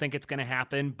 I don't think it's going to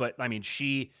happen, but I mean,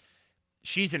 she's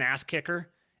an ass kicker,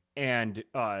 and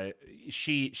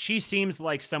she seems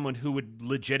like someone who would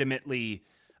legitimately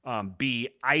be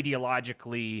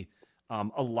ideologically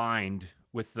aligned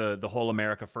with the whole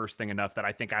America First thing enough that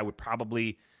I think I would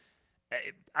probably,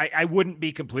 I wouldn't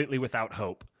be completely without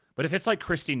hope. But if it's like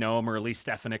Kristi Noem or Elise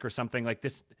Stefanik or something like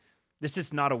this, this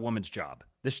is not a woman's job.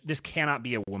 This cannot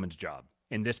be a woman's job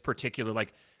in this particular,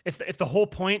 like, if the whole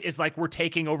point is like we're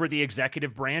taking over the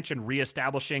executive branch and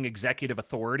reestablishing executive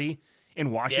authority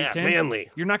in Washington, Yeah, manly.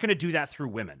 You're not going to do that through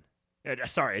women.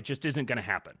 Sorry, it just isn't going to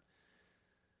happen.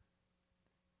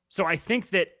 So I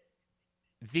think that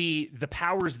the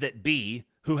powers that be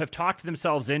who have talked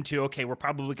themselves into, okay, we're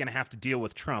probably going to have to deal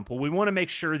with Trump. Well, we want to make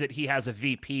sure that he has a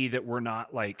VP that we're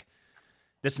not like,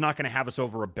 that's not going to have us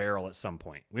over a barrel at some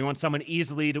point. We want someone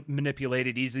easily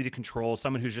manipulated, easy to control,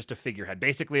 someone who's just a figurehead,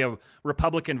 basically a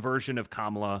Republican version of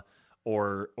Kamala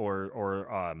or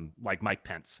like Mike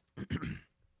Pence.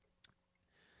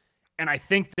 And I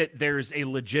think that there's a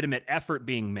legitimate effort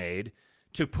being made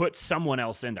to put someone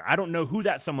else in there. I don't know who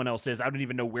that someone else is. I don't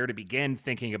even know where to begin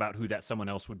thinking about who that someone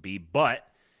else would be. But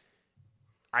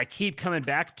I keep coming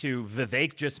back to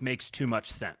Vivek just makes too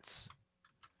much sense.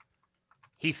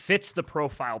 He fits the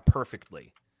profile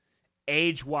perfectly.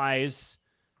 Age-wise,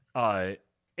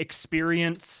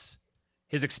 experience,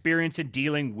 his experience in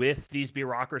dealing with these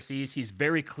bureaucracies. He's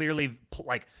very clearly,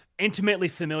 like, intimately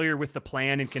familiar with the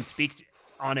plan and can speak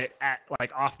on it at,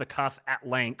 like, off the cuff at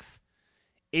length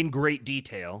in great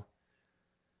detail.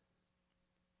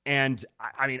 And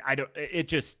I mean, I don't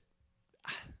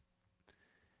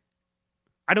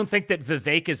think that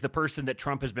Vivek is the person that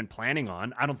Trump has been planning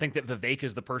on. I don't think that Vivek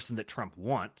is the person that Trump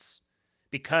wants,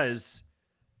 because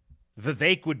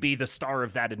Vivek would be the star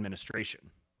of that administration.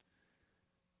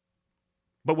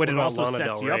 But what it also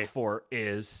sets you up for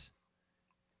is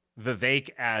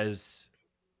Vivek as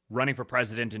running for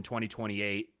president in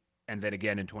 2028 and then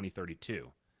again in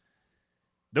 2032.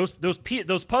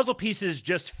 Those puzzle pieces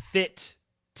just fit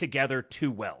together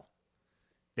too well.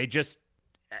 They just,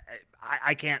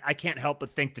 I can't help but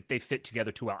think that they fit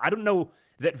together too well. I don't know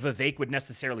that Vivek would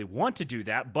necessarily want to do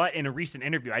that, but in a recent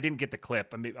interview, I didn't get the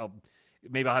clip. Maybe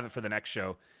I'll have it for the next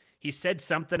show. He said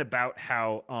something about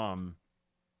how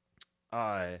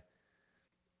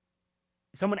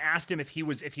someone asked him if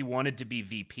he wanted to be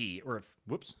VP or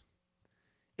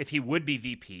if he would be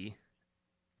VP,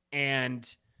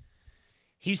 and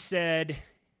he said,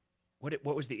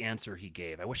 what was the answer he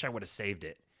gave? I wish I would have saved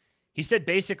it. He said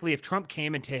basically if Trump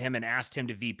came into him and asked him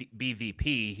to be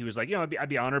VP, he was like, I'd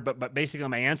be honored, but basically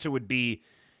my answer would be,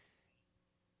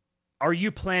 are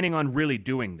you planning on really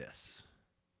doing this?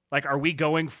 Like, are we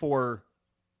going for,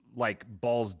 like,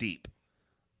 balls deep?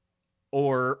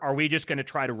 Or are we just going to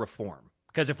try to reform?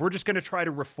 Because if we're just going to try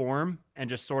to reform and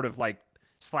just sort of, like,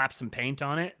 slap some paint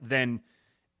on it, then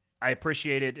I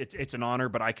appreciate it. It's an honor,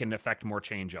 but I can affect more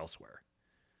change elsewhere.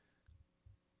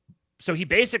 So he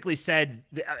basically said,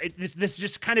 this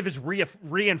just kind of is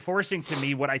reinforcing to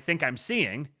me what I think I'm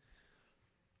seeing,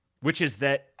 which is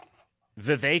that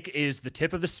Vivek is the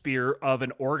tip of the spear of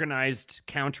an organized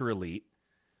counter elite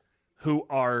who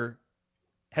are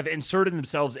have inserted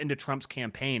themselves into Trump's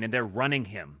campaign, and they're running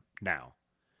him now.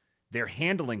 They're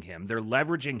handling him. They're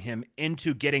leveraging him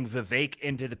into getting Vivek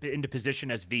into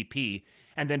position as VP,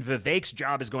 and then Vivek's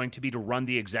job is going to be to run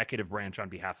the executive branch on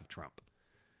behalf of Trump.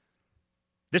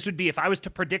 This would be, if I was to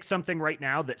predict something right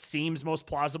now that seems most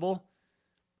plausible,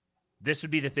 this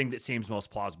would be the thing that seems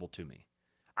most plausible to me.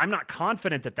 I'm not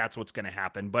confident that that's what's going to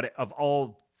happen, but of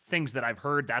all things that I've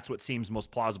heard, that's what seems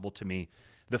most plausible to me.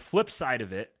 The flip side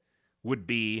of it would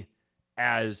be,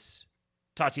 as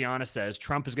Tatiana says,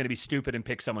 Trump is going to be stupid and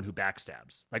pick someone who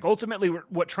backstabs. Like, ultimately,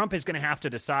 what Trump is going to have to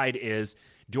decide is,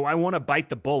 do I want to bite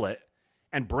the bullet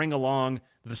and bring along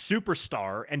the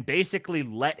superstar and basically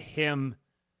let him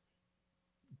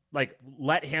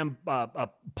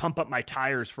pump up my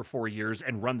tires for 4 years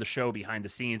and run the show behind the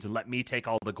scenes and let me take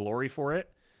all the glory for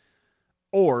it?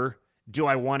 Or do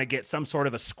I want to get some sort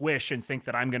of a squish and think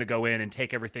that I'm going to go in and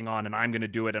take everything on and I'm going to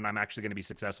do it and I'm actually going to be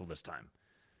successful this time?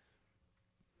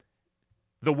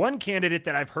 The one candidate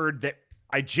that I've heard that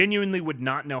I genuinely would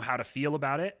not know how to feel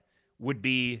about it would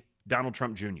be Donald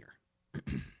Trump Jr.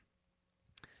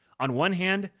 On one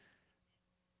hand,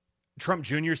 Trump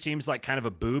Jr. seems like kind of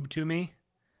a boob to me.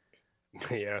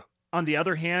 Yeah. On the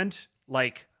other hand,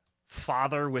 like,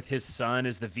 father with his son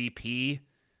as the VP,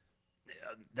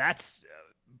 that's,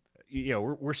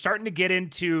 we're starting to get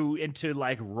into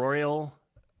like royal,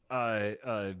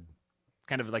 kind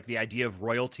of like the idea of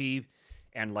royalty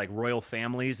and like royal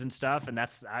families and stuff. And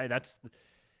that's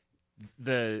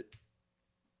the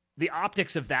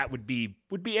optics of that would be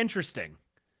interesting.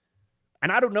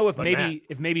 And I don't know if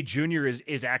maybe Junior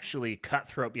is actually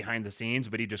cutthroat behind the scenes,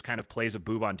 but he just kind of plays a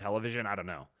boob on television. I don't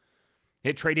know.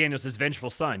 Trey Daniels is vengeful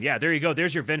son. Yeah, there you go.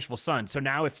 There's your vengeful son. So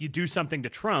now if you do something to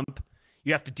Trump,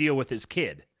 you have to deal with his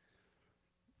kid.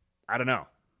 I don't know.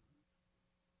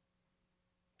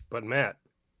 But Matt.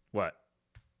 What?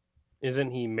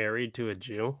 Isn't he married to a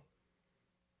Jew?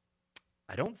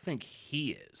 I don't think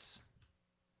he is.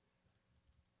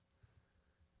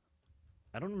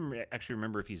 I don't actually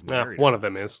remember if he's married. One of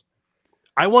them is.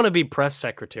 I want to be press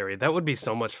secretary. That would be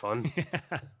so much fun.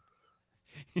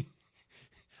 Yeah.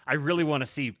 I really want to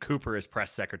see Cooper as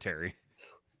press secretary.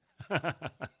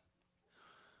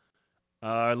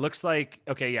 Looks like,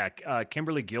 okay, yeah,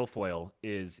 Kimberly Guilfoyle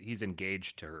he's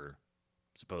engaged to her,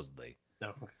 supposedly. No.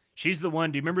 Okay. She's the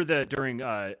one. Do you remember during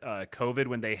COVID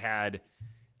when they had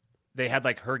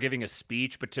like her giving a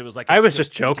speech, but it was like, I was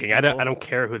just joking. I don't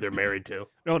care who they're married to.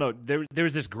 No.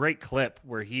 There's this great clip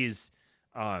where she's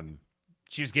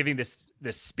giving this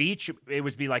speech. It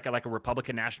was like a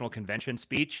Republican National Convention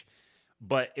speech,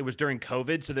 but it was during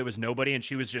COVID, so there was nobody, and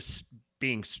she was just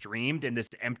being streamed in this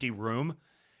empty room,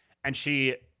 and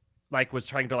she was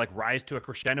trying to rise to a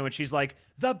crescendo, and she's like,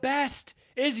 "The best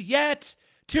is yet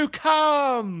to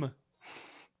come."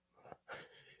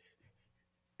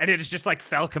 And it just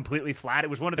fell completely flat. It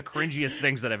was one of the cringiest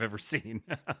things that I've ever seen.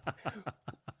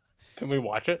 Can we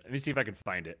watch it? Let me see if I can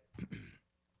find it.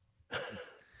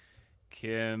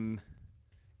 Kim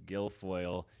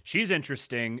Guilfoyle. She's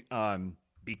interesting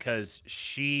because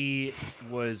she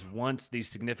was once the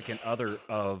significant other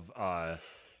of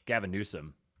Gavin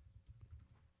Newsom.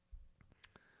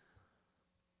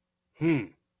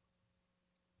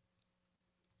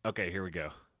 Okay, here we go.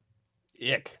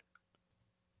 Ick.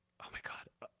 Oh my God.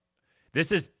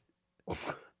 This is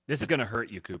going to hurt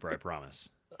you, Cooper, I promise.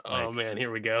 Oh, man, here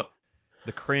we go.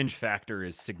 The cringe factor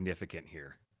is significant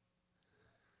here.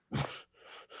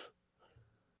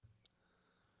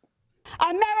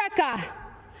 America,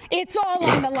 it's all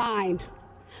on the line.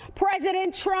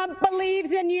 President Trump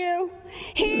believes in you.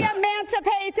 He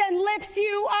emancipates and lifts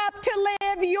you up to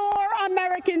live your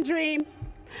American dream.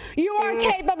 You are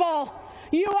capable.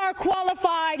 You are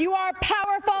qualified, you are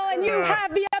powerful, and you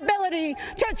have the ability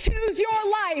to choose your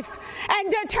life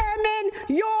and determine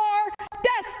your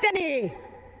destiny.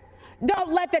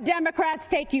 Don't let the Democrats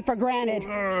take you for granted.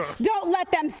 Don't let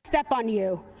them step on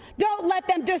you. Don't let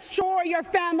them destroy your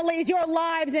families, your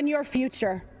lives, and your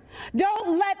future.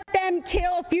 Don't let them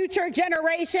kill future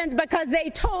generations because they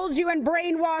told you and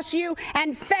brainwashed you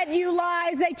and fed you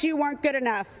lies that you weren't good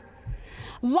enough.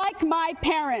 Like my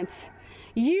parents,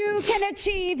 you can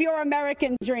achieve your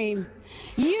American dream.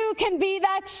 You can be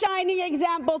that shining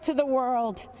example to the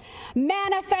world.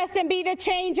 Manifest and be the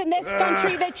change in this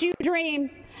country that you dream,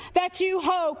 that you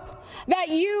hope, that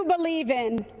you believe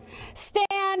in.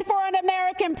 Stand for an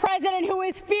American president who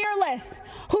is fearless,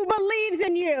 who believes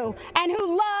in you, and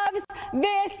who loves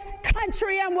this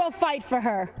country and will fight for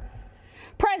her.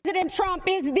 President Trump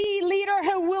is the leader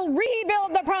who will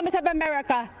rebuild the promise of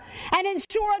America and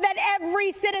ensure that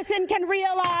every citizen can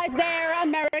realize their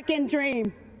American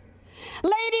dream.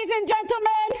 Ladies and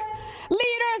gentlemen,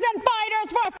 leaders and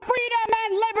fighters for freedom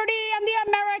and liberty and the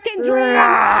American dream,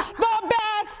 the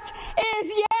best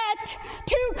is yet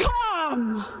to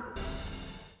come.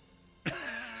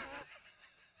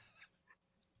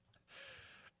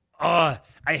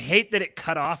 I hate that it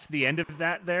cut off the end of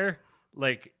that there,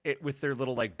 like it with their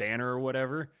little like banner or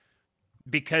whatever,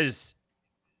 because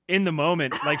in the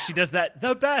moment, like she does that,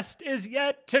 the best is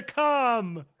yet to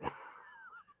come.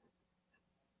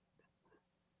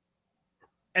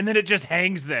 And then it just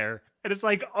hangs there. And it's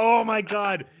like, oh my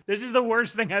God, this is the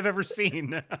worst thing I've ever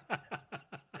seen.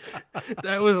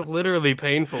 That was literally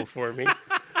painful for me.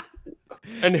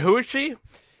 And who is she?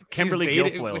 Kimberly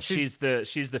dating- Guilfoyle. she-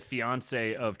 She's the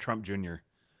fiance of Trump Jr.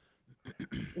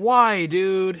 Why,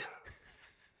 dude?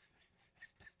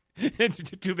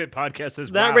 2-Bit Podcast says,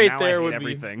 That wow, right now there I hate would be-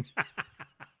 everything.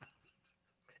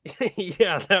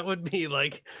 Yeah, that would be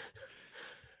like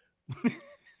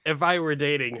if I were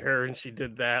dating her and she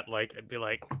did that, like I'd be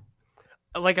like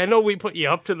I know we put you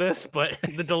up to this, but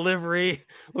the delivery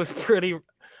was pretty.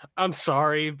 I'm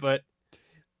sorry, but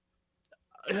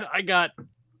I've got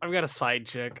a side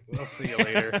chick. I'll see you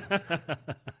later.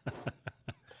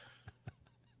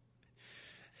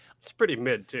 It's pretty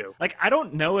mid too. Like, I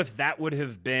don't know if that would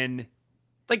have been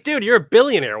Like, dude, you're a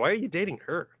billionaire. Why are you dating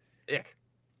her? Ick.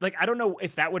 like, I don't know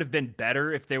if that would have been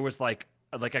better if there was like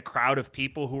a crowd of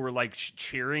people who were like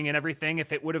cheering and everything.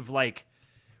 If it would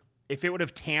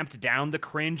have tamped down the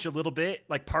cringe a little bit.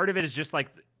 Like, part of it is just like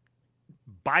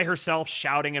by herself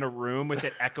shouting in a room with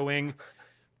it echoing.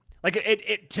 Like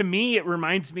it to me, it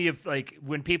reminds me of like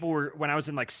when I was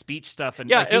in like speech stuff and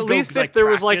Yeah, like, you'd at least go, if there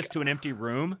was, like- practice to an empty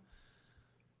room.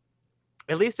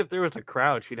 At least if there was a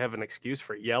crowd, she'd have an excuse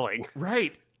for yelling.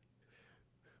 Right.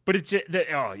 But it's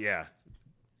oh yeah.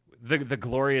 The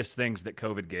glorious things that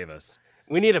COVID gave us.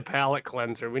 We need a palate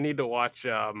cleanser. We need to watch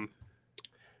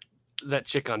that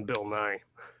chick on Bill Nye.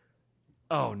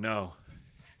 Oh no.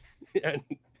 And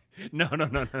No.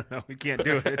 We can't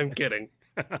do it. I'm kidding.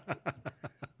 I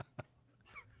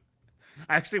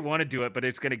actually want to do it, but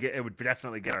it would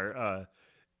definitely get our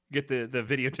get the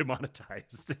video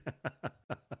demonetized.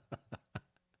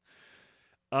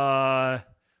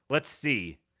 Let's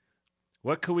see.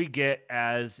 What could we get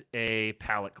as a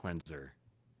palate cleanser?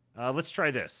 Let's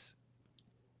try this.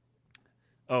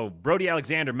 Oh, Brody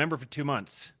Alexander, member for 2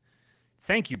 months.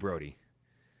 Thank you, Brody.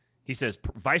 He says,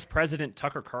 Vice President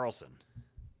Tucker Carlson.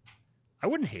 I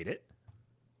wouldn't hate it.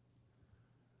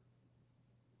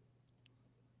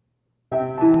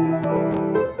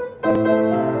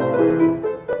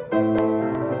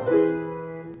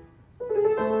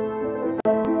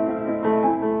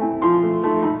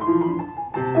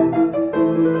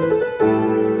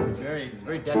 It's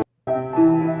very dead.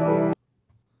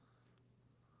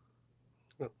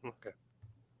 Okay.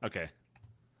 Okay.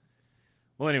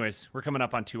 Well, anyways, we're coming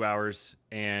up on 2 hours,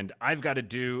 and I've got to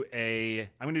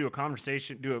I'm going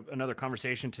to do another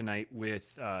conversation tonight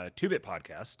with 2-Bit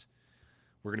Podcast.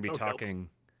 We're going to be talking,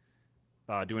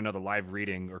 do another live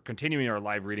reading or continuing our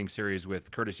live reading series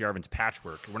with Curtis Yarvin's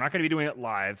Patchwork. We're not going to be doing it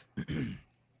live,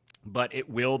 but it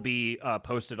will be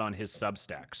posted on his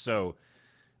Substack. So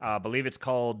I believe it's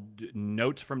called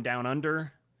Notes from Down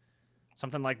Under,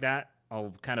 something like that.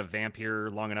 I'll kind of vamp here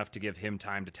long enough to give him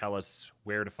time to tell us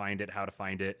where to find it, how to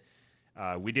find it.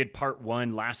 We did part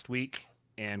 1 last week,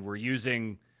 and we're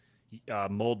using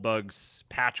Moldbug's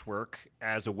Patchwork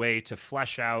as a way to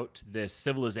flesh out this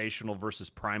civilizational versus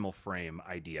primal frame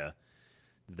idea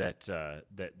that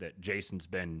Jason's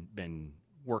been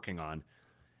working on.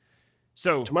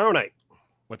 So Tomorrow night.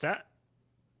 what's that?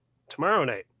 Tomorrow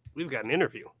night, we've got an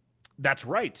interview. That's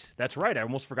right. I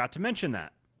almost forgot to mention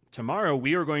that. Tomorrow,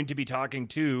 we are going to be talking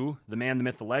to the man, the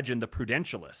myth, the legend, the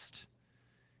Prudentialist.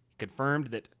 Confirmed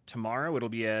that tomorrow it'll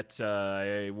be at,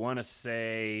 I want to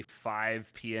say,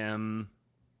 5 p.m.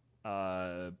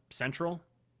 Central.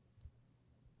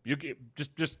 You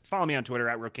just follow me on Twitter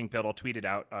at RealKingPit. I'll tweet it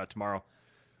out tomorrow.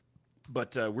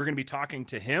 But we're going to be talking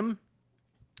to him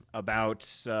about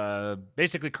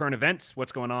basically current events,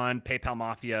 what's going on, PayPal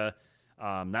Mafia,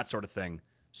 that sort of thing.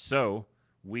 So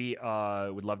we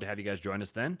would love to have you guys join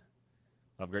us then.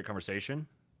 We'll have a great conversation.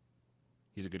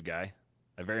 He's a good guy.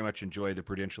 I very much enjoy the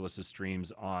Prudentialist's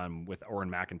streams with Oren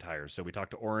McIntyre. So we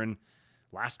talked to Oren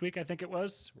last week, I think it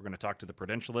was. We're going to talk to the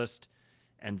Prudentialist.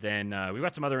 And then we've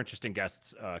got some other interesting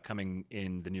guests coming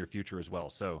in the near future as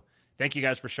well. So thank you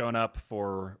guys for showing up,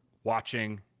 for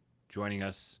watching, joining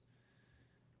us.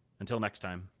 Until next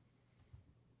time,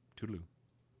 toodaloo.